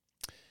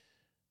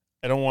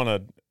don't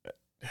want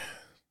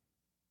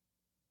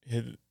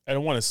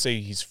to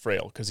say he's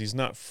frail because he's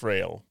not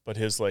frail, but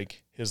his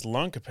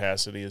lung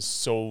capacity is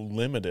so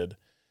limited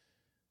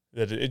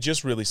that it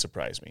just really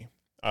surprised me.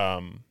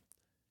 And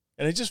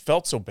it just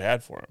felt so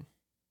bad for him,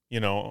 you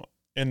know,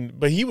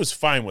 but he was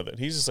fine with it.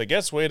 He's just like,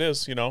 that's the way it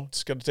is, you know,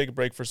 just got to take a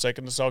break for a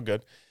second. It's all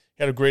good.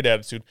 He had a great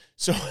attitude.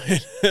 So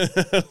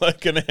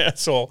like an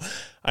asshole,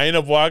 I end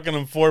up walking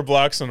him 4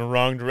 blocks in the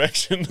wrong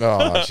direction.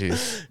 Oh,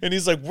 jeez. And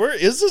he's like, where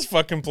is this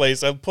fucking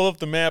place? I pull up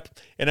the map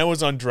and I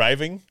was on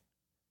driving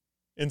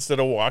instead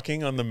of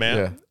walking on the map.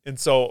 Yeah. And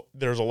so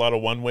there's a lot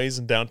of one-ways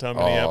in downtown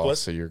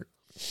Minneapolis. So you're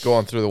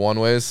going through the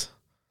one-ways?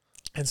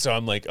 And so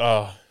I'm like,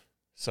 oh,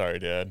 sorry,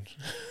 Dad.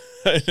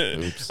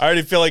 Oops. I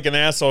already feel like an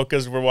asshole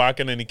because we're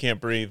walking and he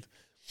can't breathe.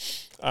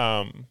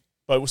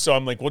 But so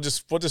I'm like, we'll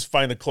just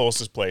find the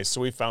closest place.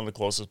 So we found the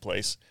closest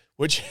place,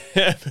 which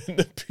happened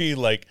to be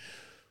like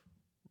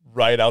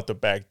right out the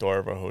back door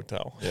of a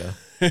hotel. Yeah.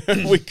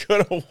 We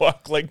could have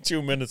walked like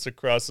 2 minutes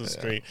across the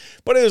street,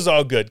 but it was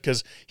all good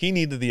because he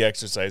needed the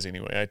exercise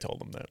anyway. I told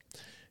him that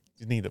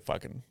you need the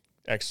fucking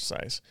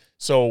exercise.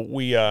 So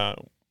we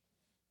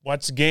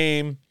watched the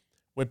game,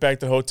 went back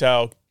to the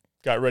hotel,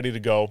 got ready to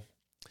go,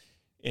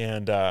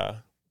 and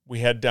we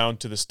head down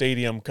to the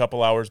stadium a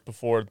couple hours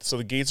before. So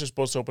the gates are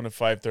supposed to open at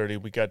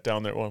 5:30. We got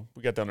down there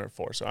at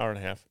 4, so hour and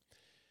a half.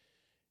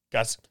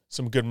 Got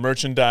some good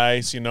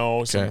merchandise, you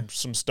know,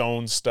 some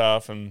Stones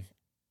stuff, and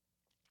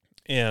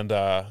they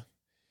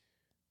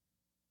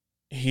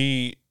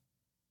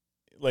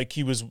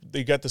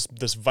got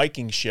this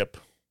Viking ship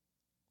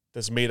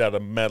that's made out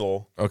of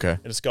metal. Okay.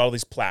 And it's got all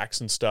these plaques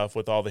and stuff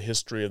with all the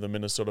history of the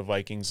Minnesota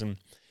Vikings, and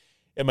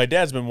my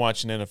dad's been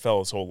watching NFL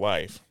his whole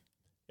life.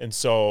 And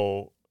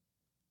so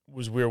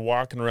we were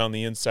walking around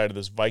the inside of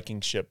this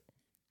Viking ship.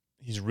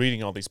 He's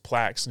reading all these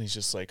plaques, and he's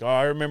just like, oh,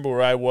 I remember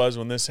where I was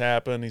when this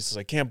happened. He says,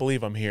 I can't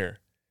believe I'm here.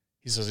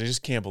 He says, I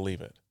just can't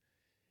believe it.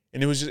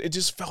 And it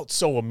just felt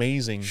so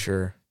amazing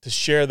to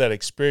share that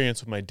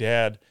experience with my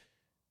dad.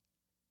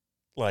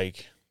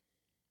 Like,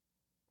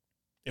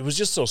 it was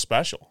just so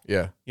special.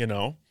 Yeah. You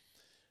know?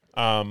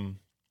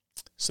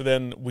 So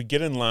then we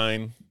get in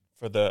line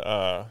for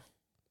the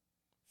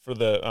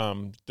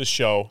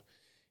show,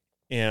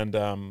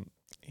 and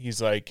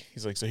he's like,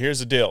 so here's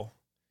the deal.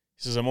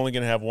 He says, I'm only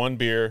going to have 1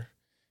 beer.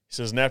 He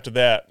says, and after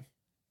that,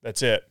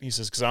 that's it. He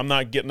says, because I'm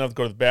not getting up to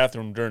go to the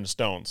bathroom during the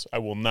Stones. I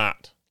will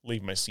not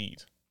leave my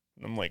seat.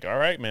 And I'm like, all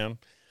right, man.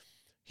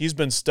 He's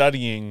been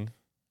studying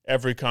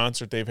every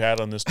concert they've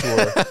had on this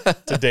tour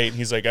to date. And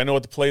he's like, I know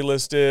what the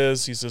playlist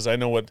is. He says, I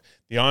know what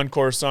the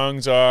encore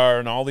songs are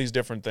and all these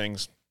different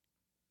things.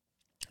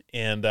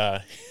 And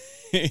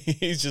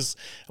he's just,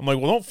 I'm like,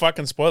 well, don't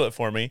fucking spoil it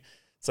for me.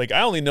 It's like,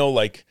 I only know,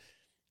 like,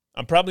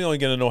 I'm probably only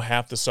going to know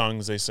half the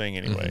songs they sing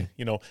anyway. Mm-hmm.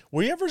 You know,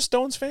 were you ever a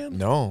Stones fan?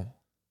 No.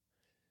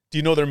 Do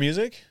you know their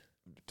music?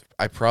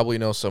 I probably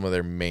know some of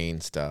their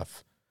main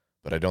stuff,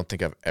 but I don't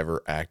think I've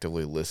ever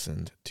actively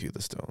listened to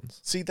the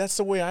Stones. See, that's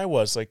the way I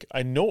was. Like,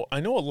 I know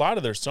a lot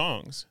of their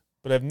songs,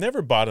 but I've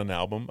never bought an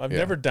album. I've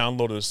never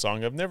downloaded a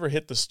song. I've never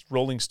hit the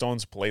Rolling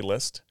Stones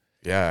playlist.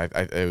 Yeah,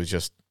 it was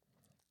just,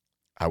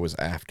 I was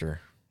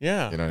after.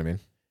 Yeah. You know what I mean?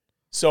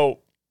 So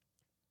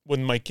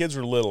when my kids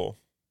were little,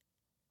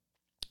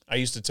 I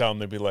used to tell them,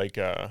 they'd be like,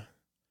 I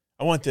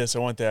want this, I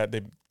want that.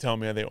 They'd tell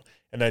me,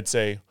 and I'd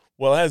say,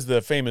 well, as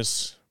the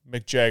famous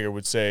Mick Jagger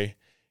would say,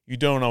 you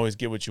don't always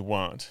get what you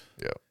want,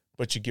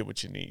 but you get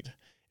what you need.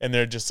 And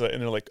they're just,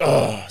 and they're like,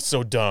 oh,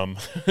 so dumb.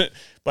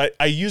 But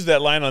I used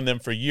that line on them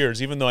for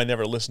years, even though I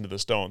never listened to the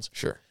Stones.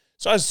 Sure.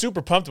 So I was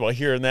super pumped about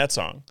hearing that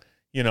song,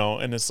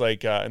 and it's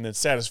like, and then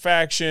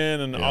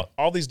Satisfaction and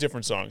all these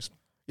different songs.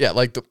 Yeah,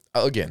 like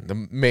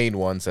the main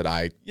ones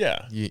that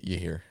you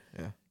hear.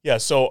 Yeah. Yeah,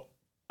 so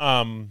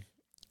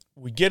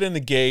we get in the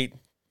gate.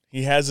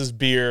 He has his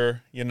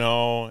beer,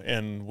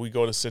 and we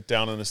go to sit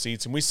down in the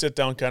seats, and we sit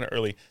down kind of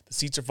early. The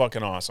seats are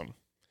fucking awesome.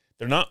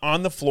 They're not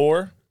on the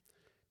floor.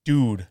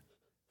 Dude,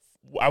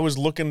 I was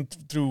looking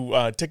through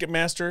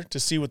Ticketmaster to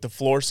see what the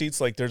floor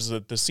seats, like there's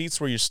the seats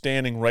where you're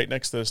standing right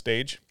next to the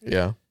stage.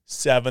 Yeah.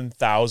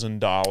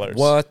 $7,000.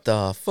 What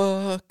the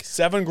fuck?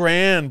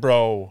 $7,000,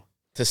 bro.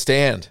 To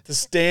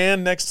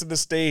stand next to the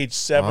stage,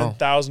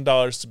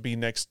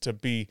 $7,000 to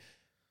be.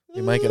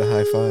 You might get a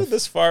high five.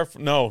 This far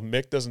from, no,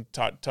 Mick doesn't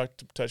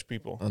touch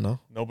people. Oh no,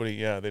 nobody.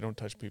 Yeah, they don't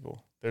touch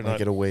people. They're not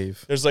get a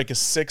wave. There's like a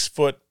 6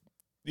 foot.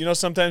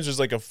 Sometimes there's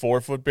like a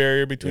 4 foot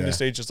barrier between the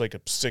stage. It's like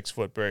a 6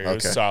 foot barrier. Okay.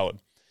 It's solid,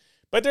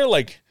 but they're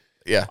like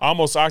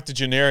almost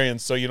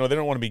octogenarians, so they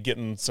don't want to be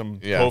getting some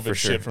COVID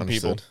shit from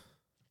people.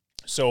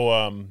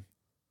 So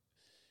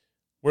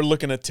we're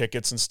looking at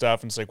tickets and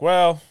stuff, and it's like,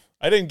 well,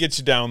 I didn't get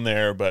you down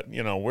there, but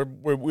we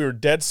were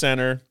dead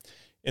center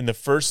in the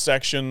first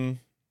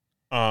section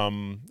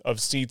of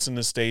seats in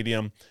the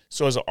stadium.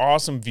 So it was an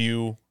awesome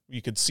view.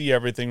 You could see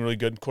everything really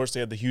good. Of course,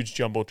 they had the huge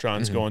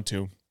jumbotrons going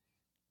too.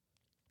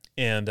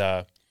 And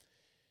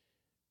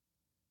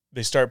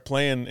they start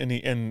playing,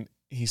 and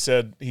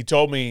he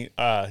told me,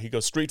 he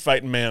goes, Street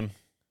Fighting Man.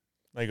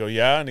 I go,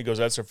 yeah. And he goes,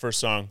 that's our first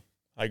song.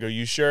 I go,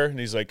 you sure? And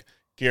he's like,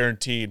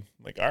 guaranteed.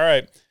 I'm like, all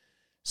right.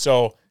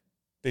 So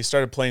they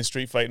started playing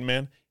Street Fighting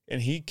Man.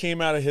 And he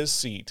came out of his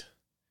seat.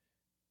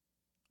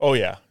 Oh,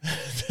 yeah.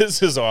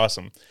 This is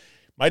awesome.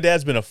 My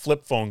dad's been a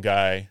flip phone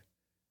guy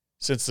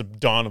since the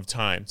dawn of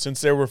time.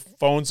 Since there were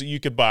phones that you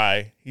could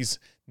buy, he's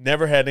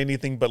never had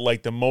anything but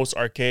like the most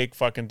archaic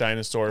fucking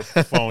dinosaur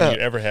phone you'd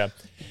ever have.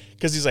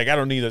 Because he's like, I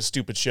don't need that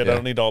stupid shit. I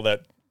don't need all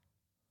that.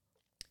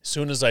 As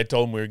soon as I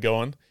told him we were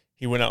going,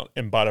 he went out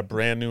and bought a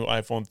brand new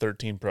iPhone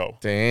 13 Pro.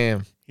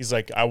 Damn. He's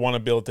like, I want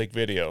to be able to take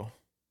video.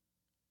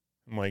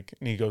 I'm like,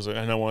 and he goes,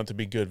 and I want it to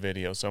be good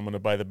video, so I'm going to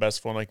buy the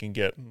best phone I can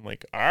get. I'm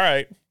like, all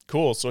right,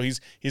 cool. So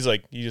he's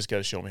like, you just got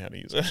to show me how to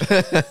use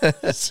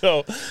it.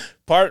 So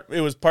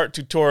it was part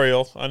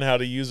tutorial on how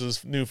to use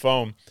his new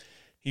phone.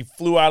 He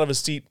flew out of his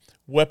seat,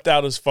 whipped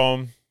out his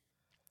phone,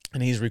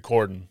 and he's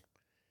recording.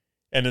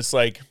 And it's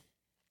like,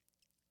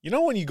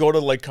 when you go to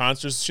like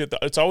concerts and shit,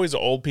 it's always the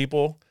old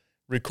people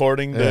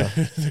recording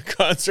the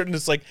concert, and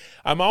it's like,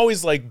 I'm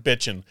always like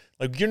bitching,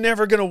 like, you're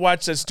never gonna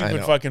watch that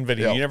stupid fucking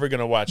video. You're never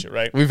gonna watch it,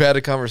 right? We've had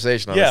a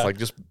conversation on this, like,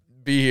 just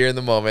be here in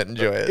the moment,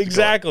 enjoy it.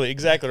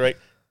 Exactly right.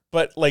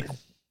 But like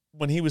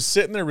when he was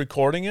sitting there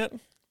recording it,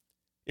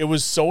 it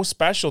was so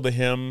special to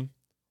him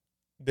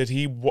that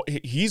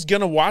he's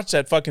gonna watch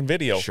that fucking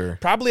video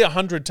probably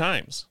 100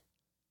 times.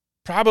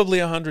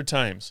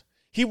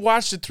 He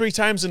watched it 3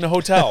 times in the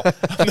hotel.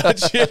 I'm not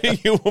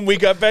shitting you. When we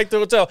got back to the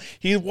hotel,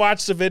 he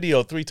watched the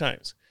video 3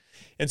 times.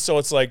 And so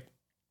it's like,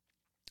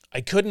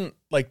 I couldn't,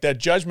 like, that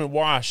judgment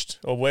washed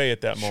away at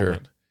that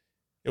moment.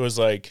 It was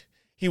like,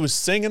 he was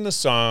singing the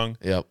song,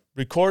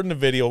 recording the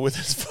video with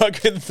his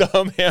fucking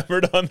thumb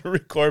hammered on the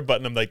record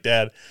button. I'm like,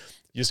 Dad,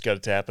 you just got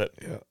to tap it.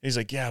 Yeah. He's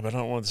like, yeah, but I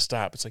don't want it to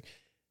stop. It's like,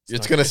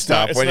 it's going to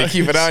stop when you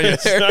keep it on.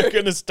 It's not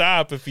going to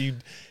stop if you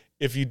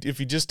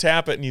just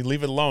tap it and you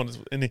leave it alone.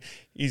 And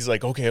he's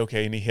like,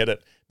 okay, and he hit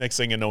it. Next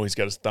thing you know, he's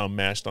got his thumb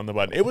mashed on the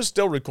button. It was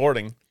still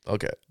recording.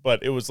 Okay.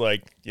 But it was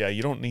like, yeah,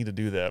 you don't need to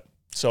do that.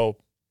 So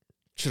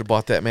should have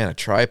bought that man a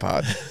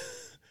tripod.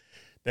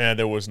 Nah,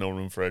 there was no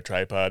room for a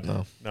tripod.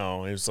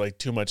 No, it was like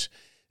too much.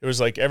 It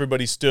was like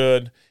everybody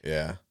stood.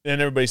 Yeah.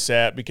 And everybody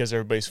sat because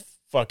everybody's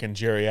fucking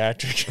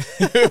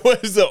geriatric. It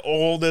was the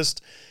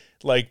oldest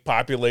like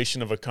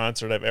population of a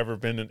concert I've ever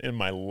been in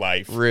my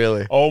life.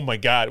 Really? Oh my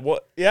God. Well,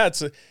 yeah,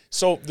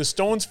 so the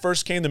Stones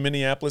first came to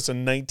Minneapolis in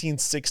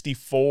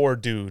 1964,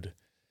 dude.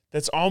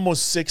 That's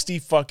almost 60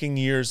 fucking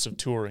years of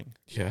touring.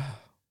 Yeah.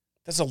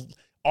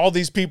 All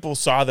these people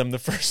saw them the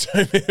first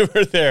time they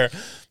were there.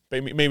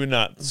 Maybe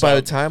not. By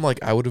the time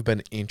like I would have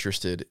been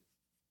interested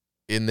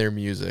in their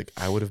music,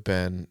 I would have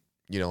been,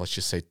 let's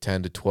just say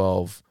 10 to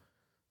 12.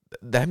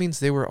 That means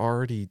they were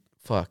already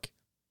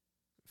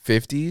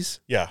 50s.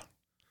 Yeah.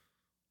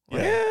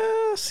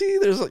 Yeah, see,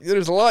 there's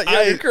a lot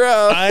younger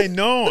crowd. I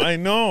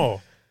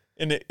know.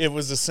 And it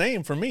was the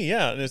same for me,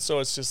 yeah. And so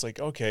it's just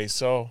like, okay,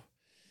 so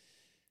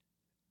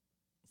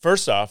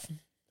first off,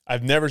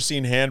 I've never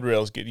seen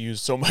handrails get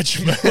used so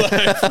much in my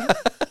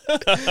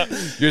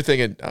life. You're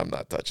thinking, I'm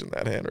not touching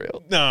that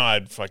handrail. No,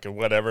 I'd fucking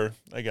whatever.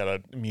 I got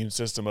an immune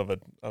system of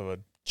a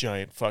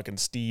giant fucking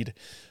steed.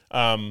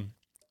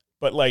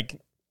 But like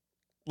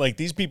like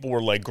these people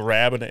were like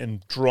grabbing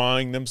and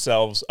drawing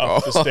themselves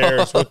up the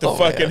stairs with the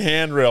fucking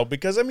handrail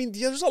because I mean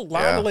there's a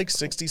lot of like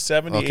 60,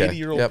 70,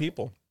 80-year-old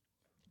people.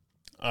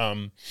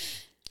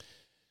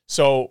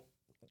 So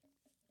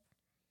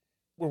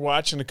we're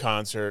watching the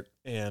concert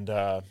and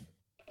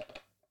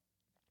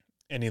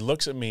he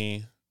looks at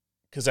me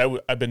because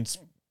I've been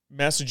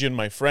messaging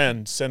my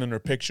friend, sending her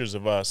pictures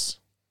of us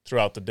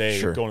throughout the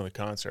day going to the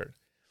concert,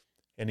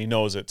 and he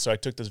knows it. So I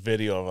took this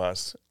video of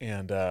us,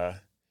 and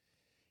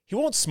he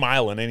won't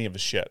smile in any of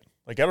his shit.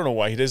 Like, I don't know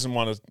why. He doesn't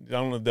want to, I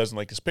don't know, doesn't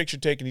like his picture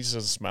taken. He just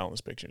doesn't smile in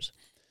his pictures.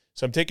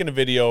 So I'm taking a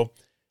video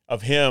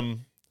of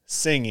him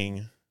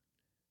singing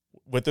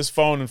with his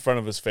phone in front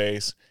of his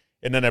face.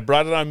 And then I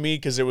brought it on me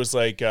because it was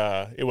like,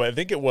 I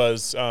think it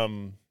was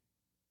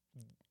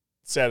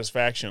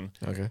Satisfaction.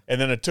 Okay. And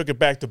then I took it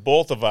back to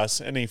both of us,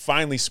 and he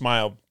finally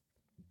smiled.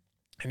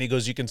 And he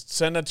goes, you can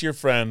send that to your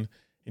friend,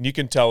 and you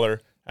can tell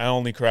her, I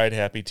only cried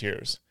happy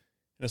tears.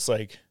 And it's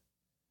like,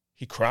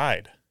 he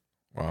cried.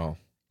 Wow.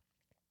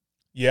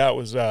 Yeah, it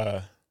was,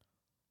 it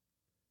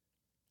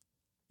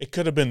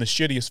could have been the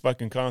shittiest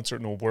fucking concert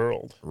in the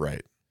world.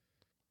 Right.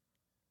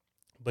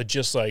 But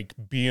just like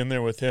being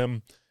there with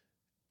him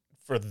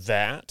for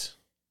that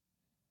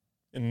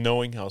and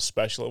knowing how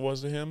special it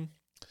was to him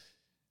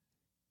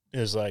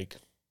is like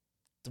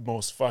the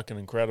most fucking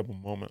incredible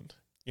moment,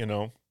 you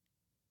know?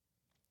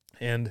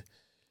 And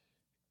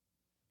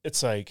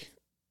it's like,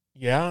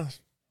 yeah,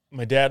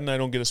 my dad and I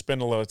don't get to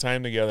spend a lot of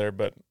time together,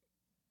 but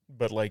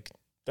like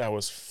that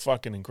was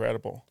fucking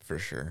incredible. For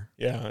sure.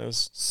 Yeah, it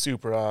was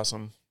super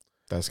awesome.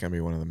 That's going to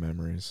be one of the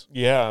memories.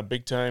 Yeah,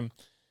 big time.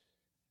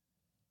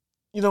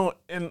 You know,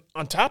 and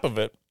on top of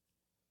it,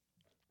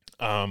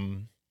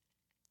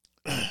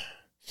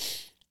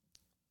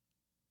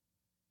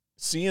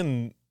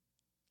 seeing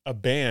a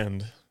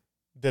band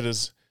that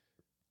is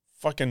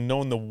fucking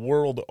known the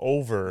world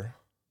over,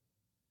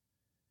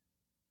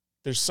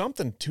 there's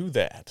something to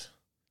that.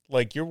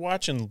 Like, you're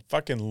watching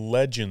fucking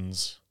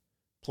legends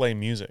play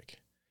music.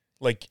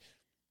 Like,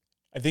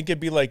 I think it'd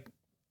be like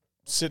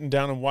sitting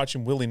down and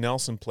watching Willie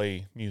Nelson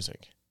play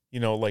music. You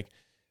know, like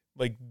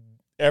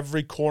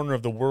every corner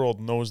of the world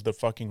knows the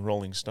fucking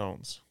Rolling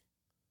Stones.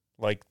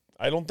 Like,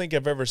 I don't think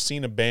I've ever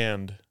seen a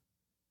band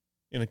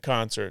in a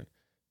concert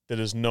that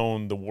is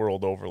known the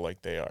world over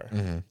like they are.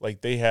 Mm-hmm.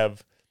 Like, they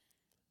have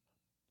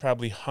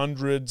probably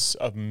hundreds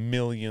of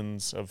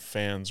millions of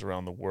fans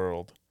around the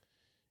world.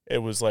 It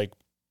was like,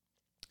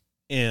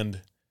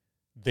 and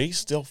they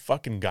still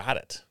fucking got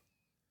it.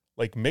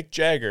 Like, Mick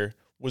Jagger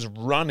was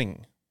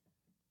running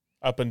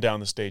up and down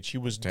the stage. He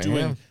was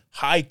doing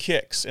high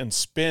kicks and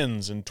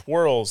spins and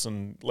twirls,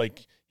 and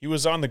like he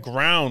was on the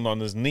ground on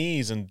his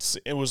knees, and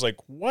it was like,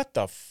 what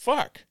the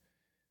fuck?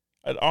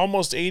 At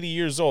almost 80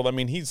 years old, I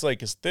mean, he's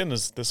like as thin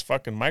as this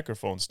fucking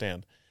microphone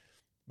stand.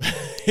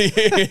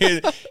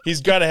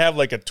 He's got to have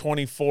like a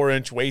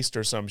 24-inch waist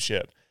or some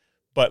shit.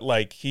 But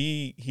like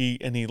he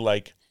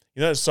like,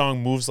 you know that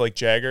song Moves Like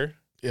Jagger?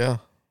 Yeah.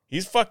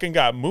 He's fucking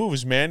got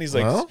moves, man. He's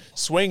like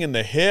swinging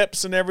the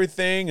hips and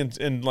everything,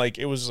 and like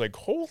it was like,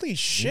 holy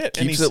shit!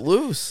 He keeps it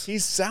loose. He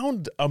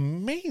sound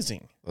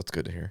amazing. That's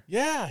good to hear.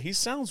 Yeah, he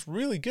sounds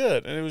really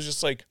good, and it was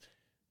just like,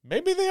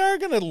 maybe they are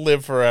gonna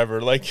live forever.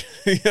 Like,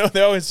 you know,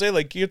 they always say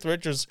like Keith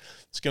Richards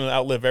is gonna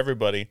outlive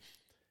everybody,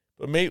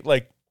 but maybe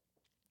like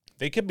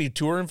they could be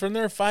touring from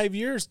there 5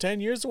 years, 10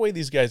 years. The way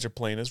these guys are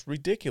playing is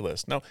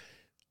ridiculous. Now,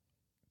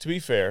 to be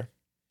fair.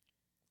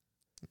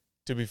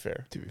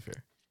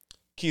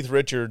 Keith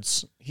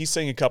Richards, he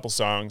sang a couple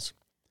songs,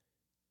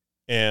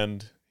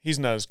 and he's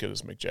not as good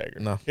as Mick Jagger.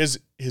 No. His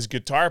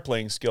guitar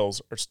playing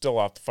skills are still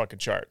off the fucking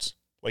charts.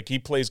 Like, he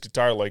plays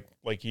guitar like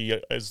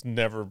he has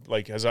never,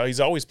 like,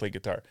 he's always played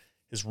guitar.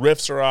 His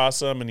riffs are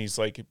awesome, and he's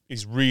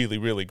really,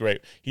 really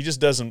great. He just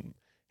doesn't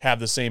have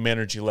the same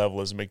energy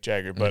level as Mick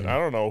Jagger, but I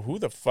don't know who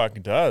the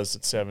fuck does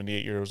at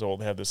 78 years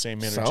old have the same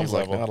energy level. Sounds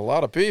like not a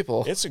lot of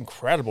people. It's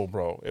incredible,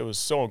 bro. It was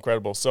so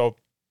incredible. So,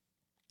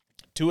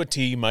 to a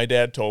T, my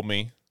dad told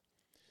me,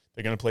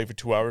 they're going to play for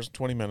 2 hours and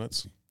 20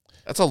 minutes.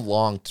 That's a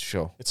long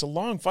show. It's a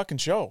long fucking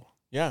show.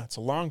 Yeah, it's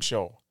a long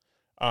show.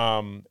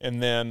 And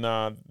then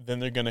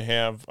they're going to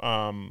have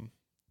a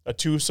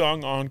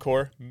 2-song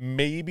encore,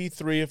 maybe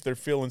 3 if they're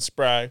feeling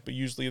spry, but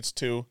usually it's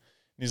 2. And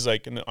he's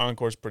like, and the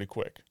encore's pretty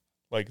quick.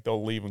 Like,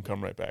 they'll leave and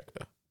come right back.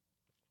 Yeah.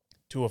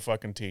 To a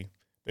fucking T.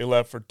 They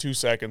left for 2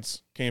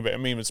 seconds, came back. I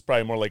mean, it's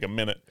probably more like a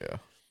minute. Yeah.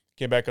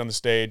 Came back on the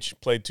stage,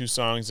 played 2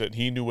 songs that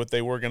he knew what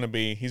they were going to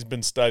be. He's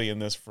been studying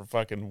this for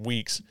fucking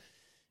weeks.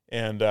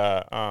 And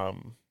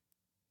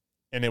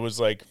it was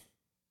like,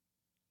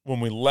 when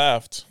we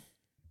left,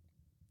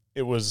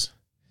 it was,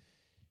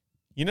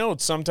 you know,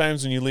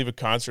 sometimes when you leave a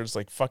concert, it's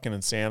like fucking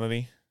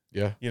insanity.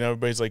 Yeah. You know,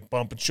 everybody's like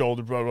bumping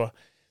shoulder, blah, blah.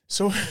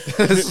 So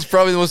this is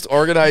probably the most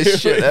organized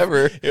shit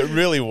ever. It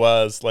really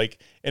was.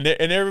 Like, and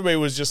everybody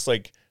was just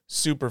like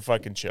super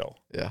fucking chill.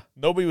 Yeah.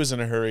 Nobody was in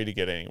a hurry to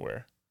get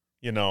anywhere.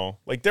 You know,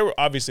 like there were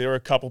a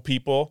couple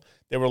people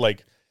that were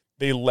like,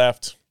 they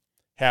left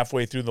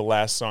halfway through the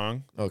last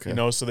song, okay, you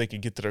know, so they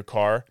could get to their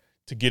car.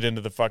 to get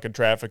into the fucking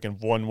traffic and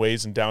one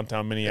ways in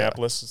downtown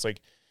Minneapolis. It's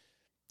like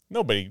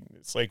nobody.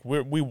 It's like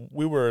we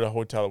were at a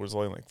hotel that was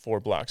only like 4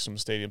 blocks from the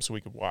stadium, so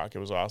we could walk. It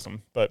was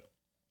awesome. But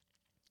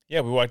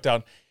yeah, we walked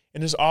down,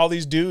 and there's all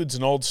these dudes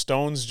in old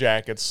Stones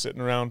jackets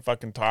sitting around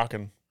fucking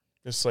talking.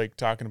 Just like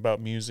talking about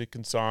music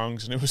and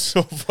songs, and it was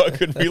so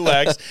fucking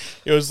relaxed.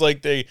 It was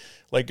like it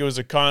was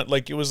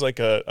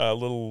a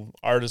little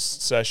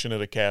artist session at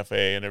a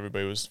cafe, and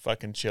everybody was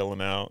fucking chilling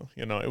out.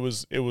 You know, it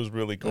was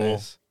really cool.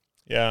 Nice.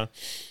 Yeah.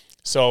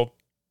 So,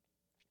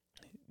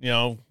 you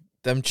know,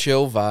 them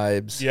chill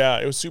vibes. Yeah,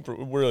 it was super.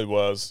 It really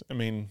was. I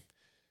mean,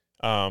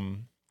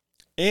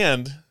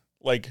 and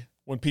like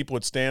when people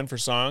would stand for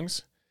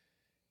songs.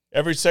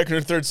 Every second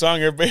or third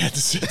song, everybody had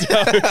to sit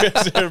down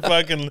because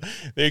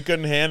they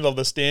couldn't handle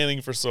the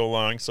standing for so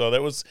long. So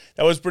that was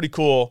pretty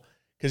cool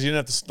because you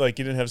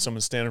didn't have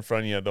someone stand in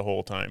front of you the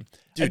whole time.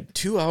 Dude,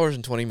 2 hours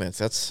and 20 minutes.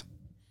 That's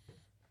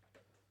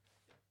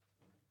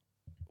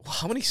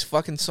how many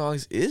fucking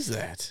songs is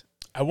that?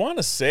 I want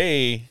to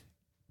say,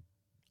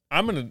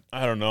 I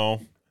don't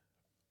know.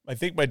 I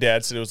think my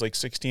dad said it was like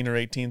 16 or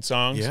 18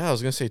 songs. Yeah, I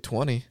was gonna say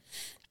 20.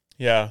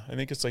 Yeah, I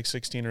think it's like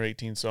 16 or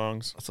 18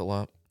 songs. That's a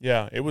lot.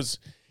 Yeah, it was.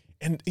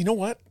 And you know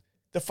what?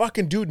 The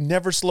fucking dude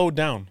never slowed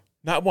down.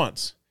 Not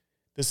once.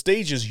 The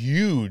stage is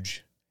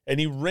huge. And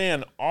he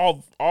ran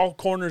all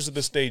corners of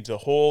the stage the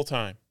whole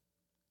time.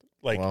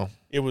 Like, wow.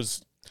 He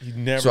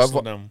never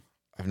slowed down.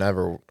 I've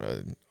never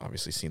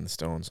obviously seen the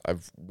Stones.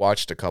 I've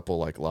watched a couple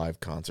like live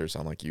concerts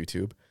on like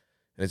YouTube.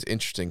 And it's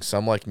interesting.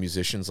 Some like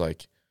musicians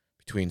like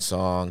between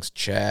songs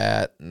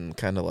chat and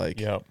kind of like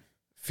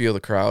feel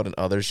the crowd, and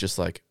others just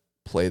like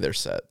play their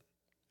set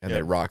and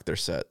they rock their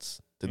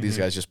sets. Did these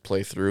guys just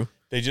play through?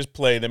 They just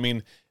played. I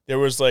mean, there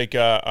was like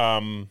there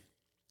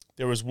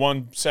was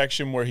one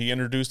section where he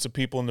introduced the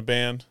people in the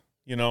band,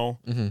 you know,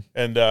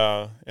 and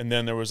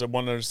then there was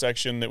one other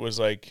section that was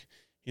like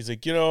he's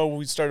like, you know,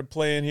 we started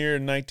playing here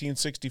in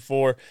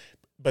 1964,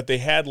 but they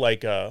had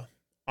like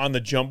on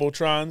the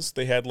jumbotrons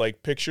they had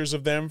like pictures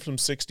of them from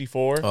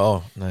 '64.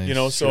 Oh, nice. You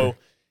know, sure.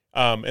 so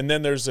and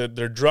then there's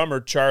their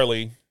drummer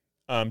Charlie.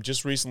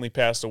 Just recently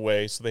passed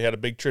away, so they had a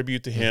big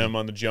tribute to him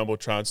on the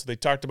jumbotron. So they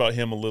talked about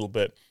him a little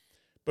bit.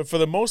 But for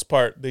the most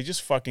part, they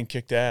just fucking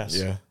kicked ass.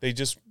 Yeah. They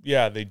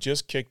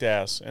just kicked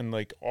ass. And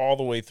like all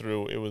the way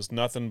through, it was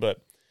nothing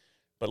but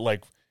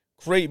like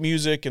great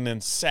music, and then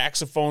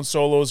saxophone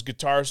solos,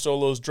 guitar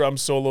solos, drum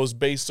solos,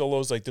 bass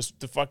solos. Like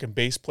the fucking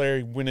bass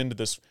player went into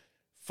this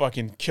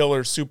fucking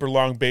killer super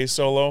long bass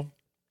solo.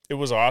 It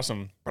was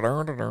awesome.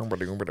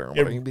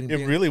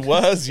 It really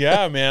was,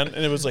 yeah, man.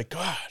 And it was like,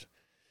 God.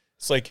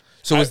 It's like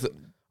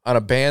on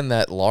a band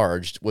that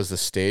large, was the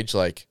stage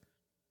like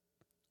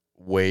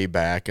way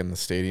back in the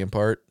stadium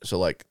part? So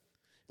like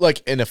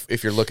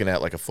if you're looking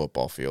at like a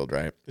football field,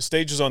 right? The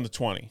stage was on the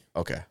 20.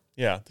 Okay.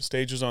 Yeah, the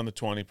stage was on the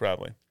 20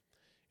 probably.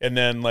 And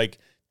then like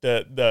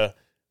the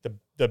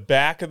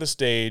back of the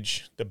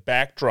stage, the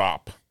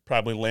backdrop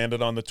probably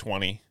landed on the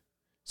 20.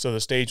 So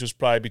the stage was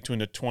probably between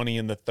the 20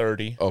 and the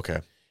 30. Okay.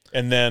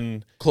 And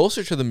then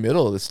closer to the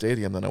middle of the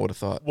stadium than I would have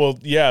thought. Well,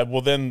 yeah,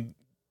 well then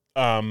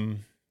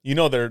you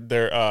know their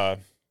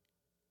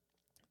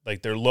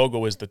like their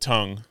logo is the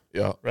tongue.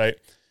 Yeah. Right?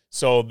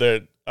 So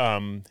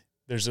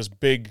there's this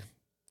big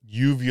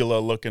uvula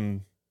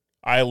looking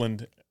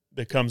island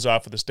that comes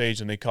off of the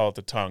stage, and they call it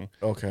the tongue.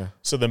 Okay.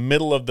 So the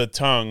middle of the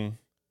tongue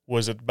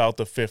was about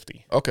the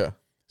 50. Okay.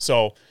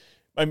 So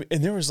I mean,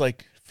 and there was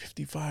like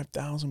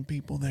 55,000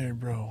 people there,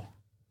 bro.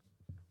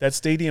 That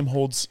stadium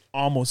holds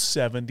almost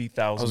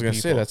 70,000 I was going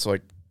to say that's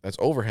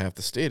over half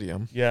the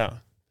stadium. Yeah.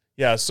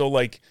 Yeah, so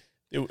like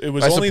it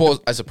was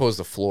I suppose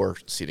the floor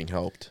seating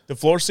helped. The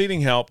floor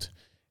seating helped,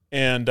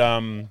 and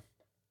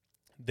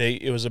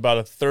it was about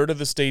a third of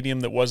the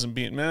stadium that wasn't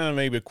being,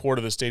 maybe a quarter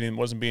of the stadium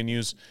wasn't being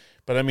used.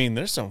 But I mean,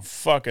 there's some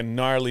fucking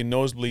gnarly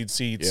nosebleed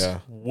seats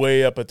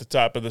way up at the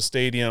top of the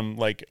stadium.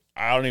 Like,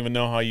 I don't even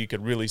know how you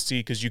could really see,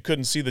 because you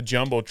couldn't see the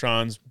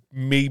jumbotrons,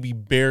 maybe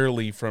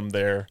barely from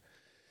there.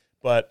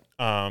 But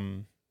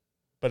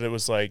it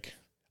was like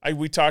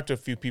we talked to a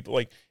few people.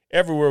 Like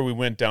everywhere we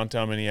went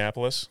downtown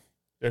Minneapolis,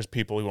 there's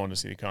people who wanted to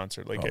see the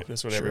concert. Like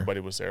that's what everybody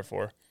was there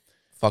for.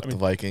 Fuck the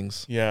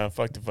Vikings. Yeah,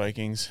 fuck the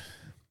Vikings.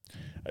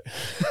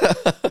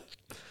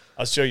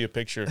 I'll show you a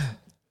picture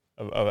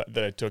of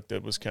that I took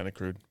that was kind of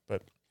crude,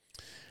 but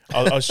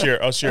I'll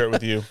share it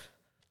with you.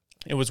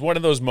 It was one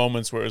of those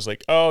moments where it was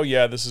like, oh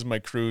yeah, this is my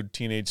crude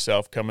teenage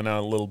self coming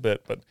out a little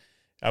bit, but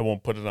I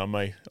won't put it on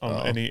my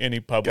any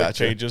public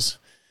pages.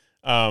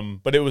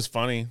 But it was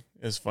funny.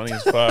 It was funny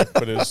as fuck,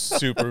 but it was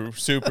super,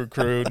 super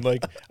crude.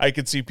 Like I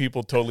could see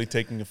people totally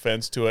taking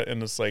offense to it,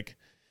 and it's like,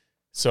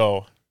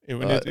 so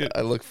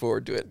I look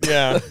forward to it.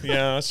 Yeah,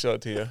 I'll show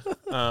it to you.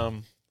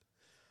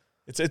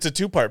 It's a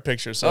 2-part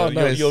picture, so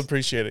nice. you'll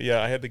appreciate it.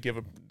 Yeah, I had to give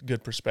a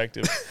good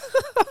perspective.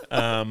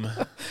 So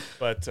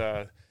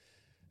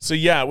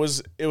yeah, it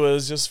was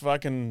just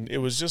fucking, it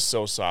was just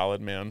so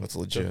solid, man. That's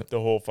legit.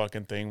 The whole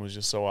fucking thing was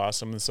just so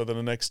awesome. And so then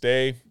the next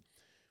day,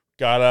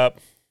 got up,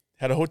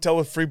 had a hotel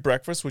with free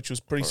breakfast, which was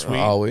pretty sweet.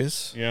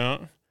 Always. Yeah.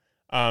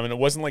 And it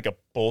wasn't like a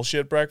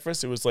bullshit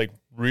breakfast. It was like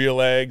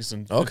real eggs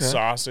and good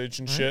sausage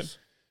and shit.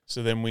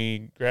 So then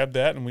we grabbed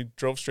that and we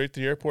drove straight to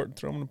the airport and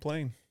threw him in a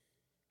plane.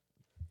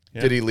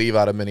 Yeah. Did he leave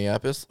out of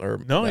Minneapolis or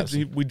no?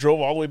 We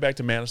drove all the way back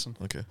to Madison.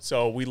 Okay.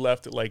 So we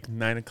left at like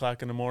 9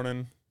 o'clock in the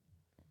morning.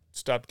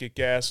 Stopped to get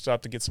gas.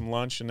 Stopped to get some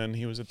lunch, and then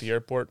he was at the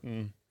airport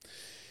and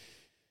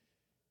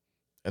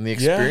the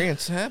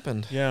experience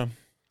happened. Yeah.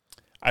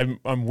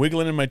 I'm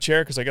wiggling in my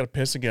chair because I got to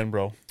piss again,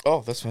 bro.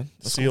 Oh, that's fine.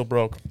 That's Seal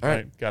broke. All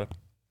right, got it.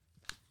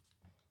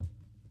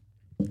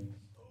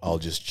 I'll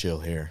just chill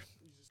here.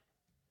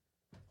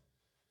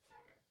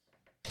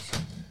 So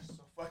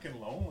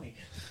fucking lonely.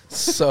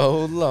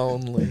 So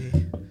lonely.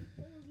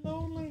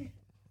 Lonely.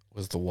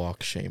 Was the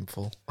walk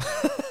shameful?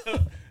 I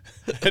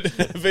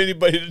didn't have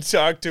anybody to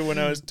talk to when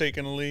I was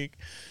taking a leak.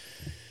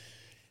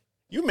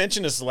 You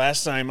mentioned this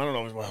last time. I don't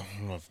know. Well, I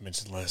don't know if I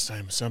mentioned it last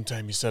time.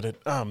 Sometime you said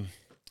it.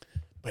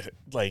 But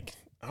like,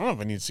 I don't know if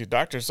I need to see a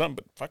doctor or something.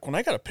 But fuck, when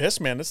I got to piss,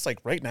 man, it's like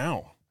right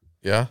now.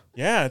 Yeah.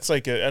 Yeah, it's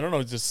like I don't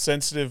know, just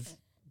sensitive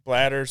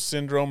bladder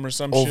syndrome or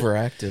some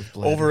overactive shit.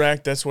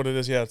 bladder. That's what it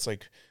is. Yeah, it's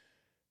like,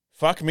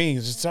 fuck me.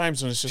 There's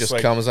times when it's just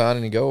like comes on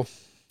and you go.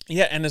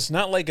 Yeah, and it's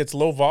not like it's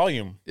low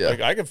volume. Yeah. Like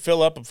I could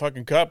fill up a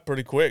fucking cup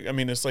pretty quick. I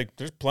mean, it's like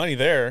there's plenty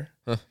there.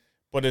 Huh.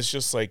 But it's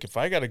just like if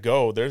I got to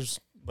go, there's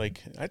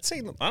like I'd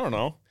say I don't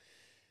know.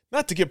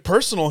 Not to get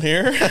personal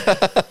here,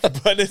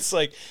 but it's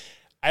like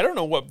I don't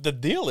know what the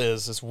deal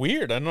is. It's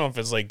weird. I don't know if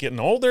it's like getting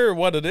older or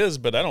what it is,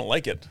 but I don't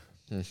like it.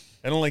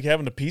 I don't like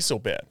having to pee so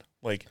bad.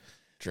 Like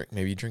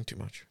maybe you drink too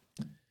much.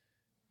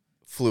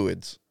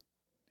 Fluids.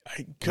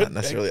 I could not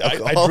necessarily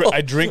alcohol.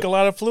 I drink a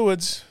lot of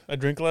fluids.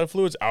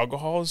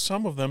 Alcohol is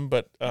some of them,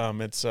 but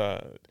it's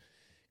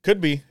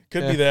could be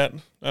that.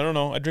 I don't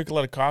know. I drink a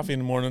lot of coffee in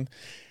the morning.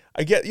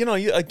 I get you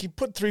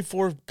put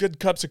 3-4 good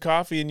cups of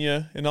coffee in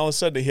you, and all of a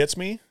sudden it hits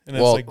me, and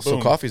it's like boom.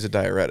 So coffee's a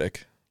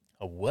diuretic.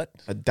 A what?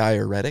 A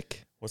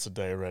diuretic. What's a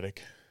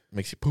diuretic?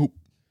 Makes you poop.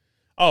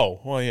 Oh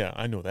well, yeah,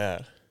 I know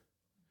that.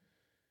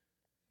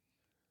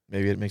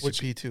 Maybe it makes you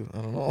pee too.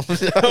 I don't know.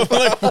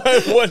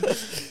 Like,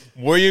 what?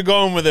 Where are you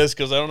going with this?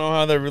 Because I don't know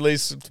how that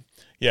relates.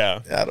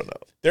 Yeah, I don't know.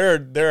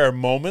 There are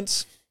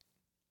moments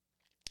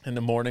in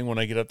the morning when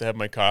I get up to have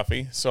my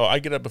coffee. So I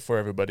get up before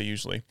everybody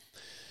usually.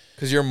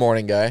 Because you're a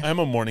morning guy. I'm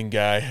a morning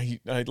guy.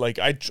 I like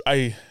to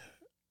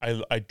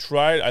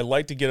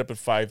get up at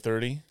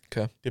 5:30.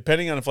 Okay.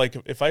 Depending on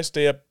if I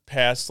stay up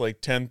past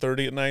like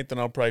 10:30 at night, then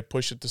I'll probably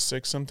push it to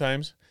 6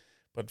 sometimes.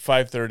 But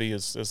 5:30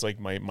 is like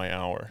my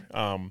hour.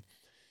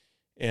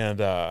 And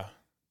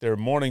there are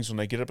mornings when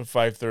I get up at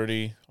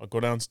 5:30, I'll go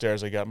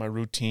downstairs, I got my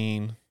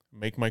routine,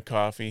 make my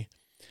coffee.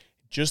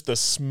 Just the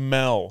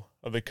smell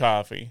of the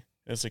coffee,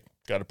 it's like,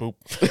 gotta poop.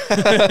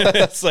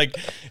 it's like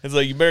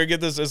you better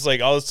get this. It's like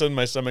all of a sudden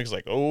my stomach's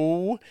like,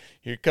 oh,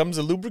 here comes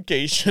the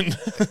lubrication.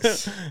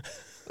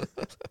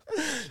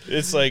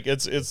 It's like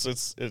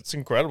it's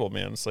incredible,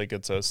 man. It's like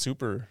it's a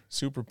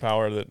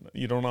superpower that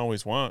you don't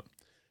always want.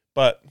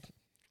 But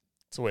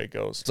it's the way it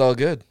goes. It's all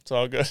good. It's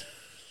all good.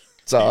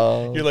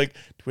 You're like,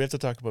 do we have to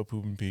talk about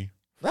poop and pee?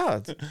 No,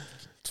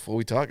 it's what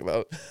we talk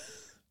about.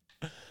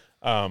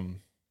 But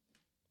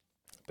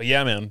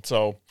yeah, man.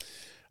 So,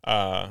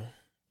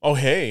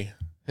 hey,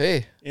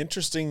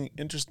 interesting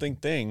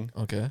thing.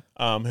 Okay.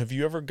 Have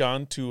you ever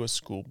gone to a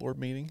school board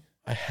meeting?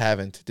 I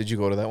haven't. Did you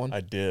go to that one?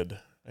 I did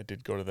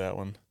go to that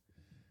one.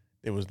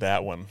 It was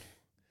that one.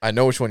 I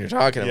know which one you're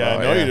talking about. Yeah,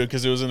 I know you do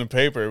because it was in the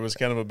paper. It was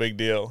kind of a big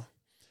deal.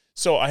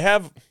 So I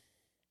have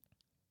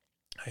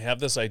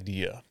this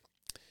idea.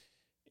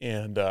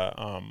 And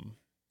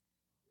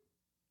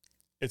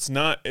it's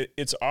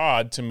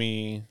odd to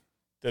me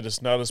that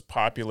it's not as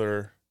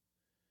popular.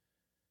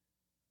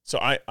 So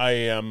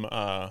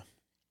I'm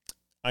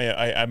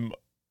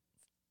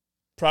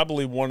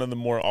probably one of the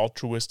more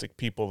altruistic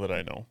people that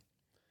I know.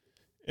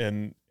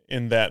 And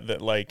in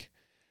that like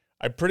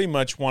I pretty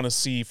much want to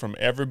see from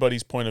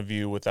everybody's point of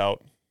view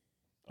without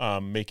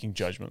making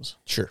judgments.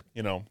 Sure.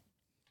 You know.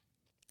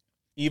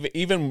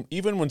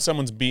 Even when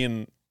someone's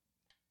being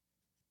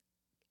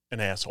an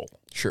asshole.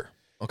 Sure.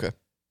 Okay.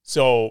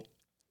 So,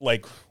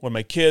 like, when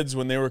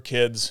they were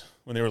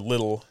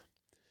little,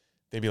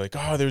 they'd be like,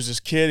 oh, there's this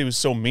kid, he was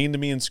so mean to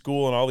me in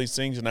school and all these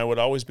things, and I would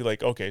always be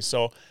like, okay,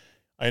 so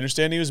I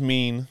understand he was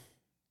mean.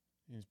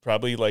 He's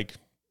probably, like,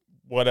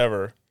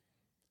 whatever,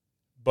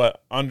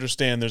 but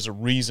understand there's a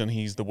reason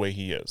he's the way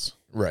he is.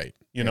 Right.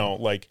 You know,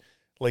 like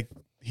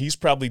he's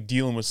probably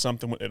dealing with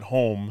something at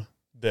home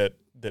that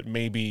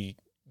maybe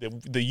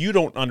that you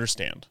don't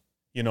understand.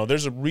 You know,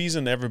 there's a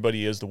reason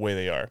everybody is the way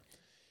they are.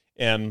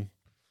 And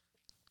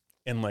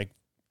like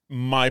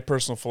my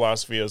personal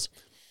philosophy is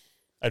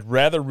I'd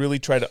rather really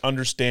try to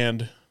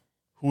understand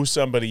who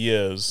somebody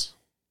is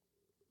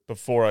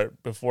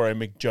before I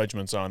make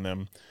judgments on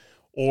them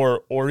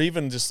or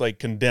even just like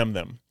condemn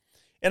them.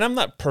 And I'm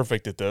not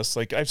perfect at this.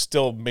 Like I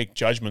still make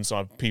judgments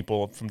on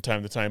people from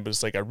time to time, but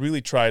it's like I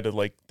really try to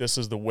like this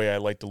is the way I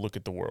like to look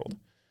at the world.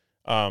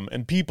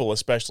 And people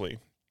especially.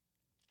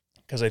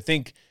 Because I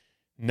think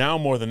now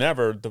more than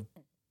ever, the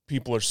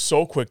people are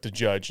so quick to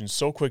judge and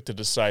so quick to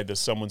decide that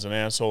someone's an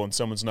asshole and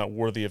someone's not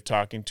worthy of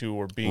talking to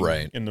or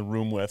being in the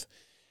room with.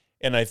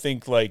 And I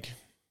think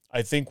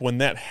when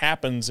that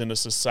happens in a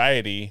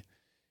society,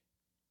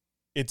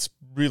 it's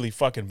really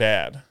fucking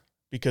bad,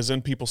 because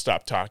then people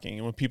stop talking.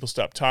 And when people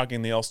stop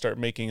talking, they all start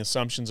making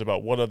assumptions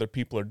about what other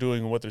people are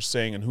doing and what they're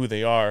saying and who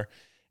they are.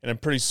 And then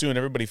pretty soon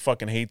everybody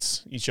fucking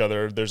hates each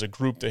other. There's a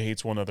group that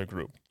hates one other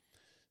group.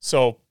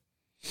 So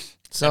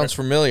sounds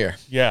familiar.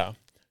 Yeah.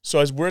 So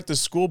as we're at the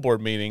school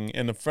board meeting,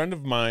 and a friend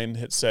of mine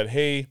had said,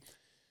 hey,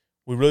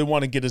 we really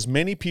want to get as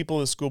many people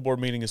at the school board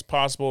meeting as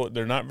possible.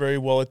 They're not very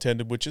well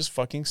attended, which is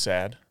fucking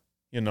sad,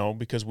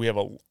 because we have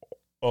a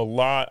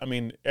lot. I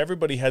mean,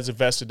 everybody has a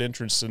vested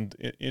interest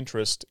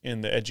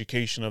in the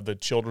education of the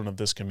children of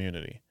this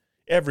community.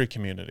 Every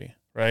community,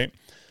 right?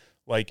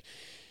 Like,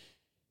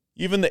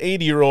 even the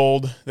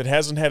 80-year-old that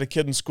hasn't had a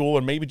kid in school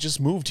or maybe just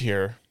moved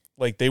here,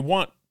 like, they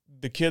want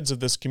the kids of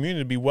this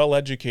community to be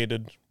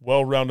well-educated,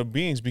 well-rounded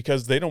beings,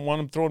 because they don't want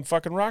them throwing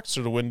fucking rocks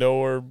through the window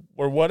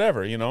or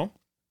whatever,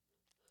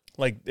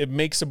 Like, it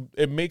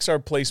makes our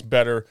place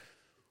better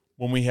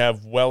when we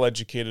have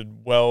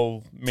well-educated,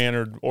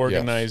 well-mannered,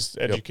 organized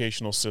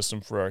educational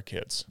system for our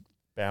kids,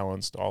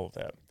 balanced, all of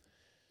that.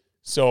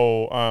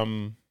 So,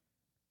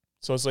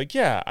 so it's like,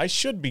 yeah, I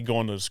should be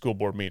going to the school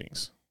board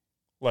meetings.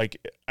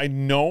 Like, I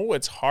know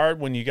it's hard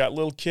when you got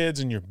little kids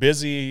and you're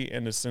busy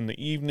and it's in the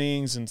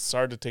evenings and it's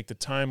hard to take the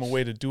time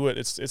away to do it.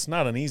 It's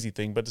not an easy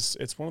thing, but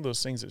it's one of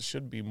those things that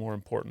should be more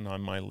important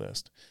on my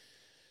list.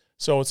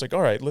 So it's like,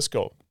 all right, let's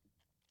go.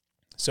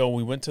 So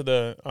we went to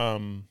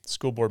the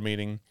school board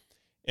meeting.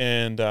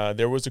 And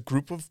there was a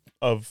group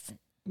of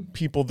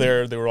people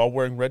there. They were all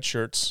wearing red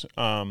shirts.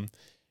 And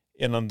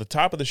on the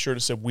top of the shirt,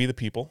 it said, "We the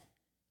People."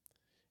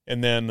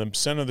 And then the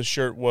center of the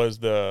shirt was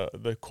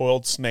the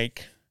coiled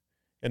snake.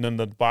 And then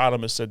the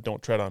bottom, it said,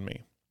 "Don't tread on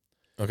me."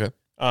 Okay.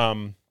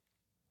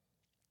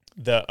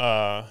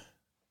 The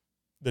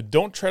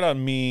 "Don't tread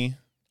on me,"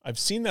 I've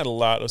seen that a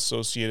lot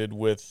associated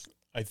with,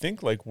 I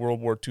think, like World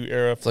War II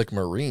era. It's like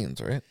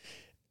Marines, right?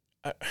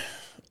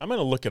 I'm going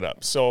to look it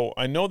up. So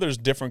I know there's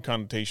different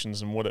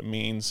connotations and what it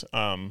means,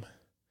 but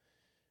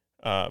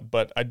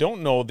I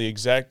don't know the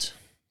exact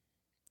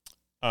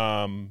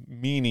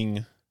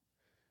meaning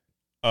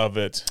of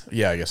it.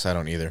 Yeah, I guess I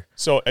don't either.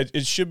 So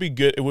it should be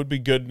good. It would be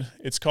good.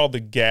 It's called the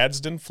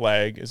Gadsden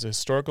flag. It's a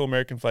historical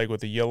American flag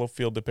with a yellow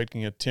field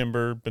depicting a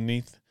timber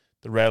beneath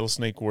the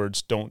rattlesnake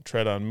words, "Don't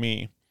tread on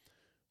me."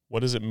 What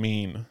does it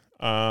mean?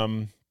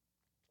 The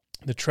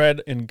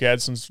tread in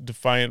Gadsden's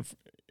defiant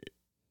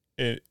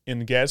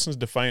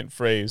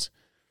phrase,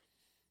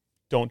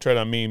 "Don't tread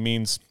on me,"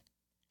 means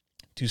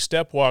to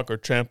step, walk, or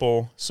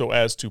trample so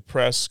as to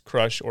press,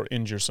 crush, or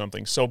injure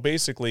something. So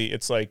basically,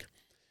 it's like,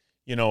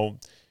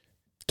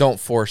 don't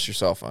force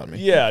yourself on me.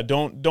 Yeah,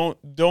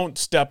 don't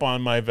step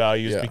on my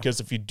values, because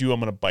if you do, I'm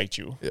going to bite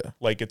you. Yeah.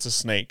 Like it's a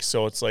snake.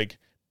 So it's like,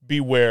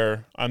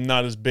 beware, I'm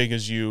not as big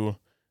as you,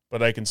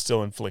 but I can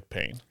still inflict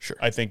pain. Sure.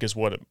 I think is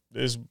what it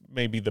is,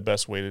 maybe the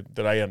best way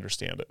that I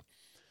understand it.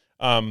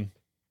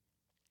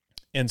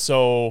 And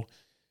so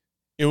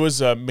it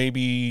was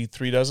maybe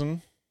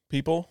 36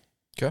 people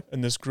in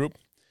this group.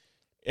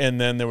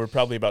 And then there were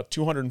probably about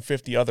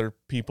 250 other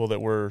people that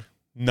were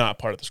not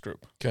part of this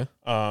group. Okay.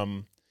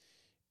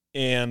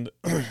 And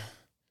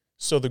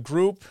so the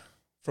group,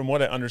 from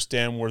what I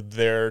understand, were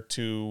there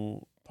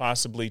to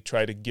possibly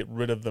try to get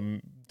rid of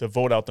to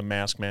vote out the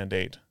mask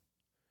mandate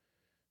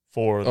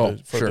for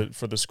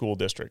the school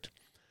district.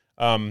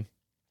 And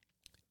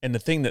the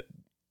thing that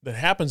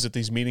happens at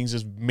these meetings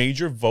is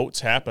major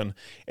votes happen,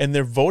 and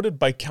they're voted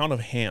by count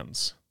of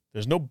hands.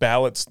 There's no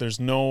ballots. There's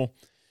no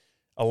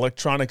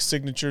electronic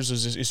signatures.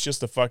 It's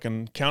just a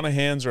fucking count of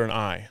hands or an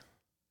eye.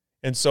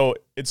 And so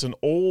it's an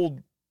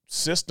old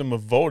system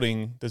of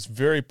voting that's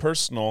very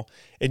personal,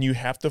 and you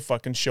have to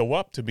fucking show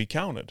up to be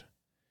counted.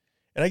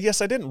 And I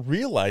guess I didn't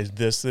realize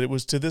that it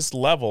was to this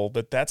level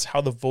that's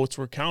how the votes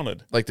were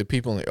counted. Like the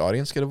people in the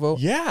audience get a vote?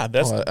 Yeah.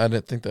 I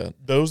didn't think that.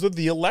 Those are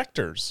the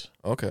electors.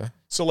 Okay.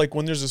 So like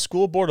when there's a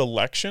school board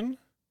election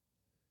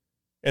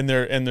and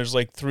there's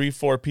like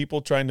 3-4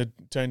 people trying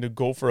to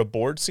go for a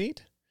board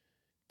seat,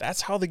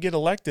 that's how they get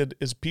elected,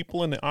 is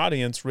people in the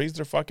audience raise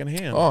their fucking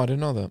hand. Oh, I didn't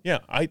know that. Yeah,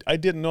 I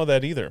didn't know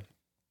that either.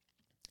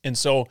 And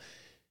so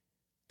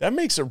that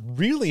makes it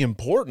really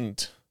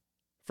important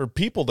for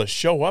people to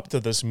show up to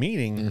this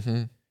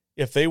meeting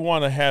if they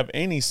want to have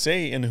any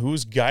say in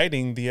who's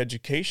guiding the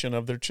education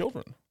of their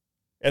children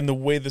and the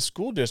way the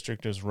school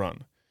district is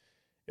run.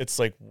 It's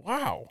like,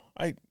 wow,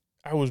 I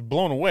was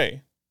blown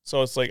away.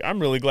 So it's like, I'm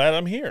really glad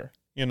I'm here,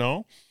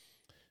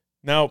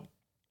 Now,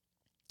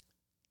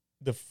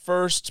 the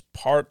first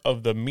part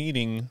of the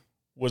meeting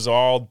was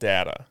all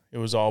data. It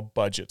was all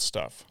budget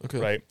stuff,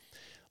 right?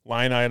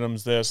 Line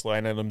items this,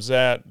 line items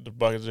that. The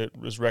budget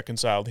was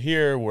reconciled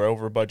here. We're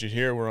over budget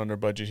here. We're under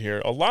budget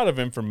here. A lot of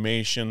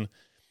information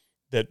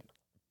that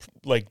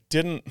like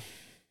didn't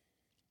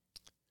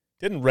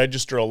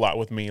register a lot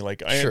with me. Like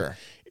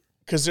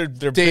because they're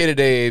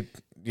day-to-day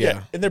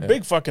Yeah. And they're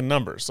big fucking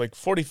numbers, like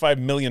 $45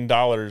 million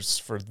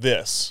for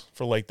this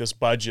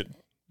budget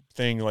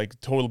thing, like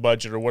total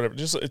budget or whatever.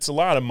 Just, it's a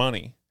lot of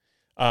money.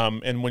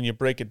 And when you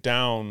break it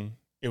down,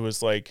 it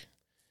was like,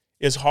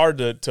 it's hard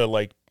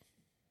to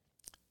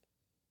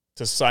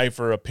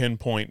decipher a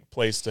pinpoint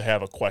place to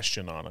have a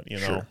question on it, you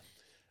know?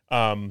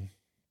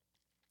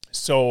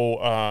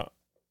 Sure.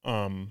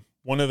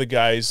 One of the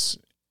guys,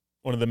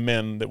 one of the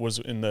men that was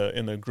in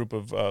the group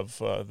of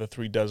the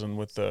 3 dozen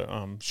with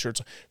the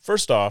shirts.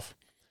 First off,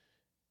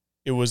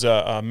 it was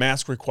a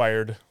mask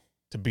required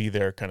to be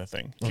there kind of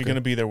thing. If you're going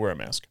to be there, wear a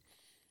mask.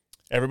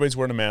 Everybody's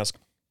wearing a mask,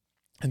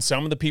 and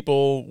some of the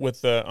people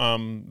with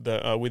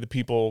the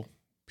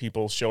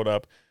people showed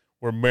up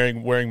were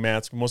wearing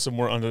masks. Most of them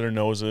were under their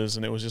noses,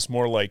 and it was just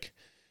more like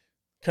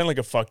kind of like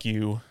a fuck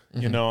you.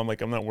 You know, I'm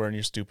like, I'm not wearing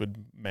your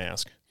stupid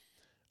mask.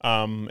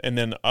 And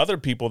then other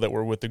people that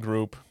were with the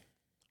group,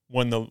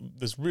 when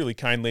this really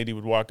kind lady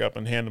would walk up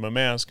and hand them a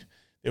mask,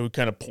 they would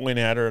kind of point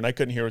at her, and I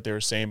couldn't hear what they were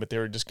saying, but they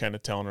were just kind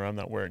of telling her, I'm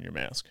not wearing your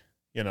mask,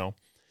 you know?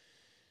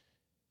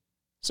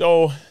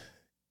 So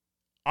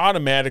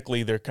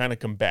automatically they're kind of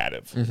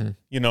combative,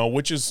 you know,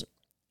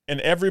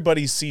 and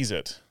everybody sees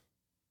it.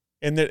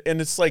 And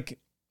it's like,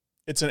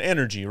 it's an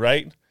energy,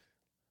 right?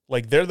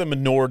 Like they're the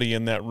minority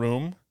in that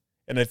room.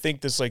 And I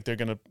think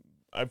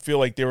I feel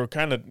like they were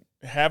kind of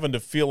having to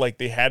feel like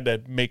they had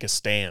to make a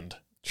stand,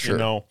 you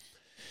know?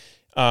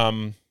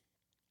 And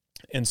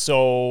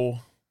so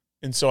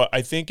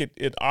I think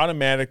it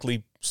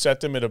automatically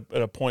set them at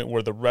a point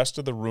where the rest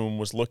of the room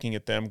was looking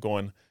at them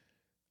going,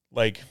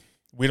 like,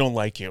 we don't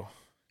like you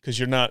because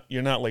you're not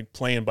like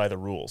playing by the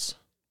rules.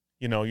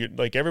 You know, you're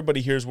like, everybody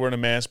here is wearing a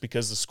mask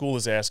because the school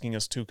is asking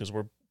us to, because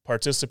we're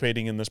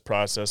participating in this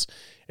process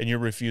and you're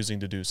refusing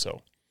to do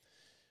so.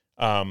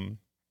 And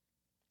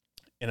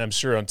I'm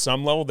sure on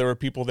some level there were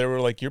people that were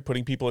like, you're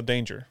putting people in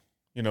danger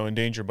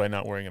by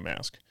not wearing a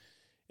mask.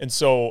 And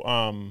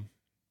so,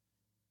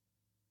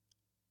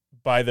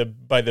 by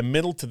the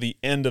middle to the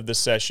end of the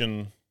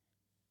session,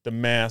 the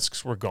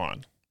masks were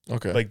gone.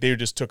 Okay. Like they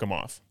just took them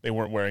off. They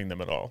weren't wearing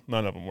them at all.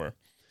 None of them were.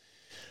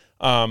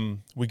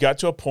 We got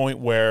to a point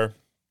where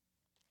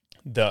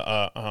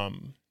the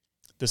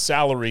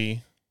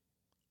salary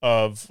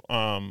of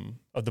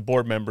the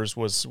board members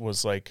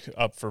was like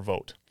up for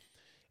vote.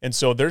 And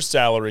so their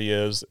salary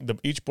is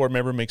each board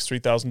member makes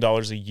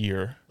 $3,000 a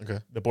year. Okay.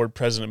 The board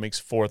president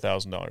makes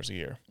 $4,000 a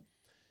year.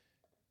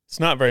 It's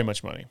not very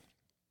much money.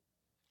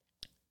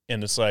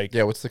 And it's like,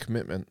 yeah, what's the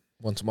commitment?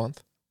 Once a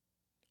month?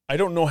 I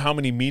don't know how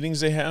many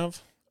meetings they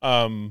have,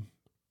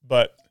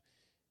 but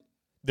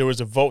there was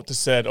a vote that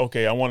said,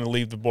 okay, I want to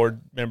leave the board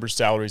members'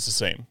 salaries the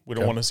same. We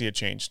don't want to see it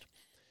changed.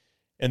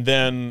 And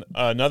then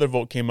another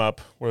vote came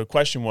up where the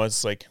question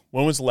was like,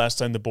 when was the last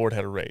time the board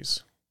had a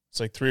raise? It's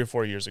like 3 or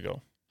 4 years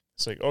ago.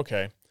 It's like,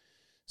 okay.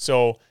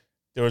 So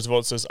there was a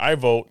vote that says, I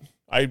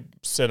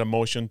set a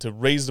motion to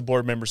raise the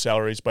board member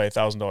salaries by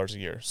 $1,000 a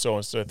year. So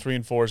instead of 3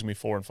 and 4, it's going to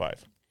be 4 and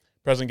 5.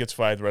 President gets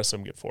 5, the rest of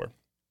them get 4.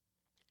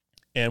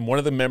 And one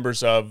of the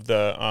members of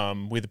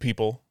the We the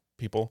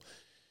People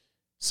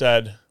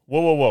said,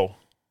 whoa,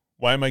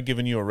 why am I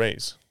giving you a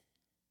raise?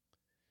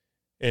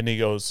 And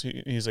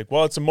he's like,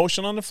 well, it's a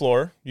motion on the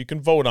floor. You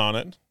can vote on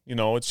it. You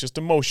know, it's just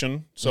a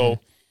motion. So, and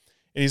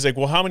he's like,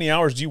 well, how many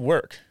hours do you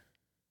work?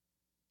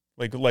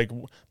 Like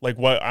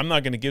what? I'm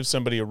not going to give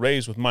somebody a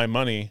raise with my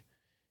money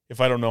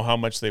if I don't know how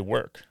much they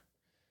work.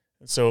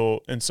 And so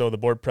the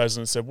board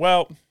president said,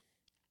 well,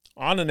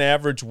 on an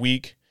average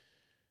week,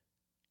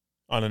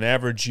 on an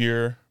average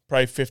year,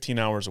 probably 15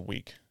 hours a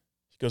week.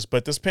 He goes,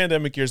 but this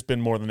pandemic year's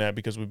been more than that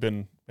because we've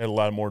had a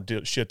lot more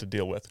shit to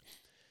deal with.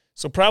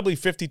 So probably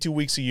 52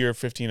 weeks a year,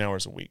 15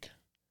 hours a week.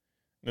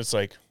 And it's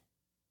like,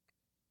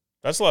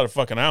 that's a lot of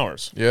fucking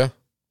hours. Yeah.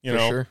 You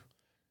know, sure.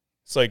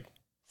 It's like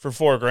for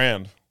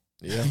 $4,000.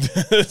 Yeah.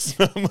 It's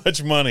not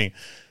much money.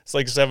 It's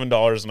like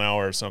 $7 an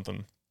hour or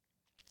something.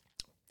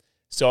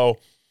 So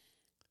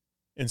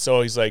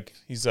he's like,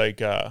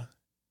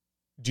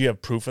 do you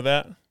have proof of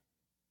that?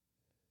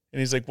 And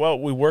he's like, well,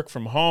 we work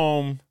from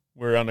home.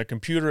 We're on a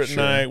computer at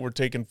night. We're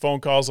taking phone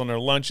calls on our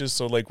lunches.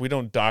 So like, we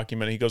don't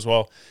document it. He goes,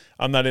 well,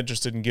 I'm not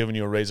interested in giving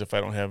you a raise if I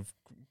don't have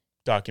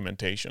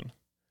documentation.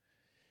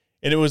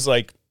 And it was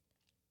like,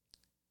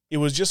 it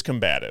was just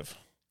combative.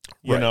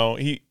 You know,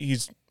 he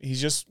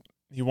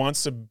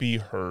wants to be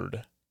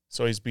heard.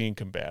 So he's being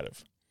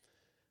combative.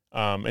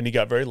 And he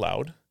got very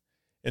loud.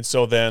 And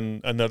so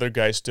then another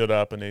guy stood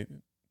up and he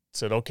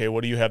said, okay,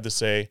 what do you have to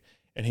say?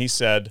 And he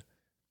said,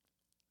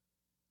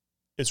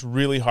 it's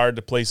really hard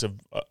to place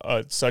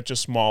such a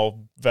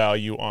small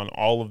value on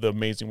all of the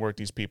amazing work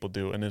these people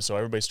do. And then so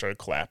everybody started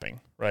clapping,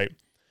 right?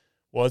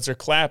 Well, as they're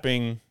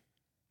clapping,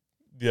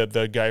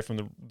 the guy from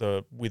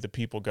the We the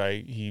People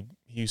guy,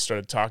 he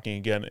started talking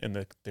again,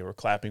 and they were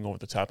clapping over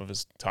the top of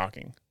his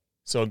talking.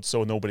 So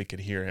nobody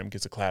could hear him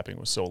because the clapping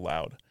was so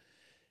loud.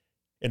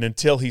 And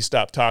until he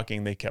stopped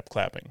talking, they kept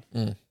clapping.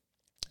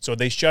 So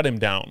they shut him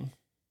down,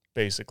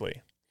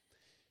 basically.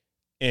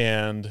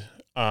 And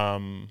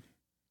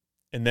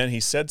then he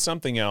said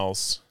something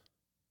else,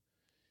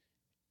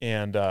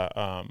 and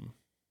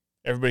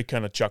everybody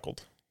kind of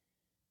chuckled.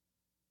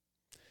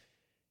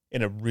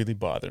 And it really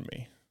bothered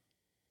me.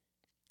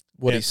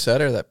 What he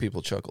said or that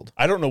people chuckled?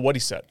 I don't know what he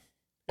said.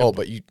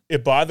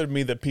 It bothered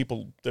me that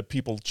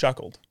people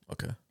chuckled.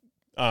 Okay.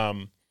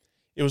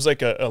 It was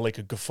like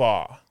a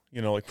guffaw,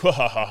 like ha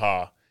ha ha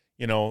ha,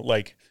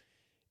 like,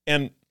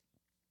 and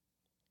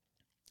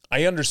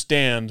I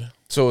understand.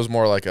 So it was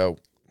more like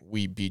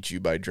we beat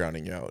you by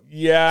drowning you out.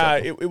 Yeah,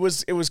 it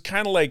was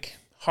kind of like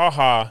ha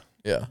ha.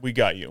 Yeah, we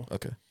got you.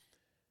 Okay.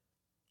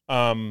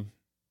 I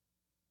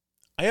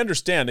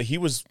understand that he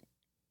was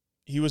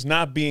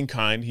not being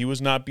kind. He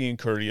was not being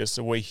courteous.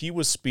 The way he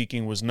was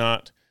speaking was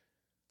not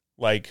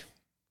like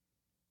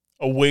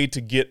a way to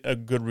get a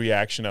good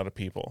reaction out of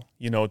people,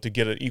 to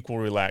get an equal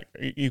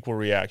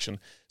reaction.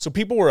 So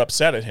people were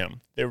upset at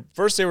him.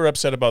 First, they were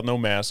upset about no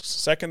masks.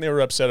 Second, they were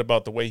upset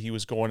about the way he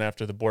was going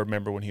after the board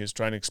member when he was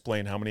trying to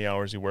explain how many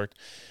hours he worked.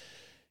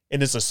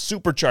 And it's a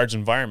supercharged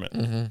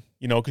environment,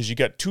 because you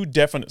got two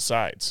definite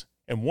sides.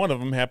 And one of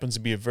them happens to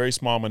be a very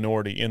small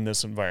minority in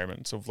this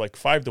environment. So like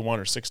 5-1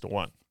 or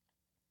 6-1.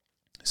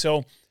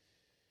 So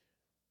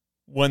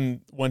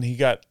when he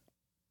got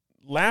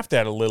laughed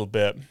at a little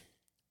bit,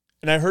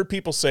 and I heard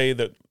people say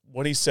that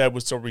what he said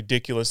was so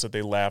ridiculous that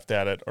they laughed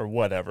at it or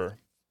whatever.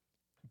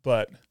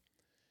 But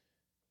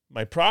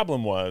my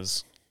problem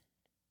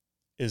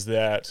is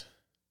that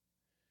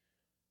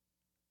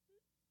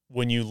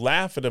when you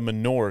laugh at a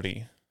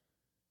minority,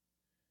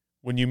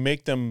 when you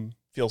make them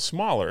feel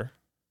smaller,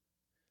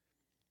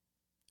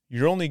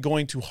 you're only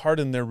going to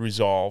harden their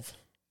resolve,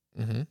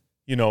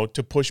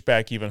 to push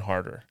back even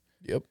harder.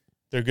 Yep.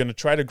 They're going to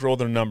try to grow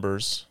their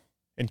numbers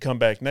and come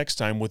back next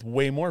time with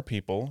way more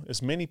people,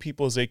 as many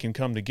people as they can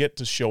come to get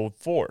to show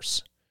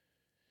force.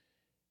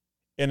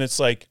 And it's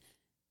like,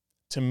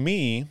 to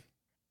me,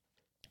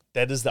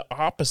 that is the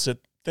opposite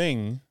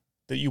thing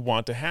that you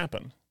want to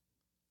happen.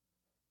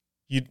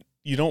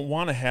 You don't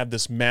want to have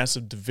this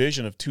massive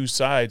division of two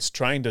sides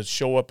trying to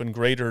show up in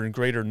greater and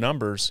greater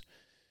numbers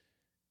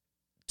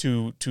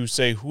to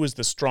say who is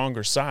the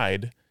stronger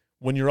side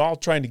when you're all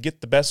trying to get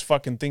the best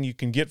fucking thing you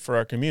can get for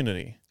our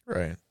community.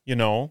 Right.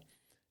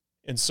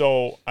 And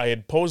so I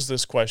had posed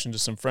this question to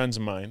some friends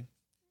of mine,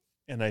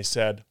 and I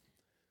said,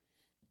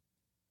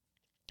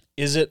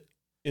 is it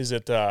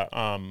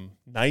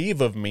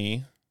naive of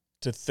me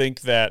to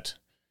think that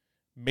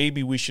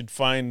maybe we should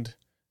find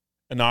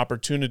an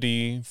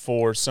opportunity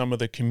for some of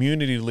the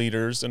community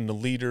leaders and the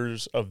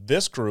leaders of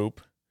this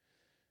group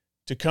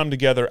to come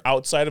together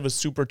outside of a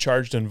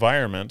supercharged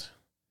environment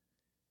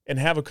and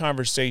have a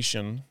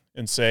conversation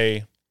and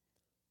say,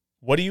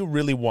 what do you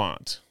really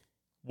want?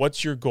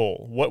 What's your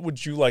goal? What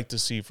would you like to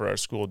see for our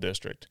school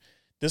district?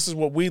 This is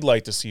what we'd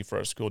like to see for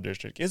our school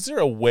district. Is there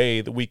a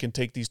way that we can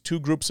take these two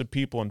groups of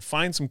people and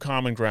find some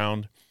common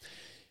ground,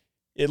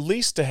 at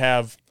least to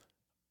have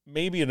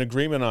maybe an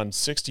agreement on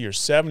 60 or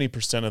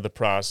 70% of the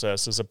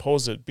process, as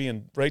opposed to it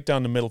being right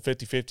down the middle,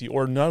 50-50,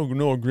 or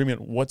no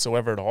agreement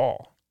whatsoever at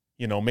all?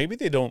 Maybe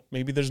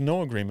there's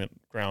no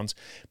agreement grounds,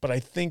 but I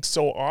think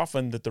so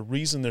often that the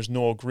reason there's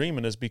no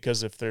agreement is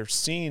because if they're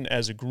seen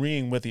as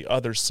agreeing with the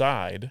other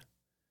side,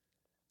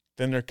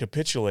 then they're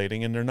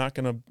capitulating, and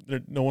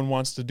no one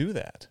wants to do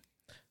that.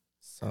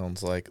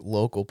 Sounds like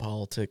local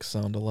politics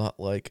sound a lot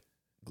like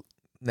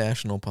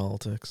national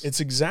politics. It's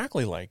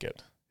exactly like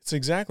it.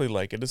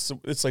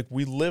 It's like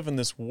we live in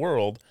this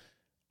world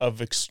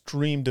of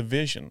extreme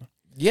division.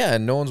 Yeah,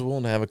 and no one's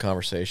willing to have a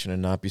conversation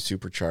and not be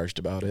supercharged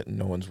about it, and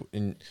no one's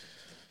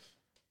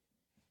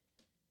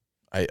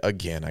I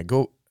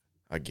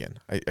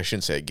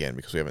shouldn't say again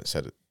because we haven't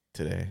said it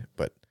today,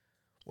 but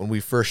when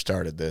we first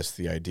started this,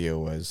 the idea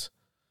was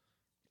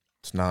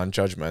it's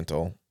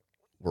non-judgmental.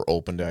 We're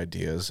open to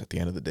ideas. At the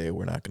end of the day,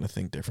 we're not going to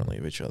think differently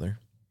of each other.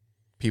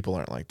 People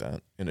aren't like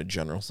that in a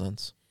general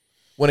sense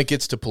when it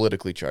gets to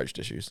politically charged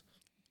issues.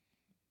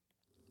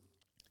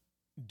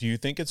 Do you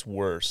think it's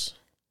worse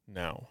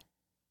now?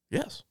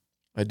 Yes,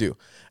 I do.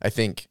 I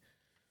think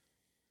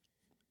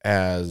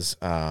as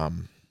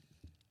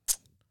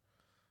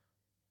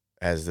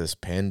this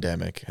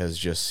pandemic has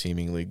just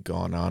seemingly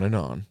gone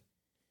on,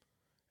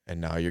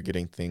 and now you're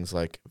getting things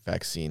like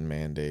vaccine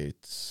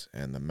mandates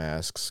and the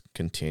masks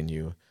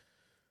continue,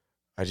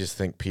 I just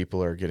think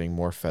people are getting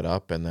more fed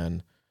up, and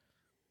then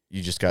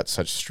you just got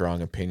such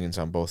strong opinions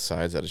on both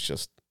sides that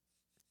it's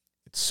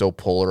so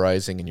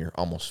polarizing, and you're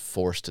almost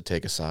forced to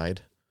take a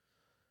side.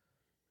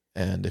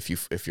 And if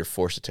you're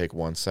forced to take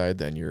one side,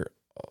 then you're,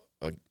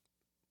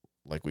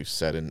 like we've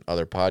said in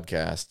other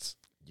podcasts,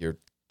 you're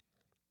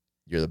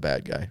the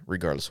bad guy,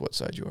 regardless of what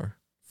side you are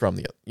from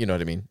the other. You know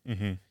what I mean?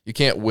 Mm-hmm. You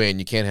can't win.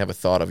 You can't have a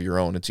thought of your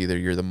own. It's either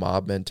you're the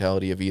mob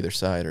mentality of either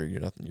side, or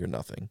you're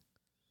nothing.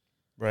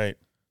 Right.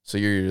 So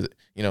you're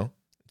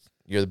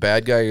the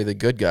bad guy, you're the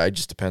good guy. It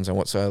just depends on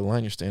what side of the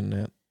line you're standing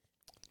at.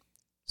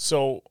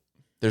 So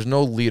there's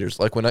no leaders.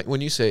 Like when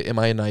you say, am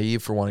I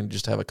naive for wanting to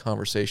just have a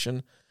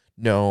conversation?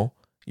 No.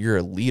 You're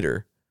a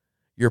leader.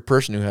 You're a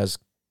person who has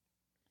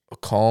a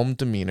calm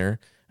demeanor,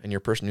 and you're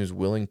a person who's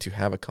willing to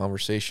have a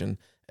conversation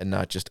and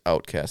not just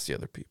outcast the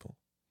other people.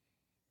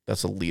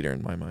 That's a leader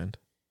in my mind.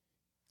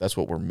 That's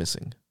what we're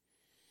missing.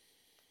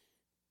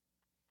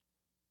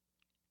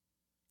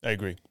 I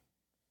agree.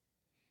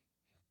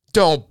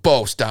 Don't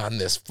boast on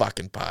this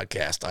fucking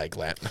podcast, Ike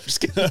Lattin. I'm just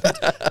kidding.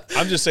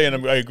 I'm just saying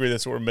I agree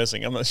that's what we're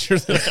missing. I'm not sure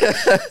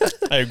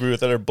that I agree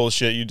with that other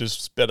bullshit you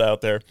just spit out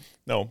there.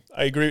 No,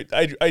 I agree.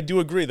 I do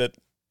agree that,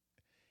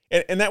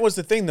 and that was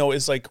the thing though,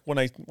 is like when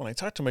I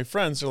talk to my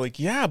friends, they're like,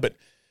 yeah, but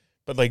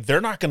like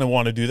they're not going to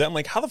want to do that. I'm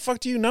like, how the fuck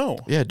do you know?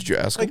 Yeah, did you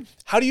ask like, them?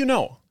 How do you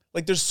know?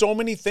 Like, there's so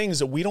many things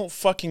that we don't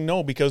fucking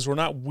know because we're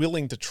not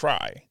willing to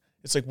try.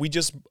 It's like we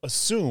just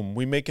assume,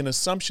 we make an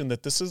assumption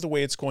that this is the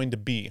way it's going to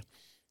be.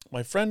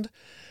 My friend,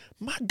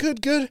 my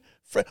good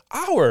friend,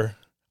 our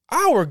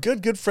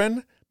good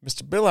friend,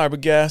 Mr. Bill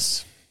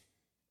Arbogast,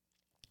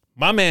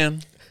 my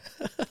man,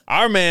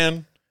 our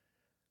man,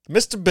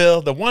 Mr.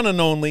 Bill, the one and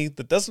only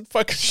that doesn't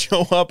fucking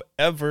show up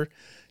ever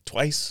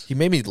twice. He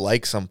made me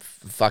like some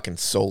fucking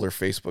solar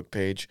Facebook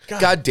page.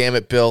 God damn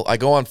it, Bill. I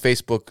go on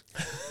Facebook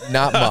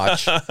not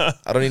much. I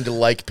don't need to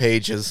like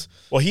pages.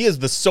 Well, he is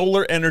the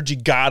solar energy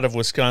god of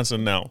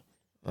Wisconsin now.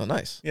 Oh,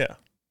 nice. Yeah.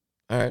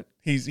 All right.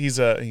 He's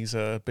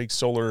a big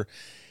solar.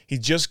 He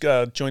just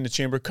joined the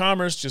Chamber of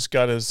Commerce. Just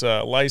got his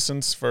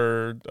license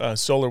for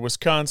Solar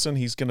Wisconsin.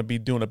 He's going to be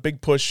doing a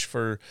big push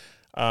for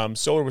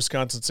Solar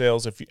Wisconsin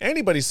sales. If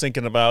anybody's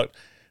thinking about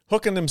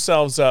hooking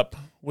themselves up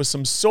with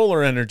some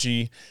solar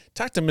energy,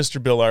 talk to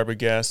Mr. Bill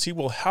Arbogast. He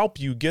will help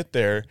you get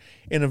there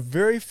in a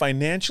very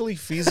financially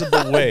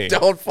feasible way.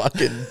 Don't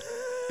fucking.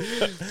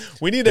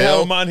 We need to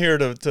have him on here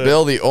to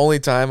Bill, the only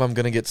time I'm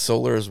going to get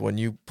solar is when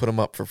you put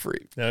them up for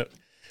free.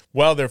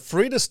 Well, they're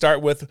free to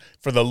start with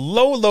for the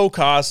low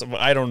cost of,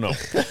 I don't know.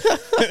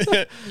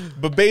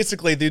 But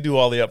basically, they do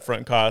all the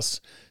upfront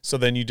costs, so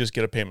then you just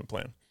get a payment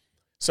plan.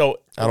 So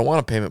I don't want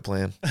a payment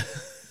plan.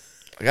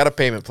 I got a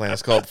payment plan.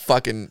 It's called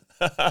fucking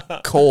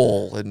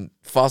coal and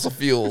fossil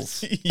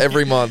fuels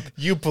every month.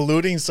 You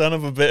polluting son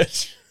of a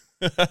bitch.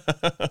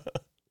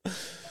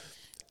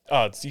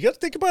 So you got to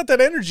think about that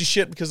energy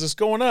shit because it's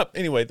going up.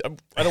 Anyway,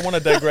 I don't want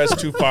to digress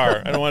too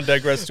far. All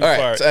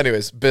right, so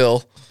anyways,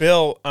 Bill,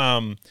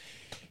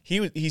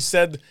 he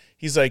said,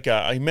 he's like,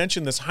 I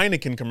mentioned this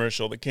Heineken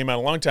commercial that came out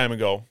a long time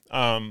ago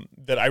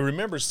that I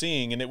remember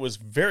seeing, and it was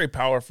very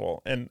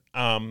powerful. And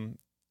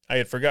I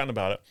had forgotten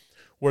about it,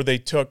 where they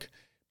took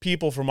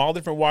people from all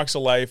different walks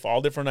of life,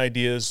 all different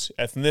ideas,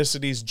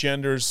 ethnicities,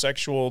 genders,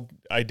 sexual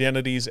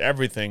identities,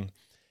 everything,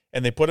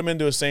 and they put them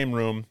into a same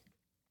room,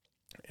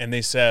 and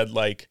they said,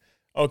 like,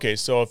 okay,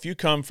 so if you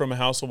come from a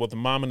household with a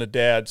mom and a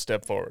dad,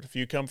 step forward. If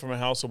you come from a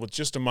household with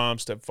just a mom,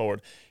 step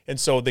forward. And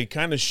so they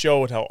kind of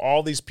showed how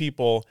all these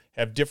people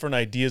have different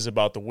ideas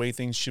about the way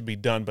things should be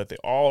done, but they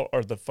all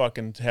are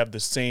have the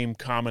same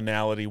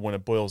commonality when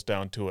it boils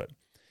down to it.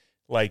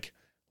 Like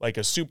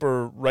a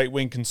super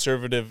right-wing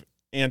conservative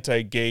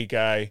anti-gay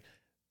guy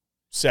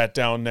sat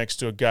down next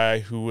to a guy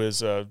who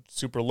is a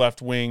super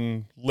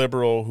left-wing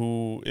liberal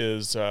who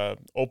is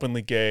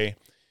openly gay,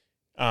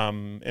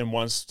 and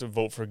wants to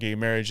vote for gay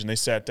marriage, and they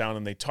sat down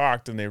and they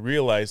talked and they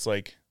realized,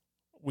 like,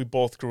 we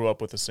both grew up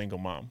with a single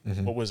mom.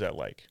 Mm-hmm. What was that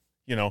like?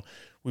 You know,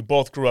 we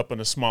both grew up in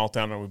a small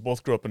town, or we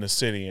both grew up in a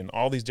city, and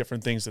all these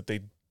different things that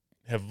they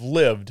have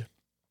lived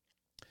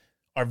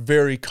are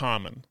very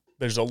common.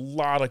 There's a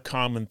lot of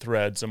common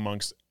threads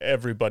amongst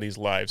everybody's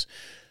lives.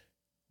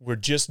 We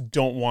just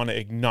don't want to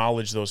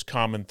acknowledge those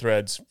common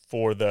threads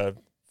for the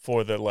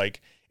like.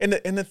 And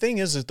the thing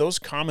is that those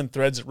common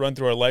threads that run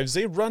through our lives,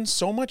 they run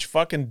so much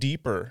fucking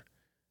deeper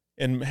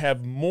and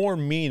have more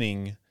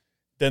meaning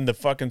than the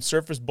fucking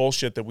surface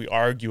bullshit that we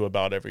argue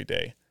about every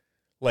day.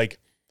 Like,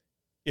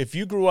 if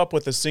you grew up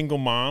with a single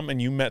mom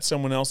and you met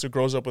someone else who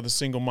grows up with a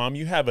single mom,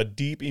 you have a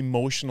deep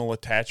emotional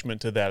attachment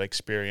to that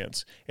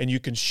experience, and you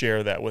can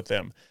share that with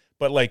them.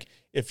 But, like,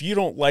 if you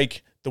don't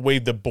like the way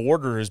the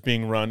border is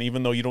being run,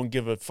 even though you don't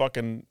give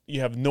you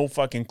have no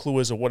fucking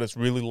clue as to what it's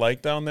really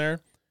like down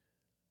there,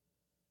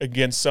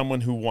 against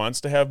someone who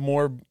wants to have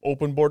more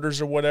open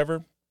borders or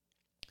whatever,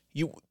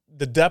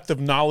 the depth of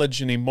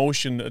knowledge and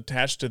emotion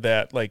attached to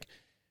that, like,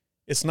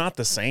 it's not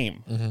the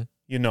same, mm-hmm.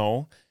 you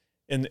know?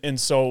 And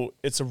so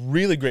it's a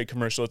really great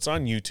commercial. It's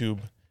on YouTube,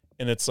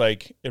 and it's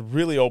like, it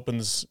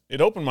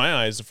opened my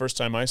eyes the first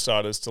time I saw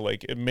it, as to,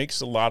 like, it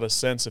makes a lot of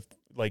sense if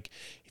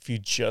you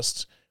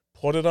just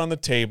put it on the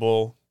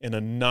table in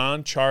a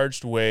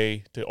non-charged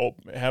way to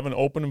have an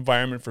open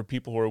environment for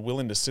people who are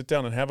willing to sit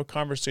down and have a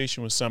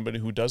conversation with somebody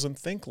who doesn't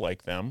think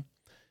like them.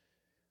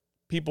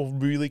 People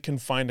really can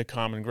find a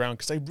common ground,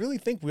 because I really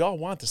think we all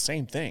want the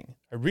same thing.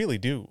 I really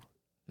do.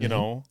 You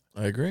know?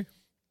 I agree.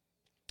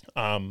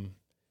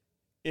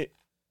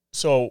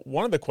 So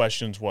one of the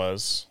questions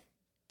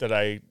that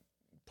I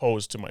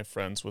posed to my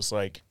friends was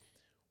like,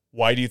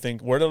 where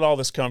did all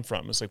this come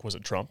from? It's like, was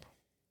it Trump?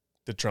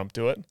 Did Trump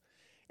do it?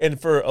 And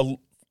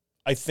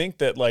I think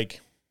that,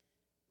 like,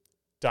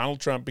 Donald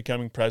Trump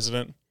becoming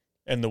president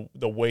and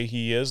the way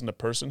he is and the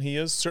person he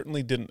is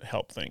certainly didn't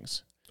help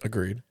things.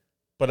 Agreed.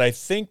 But I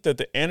think that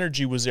the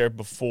energy was there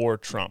before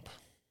Trump.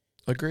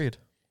 Agreed.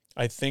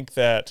 I think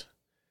that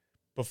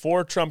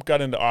before Trump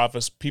got into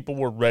office, people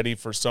were ready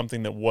for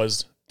something that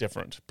was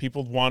different.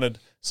 People wanted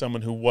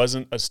someone who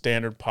wasn't a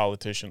standard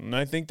politician. And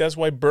I think that's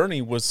why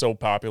Bernie was so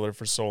popular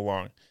for so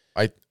long.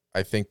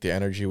 I think the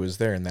energy was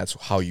there, and that's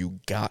how you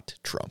got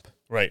Trump.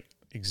 Right.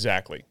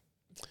 Exactly.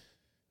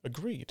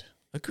 Agreed.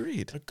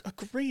 Agreed.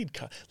 Agreed.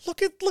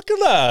 Look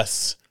at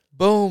us.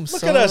 Boom,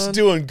 Look at us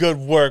doing good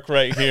work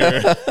right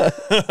here.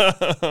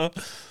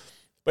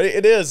 But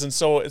it is. And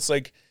so it's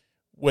like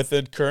with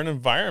the current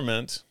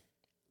environment,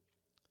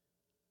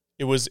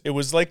 it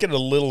was like at a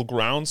little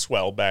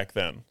groundswell back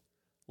then.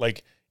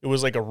 Like it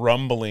was like a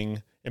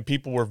rumbling and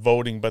people were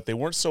voting, but they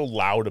weren't so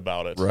loud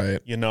about it. Right.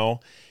 You know?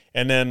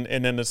 And then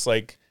it's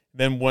like,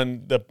 then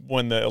when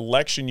the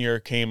election year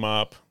came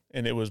up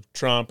and it was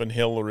Trump and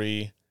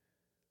Hillary,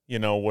 you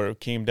know, where it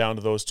came down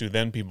to those two,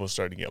 then people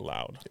started to get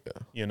loud.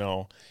 Yeah. You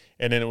know?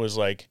 And then it was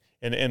like,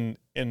 and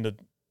the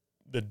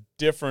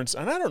difference,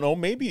 and I don't know,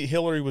 maybe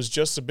Hillary was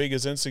just as big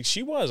as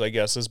she was, I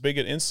guess, as big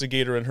an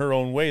instigator in her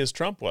own way as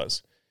Trump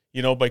was,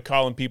 you know, by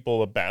calling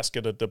people a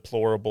basket of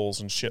deplorables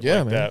and shit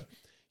like that,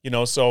 you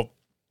know, so,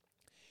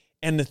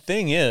 and the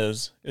thing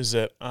is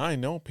that I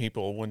know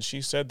people, when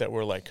she said that,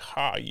 were like,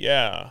 ha,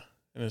 yeah,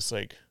 and it's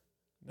like,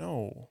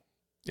 no.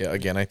 Yeah,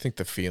 again, I think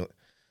the feel,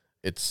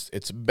 it's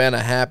been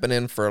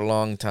happening for a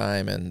long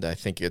time, and I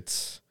think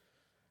it's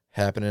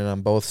happening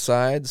on both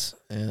sides,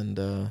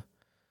 and,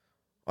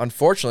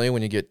 unfortunately,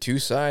 when you get two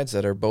sides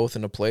that are both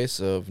in a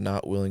place of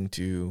not willing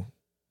to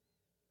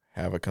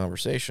have a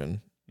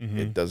conversation,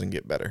 it doesn't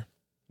get better.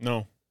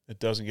 No, it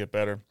doesn't get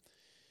better.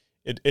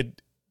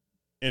 It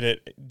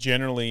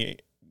generally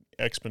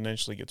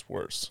exponentially gets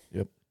worse.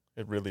 Yep.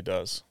 It really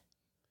does.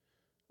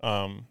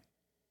 Yeah,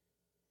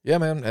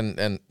 man,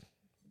 and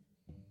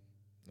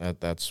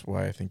that's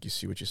why I think you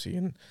see what you see.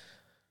 And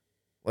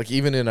like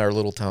even in our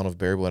little town of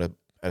Baraboo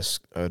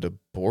at a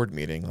board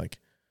meeting, like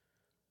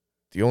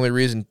the only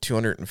reason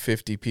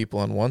 250 people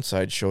on one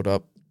side showed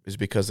up is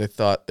because they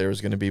thought there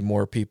was going to be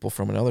more people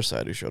from another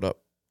side who showed up,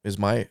 is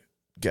my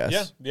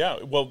guess. Yeah.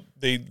 Well,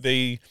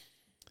 they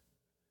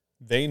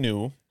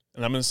knew,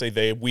 and I'm going to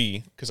say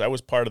we, because I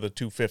was part of the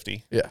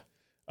 250. Yeah.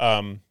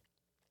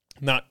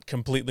 Not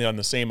completely on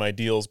the same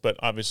ideals, but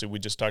obviously we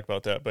just talked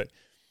about that. But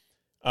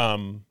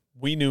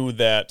we knew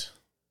that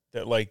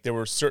like there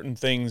were certain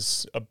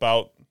things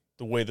about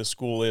the way the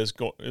school is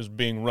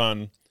being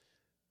run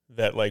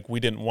that like we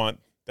didn't want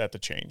that to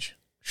change.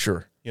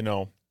 Sure. You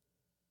know,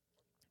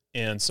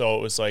 and so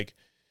it was like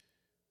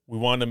we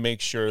wanted to make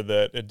sure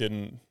that it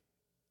didn't,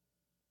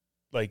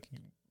 like,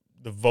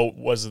 the vote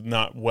was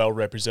not well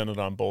represented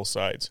on both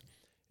sides.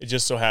 It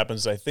just so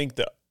happens, I think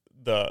that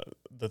the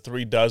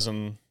 3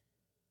 dozen,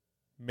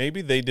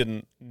 maybe they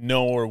didn't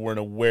know or weren't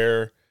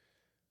aware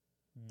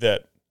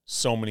that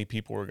so many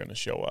people were going to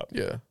show up.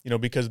 Yeah. You know,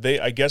 because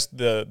I guess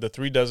the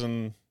 3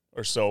 dozen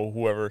or so,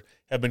 whoever,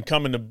 have been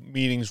coming to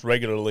meetings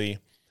regularly,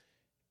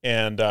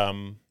 and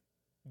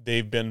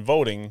they've been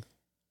voting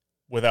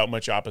without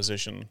much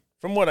opposition,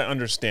 from what I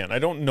understand. I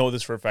don't know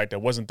this for a fact. I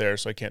wasn't there,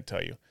 so I can't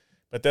tell you.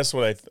 But that's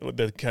what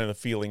the kind of the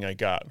feeling I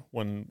got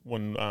when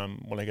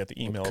I got the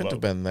email. It couldn't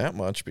have been that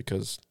much,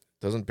 because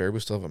doesn't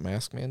Baraboo still have a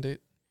mask mandate?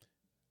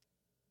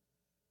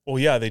 Well,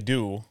 yeah, they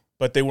do,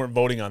 but they weren't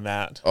voting on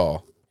that.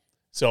 Oh,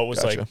 so it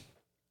was gotcha.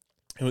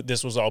 Like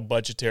this was all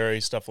budgetary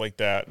stuff like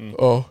that. And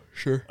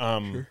sure.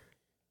 sure.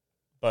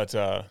 But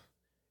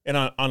and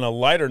on a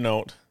lighter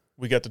note,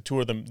 we got to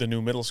tour the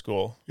new middle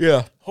school.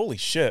 Yeah. Holy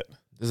shit!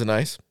 Is it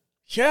nice?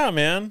 Yeah,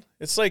 man.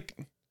 It's like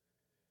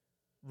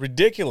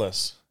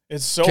ridiculous.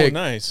 It's so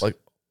nice. Like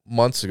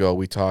months ago,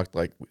 we talked,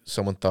 like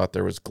someone thought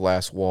there was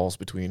glass walls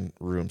between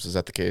rooms. Is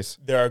that the case?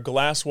 There are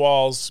glass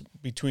walls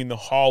between the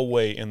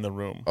hallway and the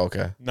room.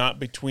 Okay. Not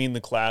between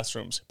the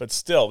classrooms, but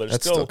still,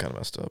 That's still kind of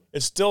messed up.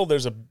 It's still,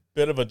 there's a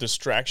bit of a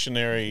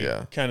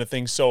distractionary kind of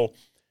thing. So,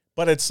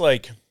 but it's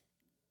like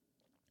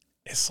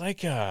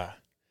the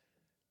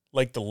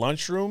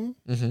lunchroom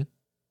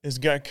has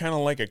got kind of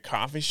like a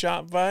coffee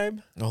shop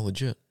vibe. Oh,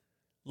 legit.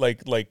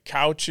 Like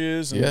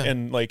couches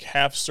and like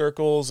half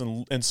circles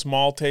and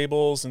small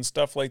tables and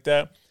stuff like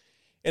that.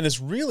 And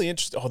it's really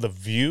interesting. Oh, the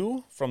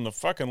view from the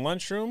fucking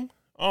lunchroom.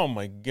 Oh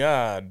my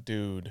God,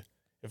 dude.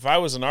 If I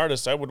was an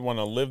artist, I would want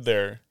to live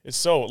there. It's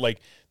so,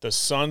 like, the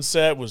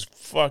sunset was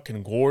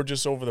fucking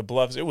gorgeous over the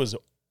bluffs. It was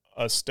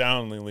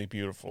astoundingly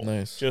beautiful.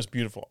 Nice. Just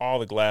beautiful. All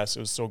the glass. It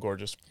was so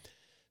gorgeous.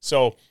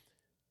 So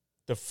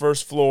the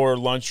first floor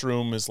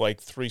lunchroom is like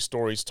 3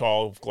 stories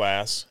tall of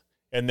glass.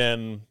 And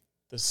then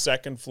the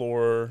second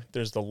floor,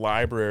 there's the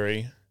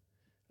library,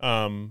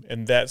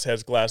 and that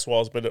has glass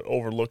walls, but it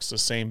overlooks the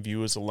same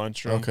view as the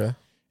lunchroom. Okay.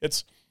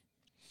 It's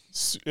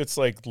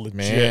like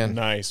legit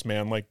nice,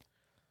 man.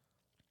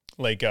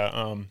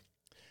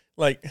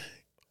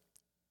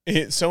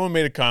 Someone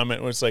made a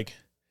comment where it's like,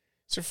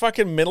 it's your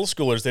fucking middle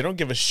schoolers. They don't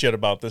give a shit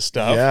about this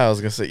stuff. Yeah, I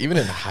was gonna say, even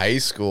in high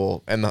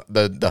school, and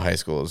the high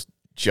school is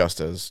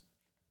just as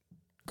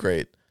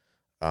great.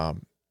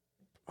 I'm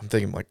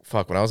thinking, like,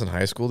 fuck, when I was in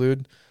high school,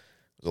 dude,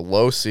 it was a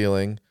low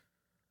ceiling.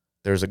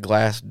 There's a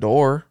glass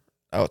door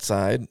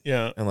outside.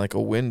 Yeah. And like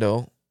a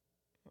window.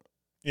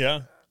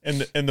 Yeah.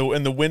 And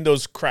the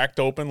windows cracked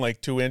open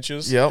like 2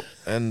 inches. Yep.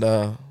 And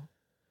that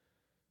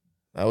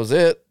was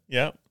it.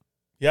 Yeah.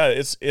 Yeah,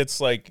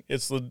 it's like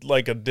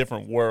a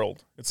different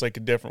world. It's like a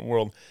different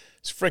world.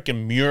 It's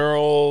freaking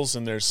murals,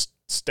 and there's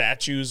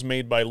statues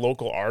made by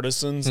local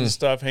artisans and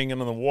stuff hanging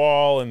on the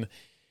wall, and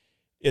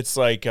it's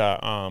like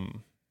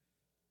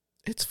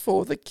it's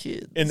for the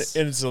kids. And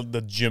it's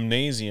the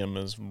gymnasium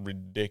is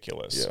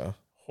ridiculous. Yeah.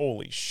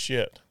 Holy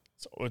shit.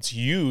 So it's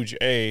huge.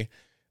 They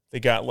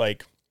got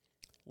like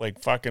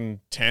fucking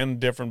 10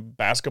 different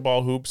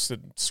basketball hoops that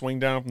swing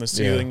down from the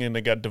ceiling, and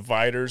they got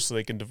dividers so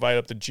they can divide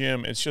up the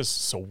gym. It's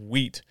just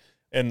sweet.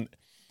 And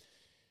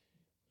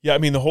yeah, I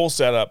mean, the whole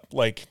setup,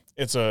 like,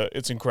 it's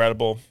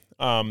incredible.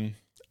 I'm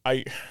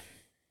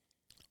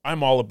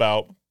all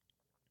about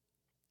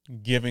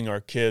giving our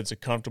kids a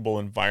comfortable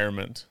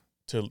environment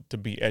to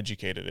be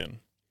educated in.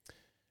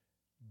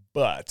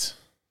 But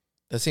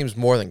that seems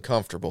more than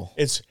comfortable.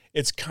 It's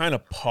kind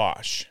of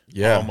posh,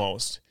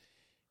 almost.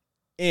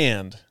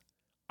 And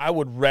I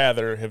would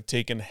rather have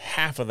taken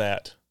half of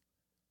that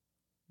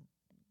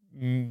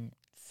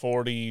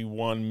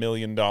 $41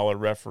 million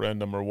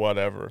referendum or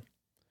whatever,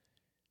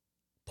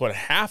 put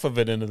half of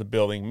it into the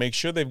building, make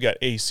sure they've got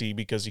AC,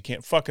 because you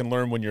can't fucking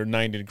learn when you're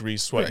 90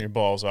 degrees sweating your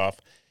balls off.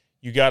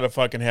 You got to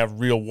fucking have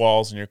real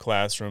walls in your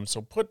classroom.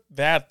 So put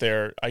that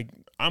there.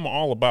 I'm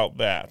all about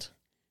that.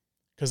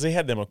 Because they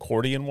had them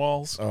accordion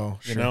walls,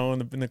 you know,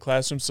 in the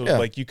classroom. So,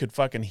 like, you could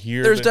fucking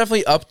hear. There's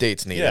definitely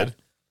updates needed. Yeah.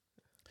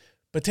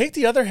 But take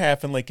the other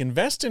half and, like,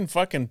 invest in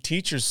fucking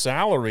teachers'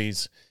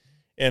 salaries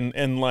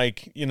and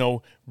like, you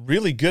know,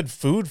 really good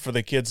food for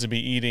the kids to be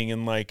eating,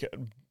 and, like,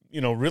 you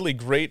know, really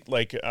great,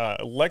 like,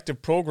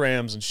 elective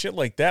programs and shit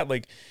like that.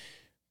 Like,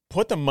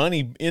 put the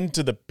money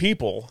into the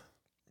people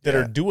that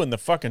are doing the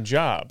fucking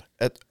job.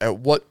 At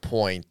what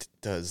point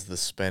does the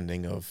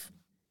spending of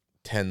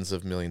tens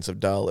of millions of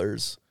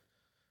dollars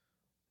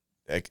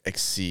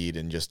exceed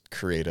and just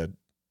create a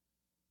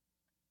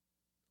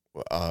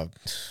I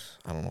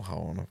don't know how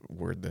I want to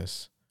word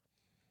this.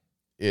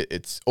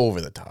 It's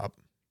over the top.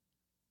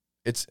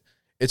 It's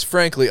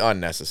frankly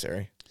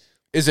unnecessary.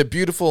 Is it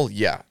beautiful?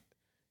 Yeah.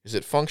 Is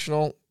it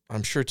functional?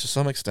 I'm sure to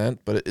some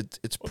extent, but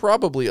it's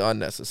probably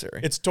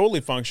unnecessary. It's totally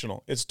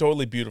functional. It's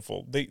totally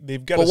beautiful.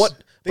 They've got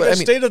a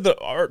state of the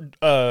art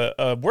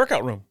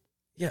workout room.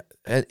 Yeah,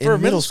 for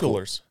middle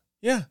schoolers.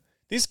 Yeah.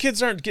 These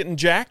kids aren't getting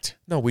jacked.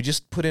 No, we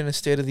just put in a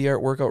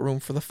state-of-the-art workout room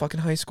for the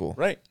fucking high school.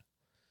 Right.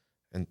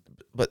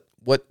 But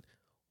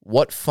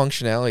what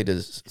functionality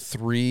does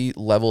 3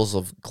 levels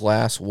of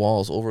glass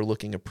walls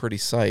overlooking a pretty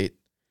site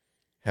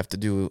have to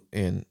do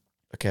in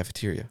a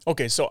cafeteria?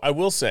 Okay, so I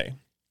will say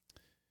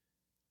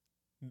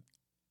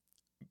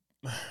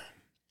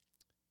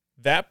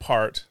that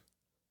part,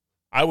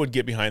 I would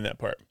get behind that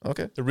part.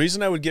 Okay. The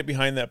reason I would get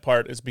behind that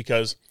part is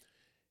because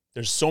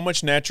there's so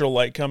much natural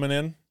light coming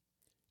in.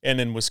 And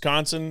in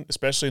Wisconsin,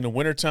 especially in the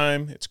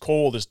wintertime, it's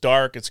cold, it's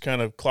dark, it's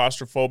kind of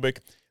claustrophobic.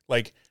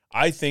 Like,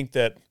 I think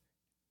that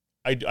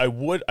I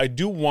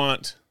do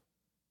want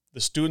the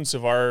students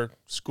of our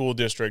school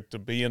district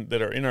that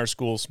are in our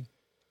schools,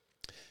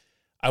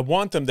 I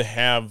want them to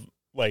have,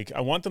 like,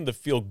 I want them to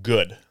feel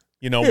good.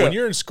 You know, when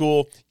you're in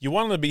school, you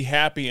want them to be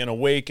happy and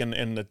awake and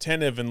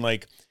attentive, and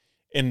like,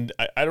 and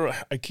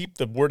I keep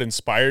the word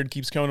inspired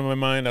keeps coming to my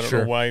mind. I don't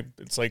know why.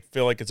 It's like,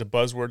 feel like it's a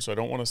buzzword, so I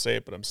don't want to say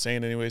it, but I'm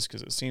saying it anyways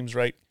because it seems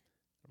right.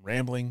 I'm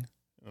rambling.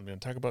 I'm going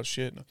to talk about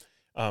shit.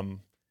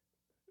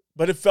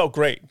 But it felt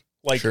great.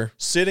 Like,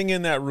 sitting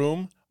in that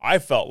room, I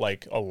felt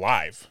like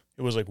alive.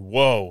 It was like,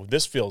 whoa,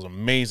 this feels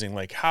amazing.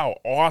 Like, how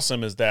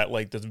awesome is that?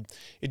 Like,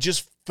 it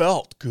just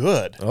felt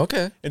good.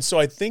 Okay. And so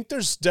I think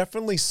there's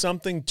definitely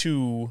something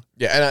to...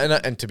 Yeah,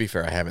 and to be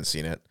fair, I haven't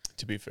seen it.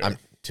 To be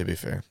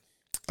fair.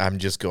 I'm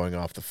just going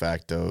off the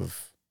fact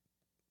of,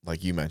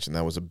 like you mentioned,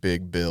 that was a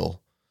big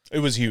bill. It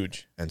was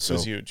huge. And so it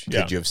was huge.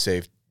 Could you have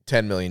saved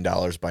 $10 million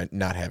by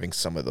not having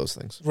some of those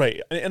things? Right.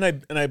 And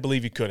I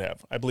believe you could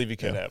have. I believe you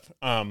could have.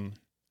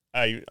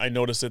 I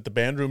noticed that the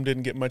band room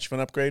didn't get much of an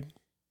upgrade.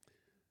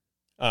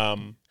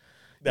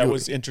 That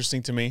was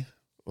interesting to me.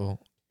 Well,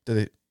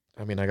 I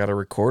got a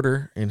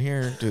recorder in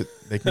here.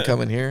 They can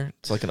come in here.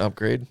 It's like an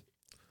upgrade.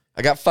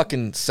 I got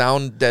fucking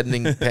sound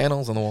deadening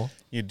panels on the wall.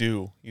 You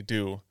do.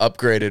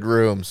 Upgraded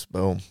rooms.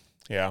 Boom.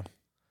 Yeah.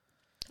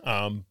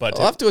 But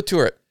I'll have to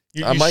tour it.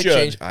 I might should.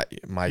 change.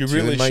 My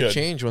tune might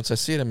change once I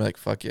see it. I'm like,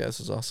 fuck yeah, this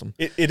is awesome.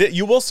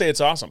 You will say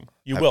it's awesome.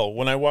 You will.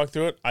 When I walk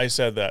through it, I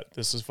said that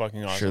this is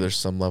fucking awesome. Sure, there's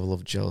some level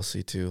of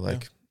jealousy too.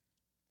 Like,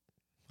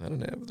 I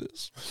don't have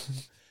this.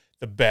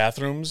 The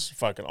bathrooms,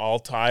 fucking all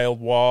tiled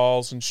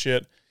walls and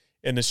shit,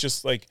 and it's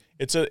just like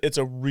it's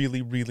a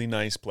really, really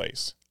nice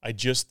place. I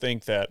just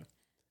think that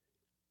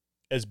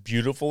as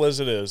beautiful as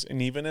it is,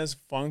 and even as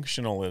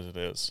functional as it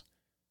is,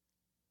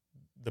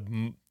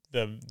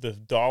 the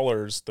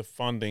dollars, the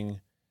funding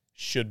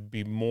should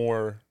be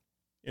more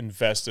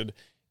invested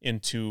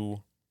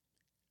into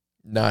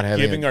not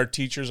having giving our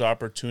teachers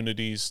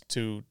opportunities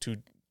to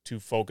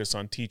focus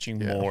on teaching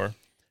more.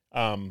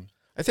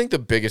 I think the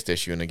biggest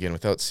issue, and again,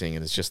 without seeing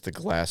it, is just the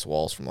glass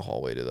walls from the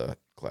hallway to the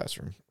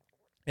classroom.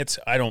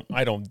 I don't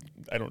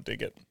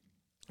dig it.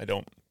 I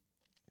don't.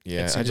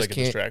 Yeah, It seems like a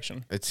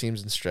distraction. It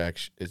seems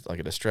distraction. It's like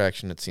a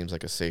distraction. It seems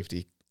like a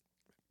safety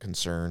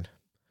concern.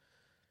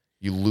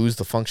 You lose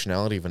the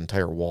functionality of an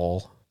entire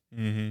wall.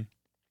 Mm-hmm.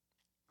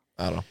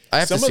 I don't know. I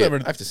have to see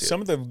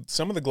it.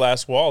 Some of the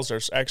glass walls are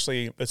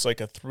actually, it's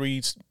like a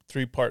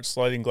three-part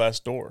sliding glass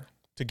door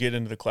to get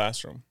into the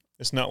classroom.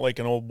 It's not like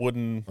an old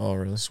wooden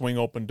swing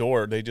open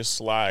door. They just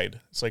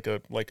slide. It's like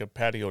a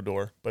patio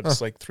door, but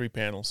it's like 3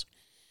 panels.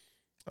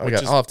 I'll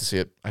have to see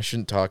it. I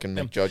shouldn't talk and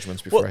make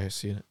judgments before I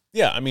see it.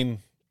 Yeah, I mean,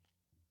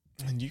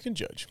 and you can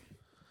judge.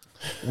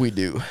 We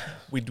do.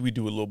 We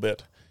do a little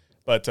bit.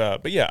 But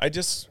yeah,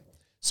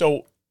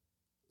 so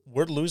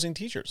we're losing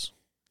teachers.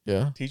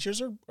 Yeah.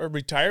 Teachers are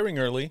retiring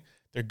early.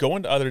 They're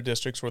going to other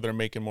districts where they're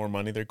making more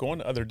money. They're going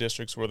to other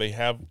districts where they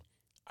have,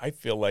 I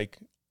feel like,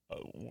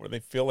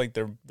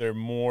 they're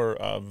more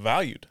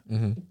valued,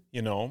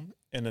 you know?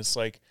 And it's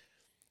like,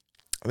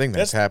 I think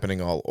that's happening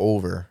all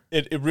over.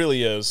 It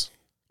really is.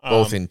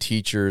 Both in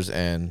teachers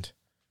and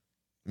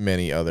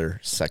many other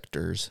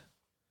sectors.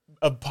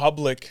 Of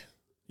public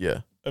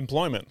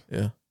employment.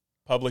 Yeah.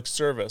 Public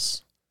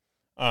service.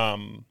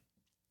 Yeah,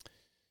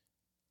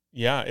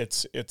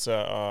 it's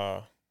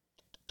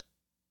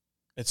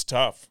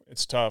tough.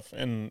 It's tough.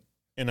 And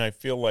I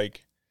feel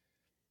like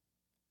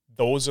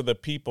those are the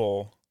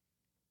people,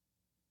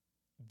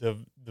 the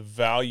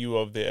value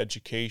of the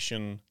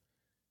education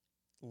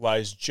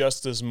lies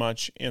just as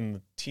much in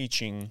the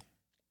teaching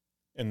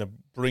and the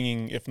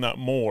bringing, if not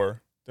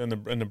more, than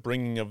the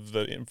bringing of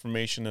the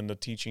information and the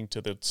teaching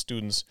to the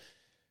students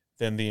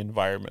than the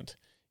environment.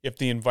 If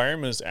the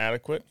environment is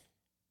adequate,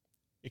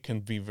 it can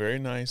be very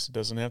nice. It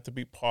doesn't have to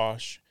be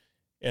posh,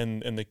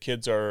 and the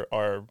kids are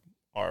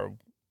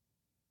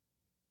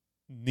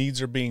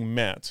needs are being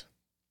met.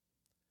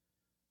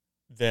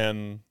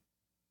 Then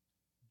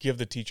give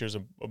the teachers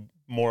a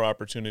more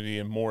opportunity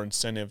and more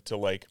incentive to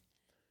like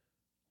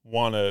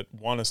want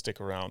to stick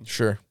around.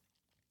 Sure.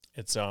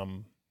 It's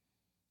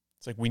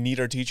like we need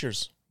our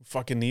teachers. We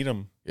fucking need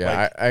them.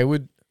 Yeah,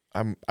 like,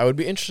 I would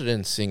be interested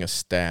in seeing a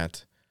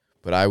stat,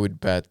 but I would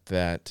bet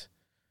that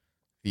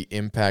the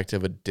impact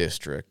of a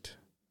district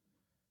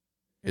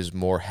is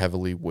more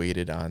heavily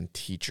weighted on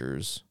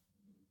teachers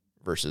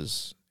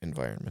versus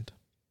environment.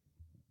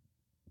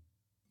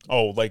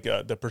 Oh, like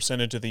the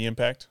percentage of the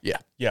impact? Yeah.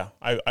 Yeah,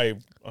 I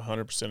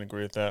 100%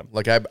 agree with that.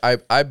 Like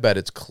I bet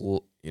it's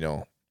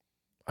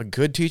a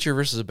good teacher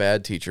versus a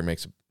bad teacher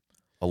makes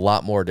a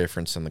lot more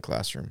difference in the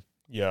classroom.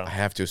 Yeah. I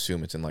have to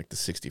assume it's in like the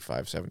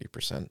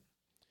 65-70%.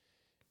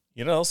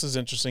 You know what else is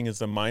interesting is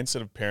the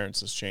mindset of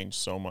parents has changed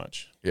so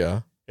much.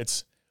 Yeah.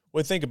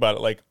 Think about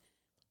it. Like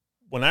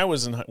when I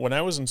was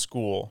in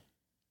school,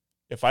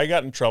 if I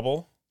got in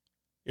trouble,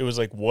 it was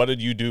like, what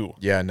did you do?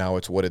 Yeah, now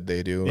it's what did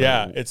they do?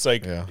 Yeah, it's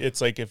like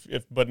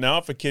but now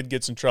if a kid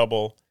gets in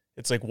trouble,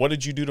 it's like, what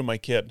did you do to my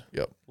kid?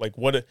 Yep. Like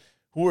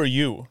who are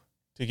you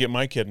to get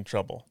my kid in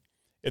trouble?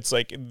 It's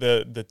like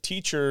the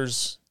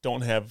teachers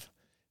don't have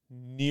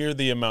near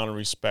the amount of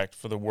respect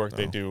for the work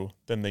they do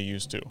than they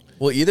used to.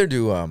 Well, either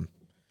do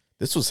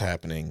this was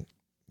happening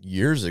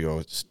years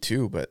ago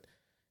too, but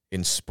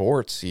in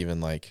sports,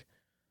 even like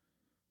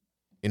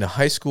in a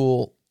high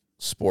school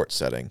sports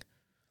setting,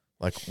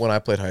 like when I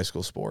played high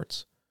school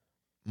sports,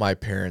 my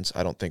parents,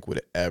 I don't think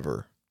would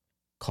ever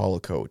call a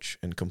coach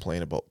and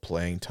complain about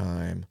playing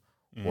time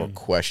or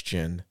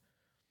question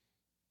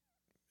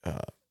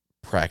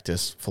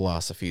practice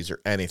philosophies or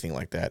anything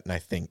like that. And I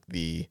think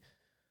the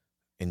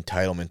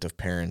entitlement of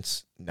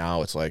parents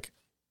now, it's like,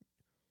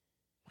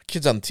 my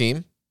kid's on the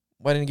team,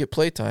 why didn't he get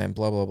play time?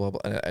 Blah, blah, blah,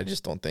 blah. And I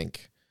just don't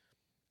think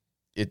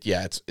it.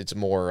 Yeah, it's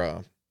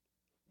more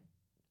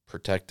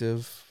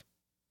protective,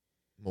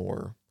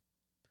 more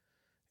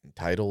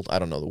entitled. I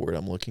don't know the word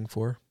I'm looking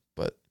for,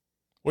 but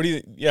where do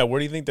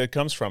you think that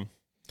comes from?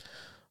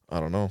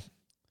 I don't know.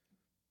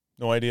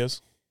 No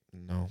ideas?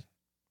 No.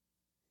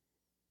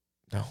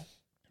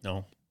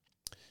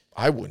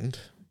 I wouldn't,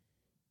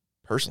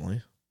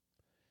 personally.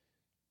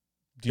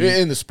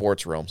 In the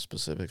sports realm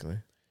specifically.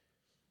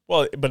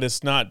 Well, but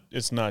it's not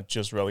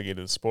just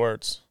relegated to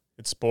sports.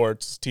 It's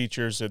sports, it's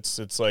teachers,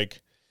 it's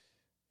like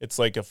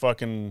a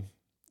fucking,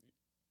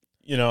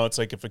 it's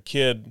like if a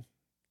kid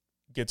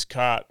gets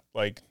caught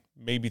like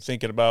maybe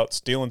thinking about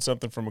stealing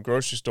something from a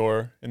grocery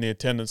store and the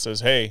attendant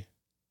says, "Hey,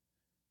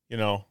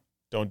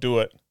 don't do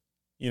it."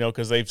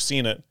 Because they've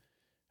seen it.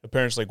 The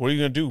parent's like, "What are you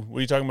going to do? What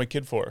are you talking to my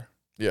kid for?"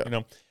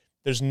 Yeah.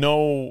 There's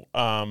no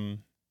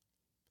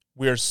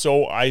we are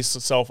so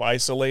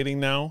self-isolating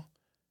now,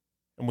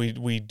 and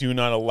we do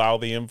not allow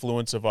the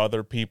influence of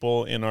other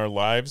people in our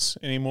lives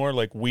anymore.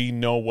 Like, we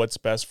know what's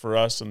best for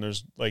us, and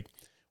there's like,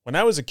 when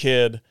I was a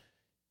kid,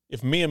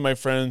 if me and my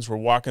friends were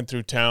walking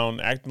through town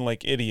acting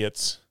like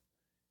idiots,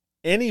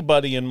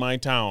 anybody in my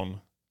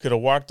town could have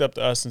walked up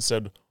to us and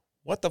said,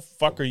 "What the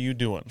fuck are you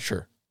doing?"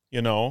 Sure.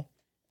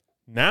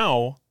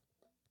 Now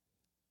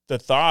the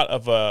thought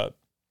of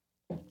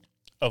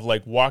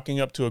like walking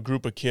up to a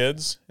group of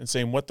kids and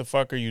saying, "What the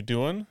fuck are you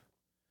doing?"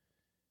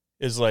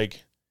 is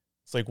like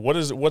It's like,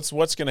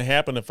 what's going to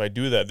happen if I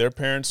do that? Their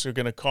parents are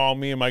going to call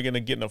me. Am I going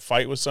to get in a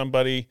fight with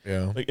somebody?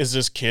 Yeah. Like, is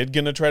this kid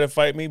going to try to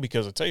fight me?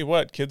 Because I tell you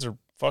what, kids are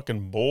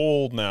fucking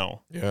bold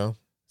now. Yeah.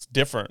 It's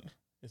different.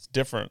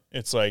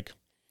 It's like,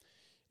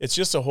 it's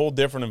just a whole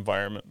different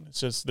environment.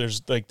 It's just,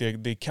 there's like the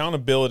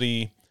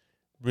accountability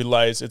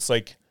relies, it's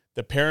like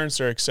the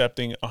parents are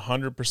accepting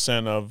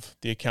 100% of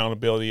the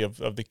accountability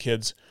of the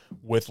kids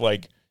with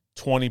like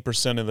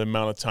 20% of the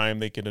amount of time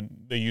the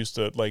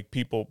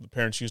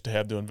parents used to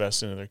have to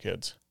invest into their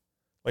kids.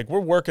 Like, we're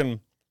working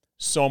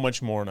so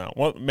much more now.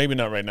 Well, maybe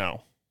not right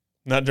now,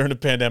 not during the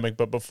pandemic,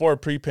 but before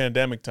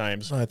pre-pandemic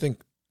times. I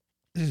think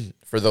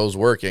for those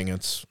working,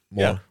 it's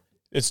more. Yeah.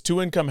 It's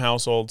 2-income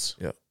households.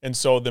 Yeah. And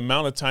so the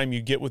amount of time you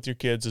get with your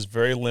kids is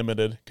very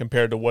limited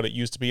compared to what it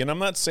used to be. And I'm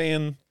not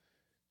saying,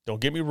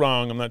 don't get me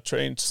wrong, I'm not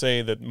trying to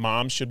say that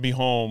moms should be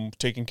home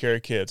taking care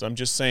of kids. I'm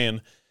just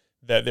saying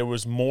that there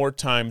was more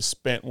time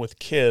spent with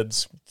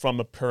kids from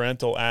a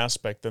parental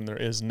aspect than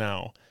there is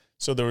now.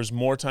 So there was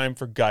more time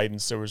for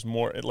guidance. There was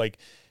more, like,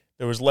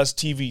 there was less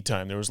TV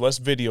time. There was less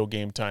video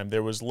game time.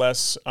 There was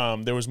less,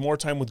 there was more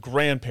time with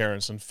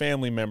grandparents and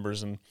family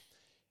members,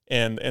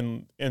 and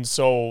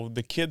so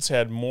the kids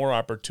had more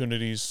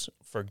opportunities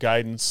for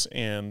guidance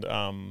and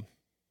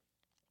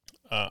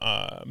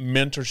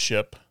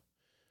mentorship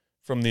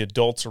from the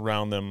adults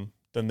around them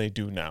than they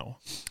do now.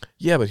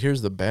 Yeah, but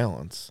here's the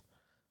balance.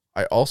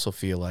 I also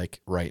feel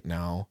like right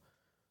now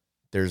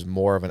there's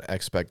more of an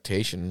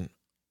expectation.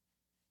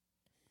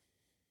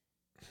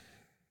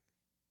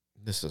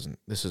 This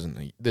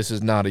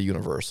is not a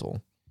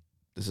universal.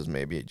 This is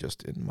maybe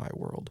just in my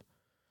world.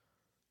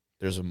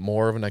 There's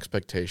more of an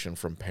expectation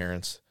from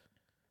parents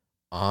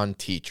on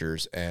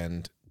teachers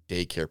and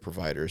daycare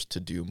providers to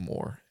do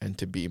more and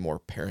to be more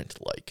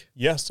parent-like.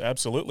 Yes,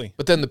 absolutely.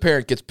 But then the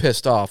parent gets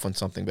pissed off when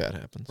something bad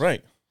happens.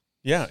 Right.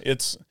 Yeah,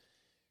 it's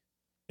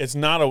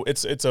not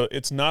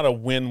a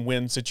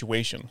win-win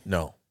situation.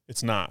 No.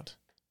 It's not.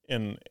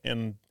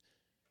 And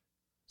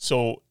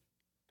so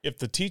if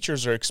the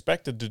teachers are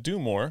expected to do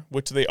more,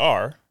 which they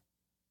are,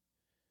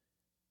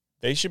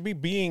 they should be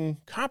being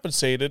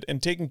compensated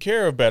and taken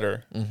care of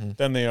better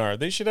than they are.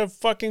 They should have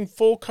fucking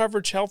full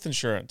coverage health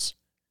insurance.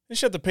 They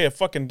should have to pay a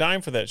fucking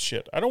dime for that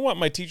shit. I don't want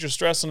my teachers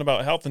stressing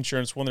about health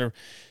insurance when they're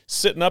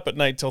sitting up at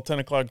night till 10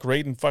 o'clock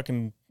grading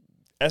fucking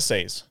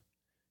essays.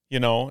 You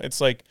know,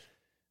 it's like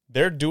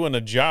they're doing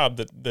a job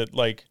that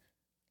like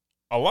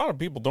a lot of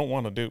people don't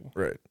want to do.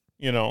 Right.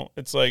 You know,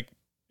 it's like,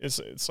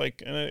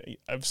 and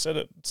I've said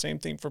it, same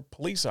thing for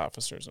police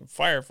officers and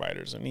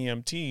firefighters and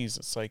EMTs.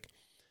 It's like,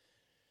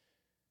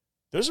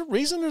 there's a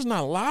reason there's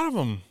not a lot of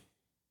them,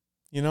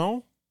 you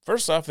know?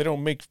 First off, they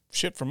don't make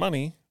shit for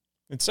money.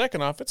 And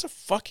second off, it's a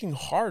fucking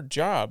hard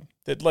job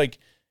that, like,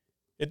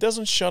 it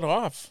doesn't shut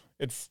off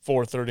at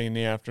 4:30 in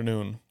the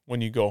afternoon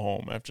when you go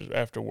home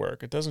after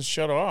work. It doesn't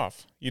shut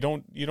off. You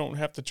don't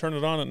have to turn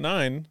it on at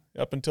 9.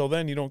 Up until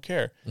then, you don't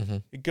care.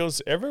 It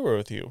goes everywhere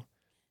with you,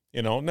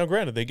 you know? Now,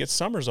 granted, they get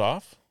summers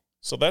off,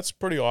 so that's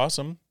pretty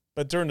awesome.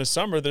 But during the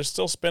summer, they're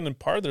still spending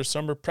part of their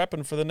summer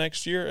prepping for the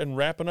next year and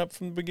wrapping up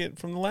from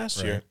the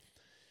last year.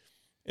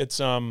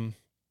 It's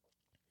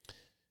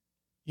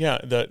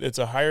it's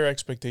a higher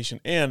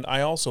expectation, and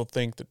I also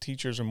think that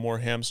teachers are more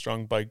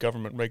hamstrung by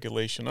government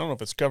regulation. I don't know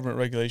if it's government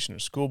regulation or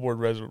school board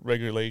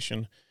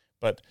regulation,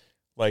 but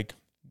like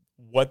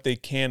what they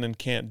can and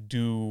can't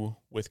do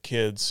with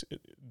kids,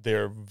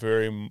 they're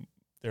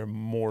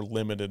more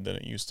limited than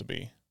it used to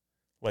be.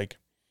 Like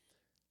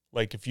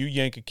if you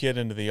yank a kid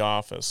into the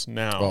office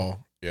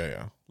now,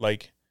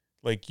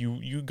 like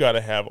you got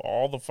to have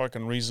all the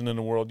fucking reason in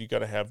the world. You got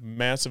to have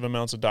massive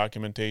amounts of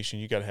documentation.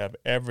 You got to have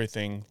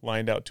everything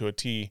lined out to a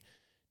T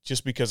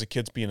just because a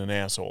kid's being an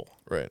asshole.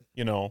 Right.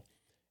 You know,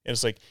 and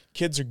it's like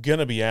kids are going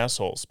to be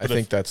assholes. But I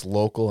think that's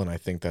local, and I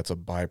think that's a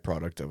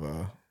byproduct of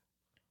a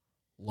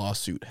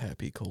lawsuit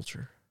happy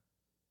culture.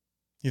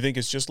 You think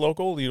it's just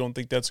local? You don't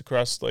think that's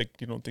across,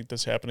 like, you don't think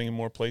that's happening in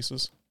more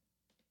places?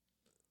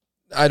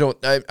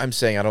 I'm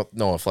saying I don't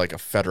know if like a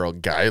federal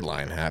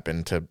guideline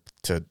happened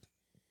to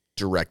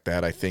direct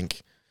that. I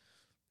think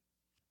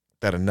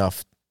that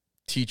enough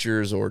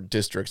teachers or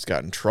districts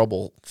got in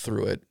trouble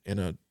through it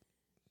and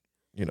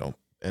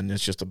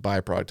it's just a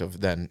byproduct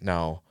of then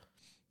now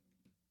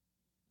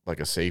like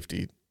a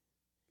safety,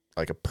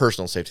 like a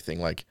personal safety thing,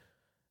 like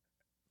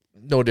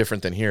no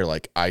different than here.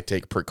 Like I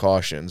take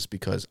precautions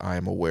because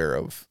I'm aware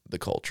of the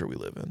culture we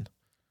live in.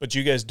 But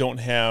you guys don't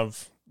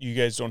have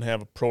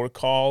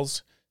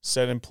protocols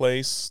set in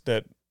place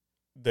that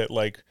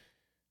like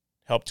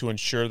help to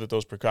ensure that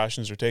those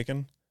precautions are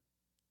taken?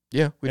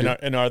 Yeah, we do.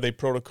 And are they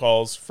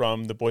protocols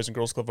from the Boys and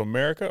Girls Club of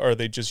America, or are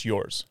they just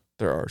yours?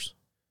 They're ours.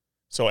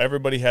 So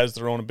everybody has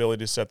their own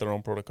ability to set their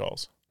own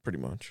protocols? Pretty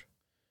much.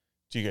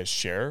 Do you guys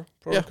share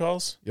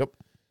protocols? Yeah. Yep.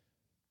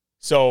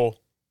 So,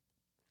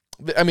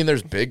 I mean,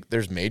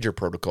 there's major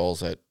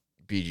protocols at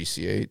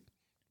BGC8,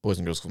 Boys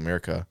and Girls Club of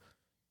America,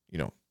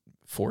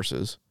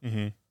 forces.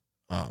 Mm-hmm.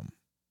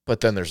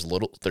 But then there's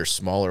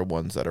smaller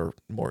ones that are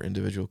more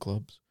individual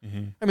clubs.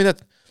 Mm-hmm. I mean,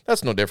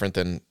 that's no different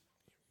than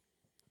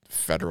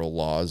federal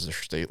laws or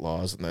state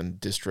laws, and then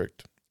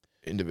district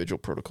individual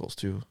protocols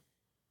too.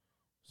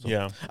 So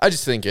Yeah. I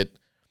just think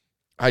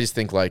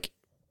like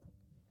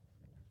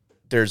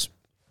there's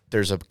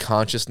a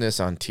consciousness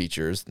on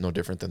teachers, no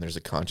different than there's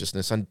a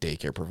consciousness on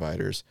daycare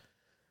providers,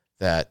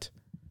 that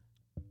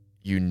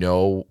you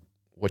know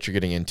what you're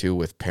getting into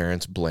with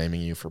parents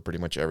blaming you for pretty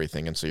much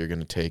everything. And so you're going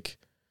to take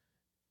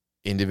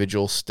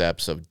individual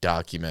steps of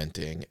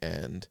documenting,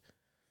 and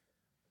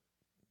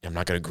I'm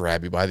not going to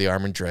grab you by the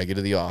arm and drag you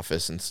to the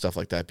office and stuff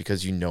like that,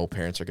 because you know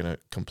parents are going to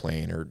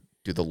complain or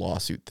do the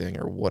lawsuit thing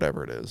or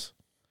whatever it is.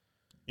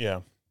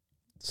 Yeah.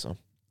 So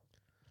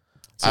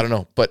I don't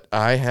know, but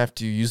I have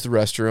to use the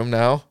restroom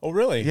now. Oh,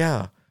 really?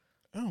 Yeah.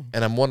 Oh.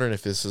 And I'm wondering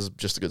if this is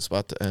just a good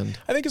spot to end.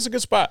 I think it's a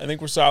good spot. I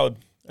think we're solid.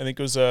 I think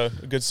it was a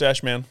good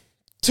sesh, man.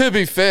 To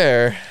be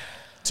fair,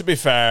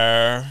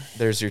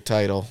 there's your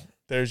title.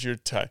 your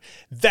title.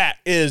 That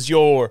is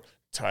your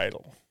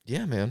title.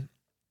 Yeah, man.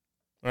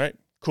 All right.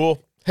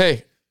 Cool.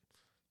 Hey,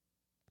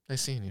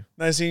 nice seeing you.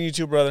 Nice seeing you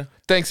too, brother.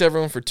 Thanks,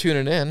 everyone, for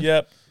tuning in.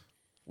 Yep.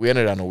 We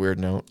ended on a weird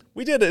note.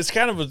 We did it. It's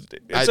kind of a.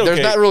 It's There's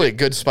okay. not really a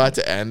good spot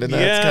to end in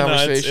that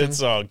conversation. No,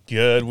 it's all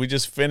good. We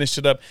just finished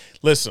it up.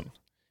 Listen,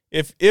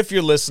 if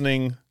you're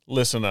listening,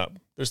 listen up.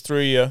 There's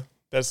 3 of you.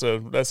 That's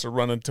a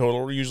running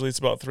total. Usually it's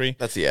about 3.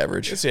 That's the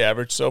average. It's the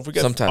average. So if we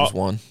got sometimes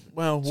 1.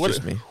 Well,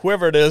 just me.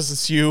 Whoever it is,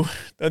 it's you.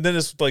 And then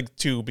it's like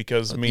 2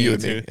 because me you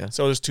and and you. me, yeah.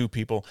 So there's 2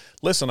 people.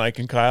 Listen, Ike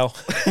and Kyle.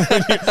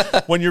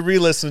 when you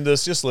re-listen to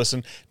this, just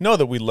listen. Know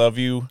that we love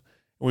you.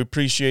 We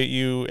appreciate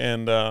you,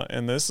 and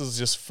this is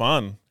just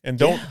fun. And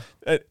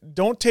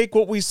don't take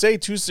what we say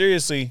too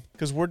seriously,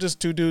 because we're just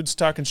 2 dudes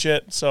talking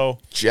shit. So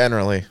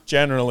generally,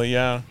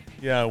 yeah.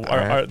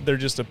 Right. They're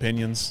just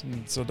opinions,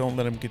 so don't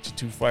let them get you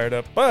too fired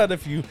up. But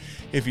if you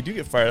do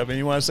get fired up and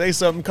you want to say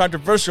something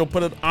controversial,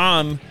 put it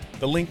on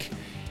the link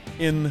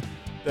in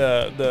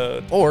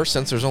the. Or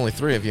since there's only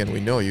 3 of you and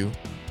we know you,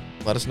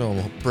 let us know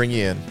and we'll bring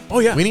you in. Oh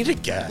yeah, we need a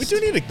guest. We do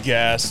need a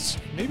guest.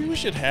 Maybe we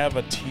should have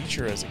a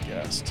teacher as a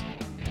guest.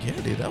 Yeah,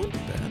 dude, that would be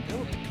bad. That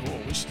would be cool.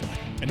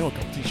 I know a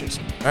couple teachers.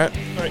 All right.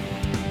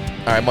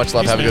 All right. Much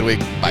love. Peace, Have a good man.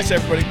 week. Bye. Peace,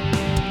 everybody.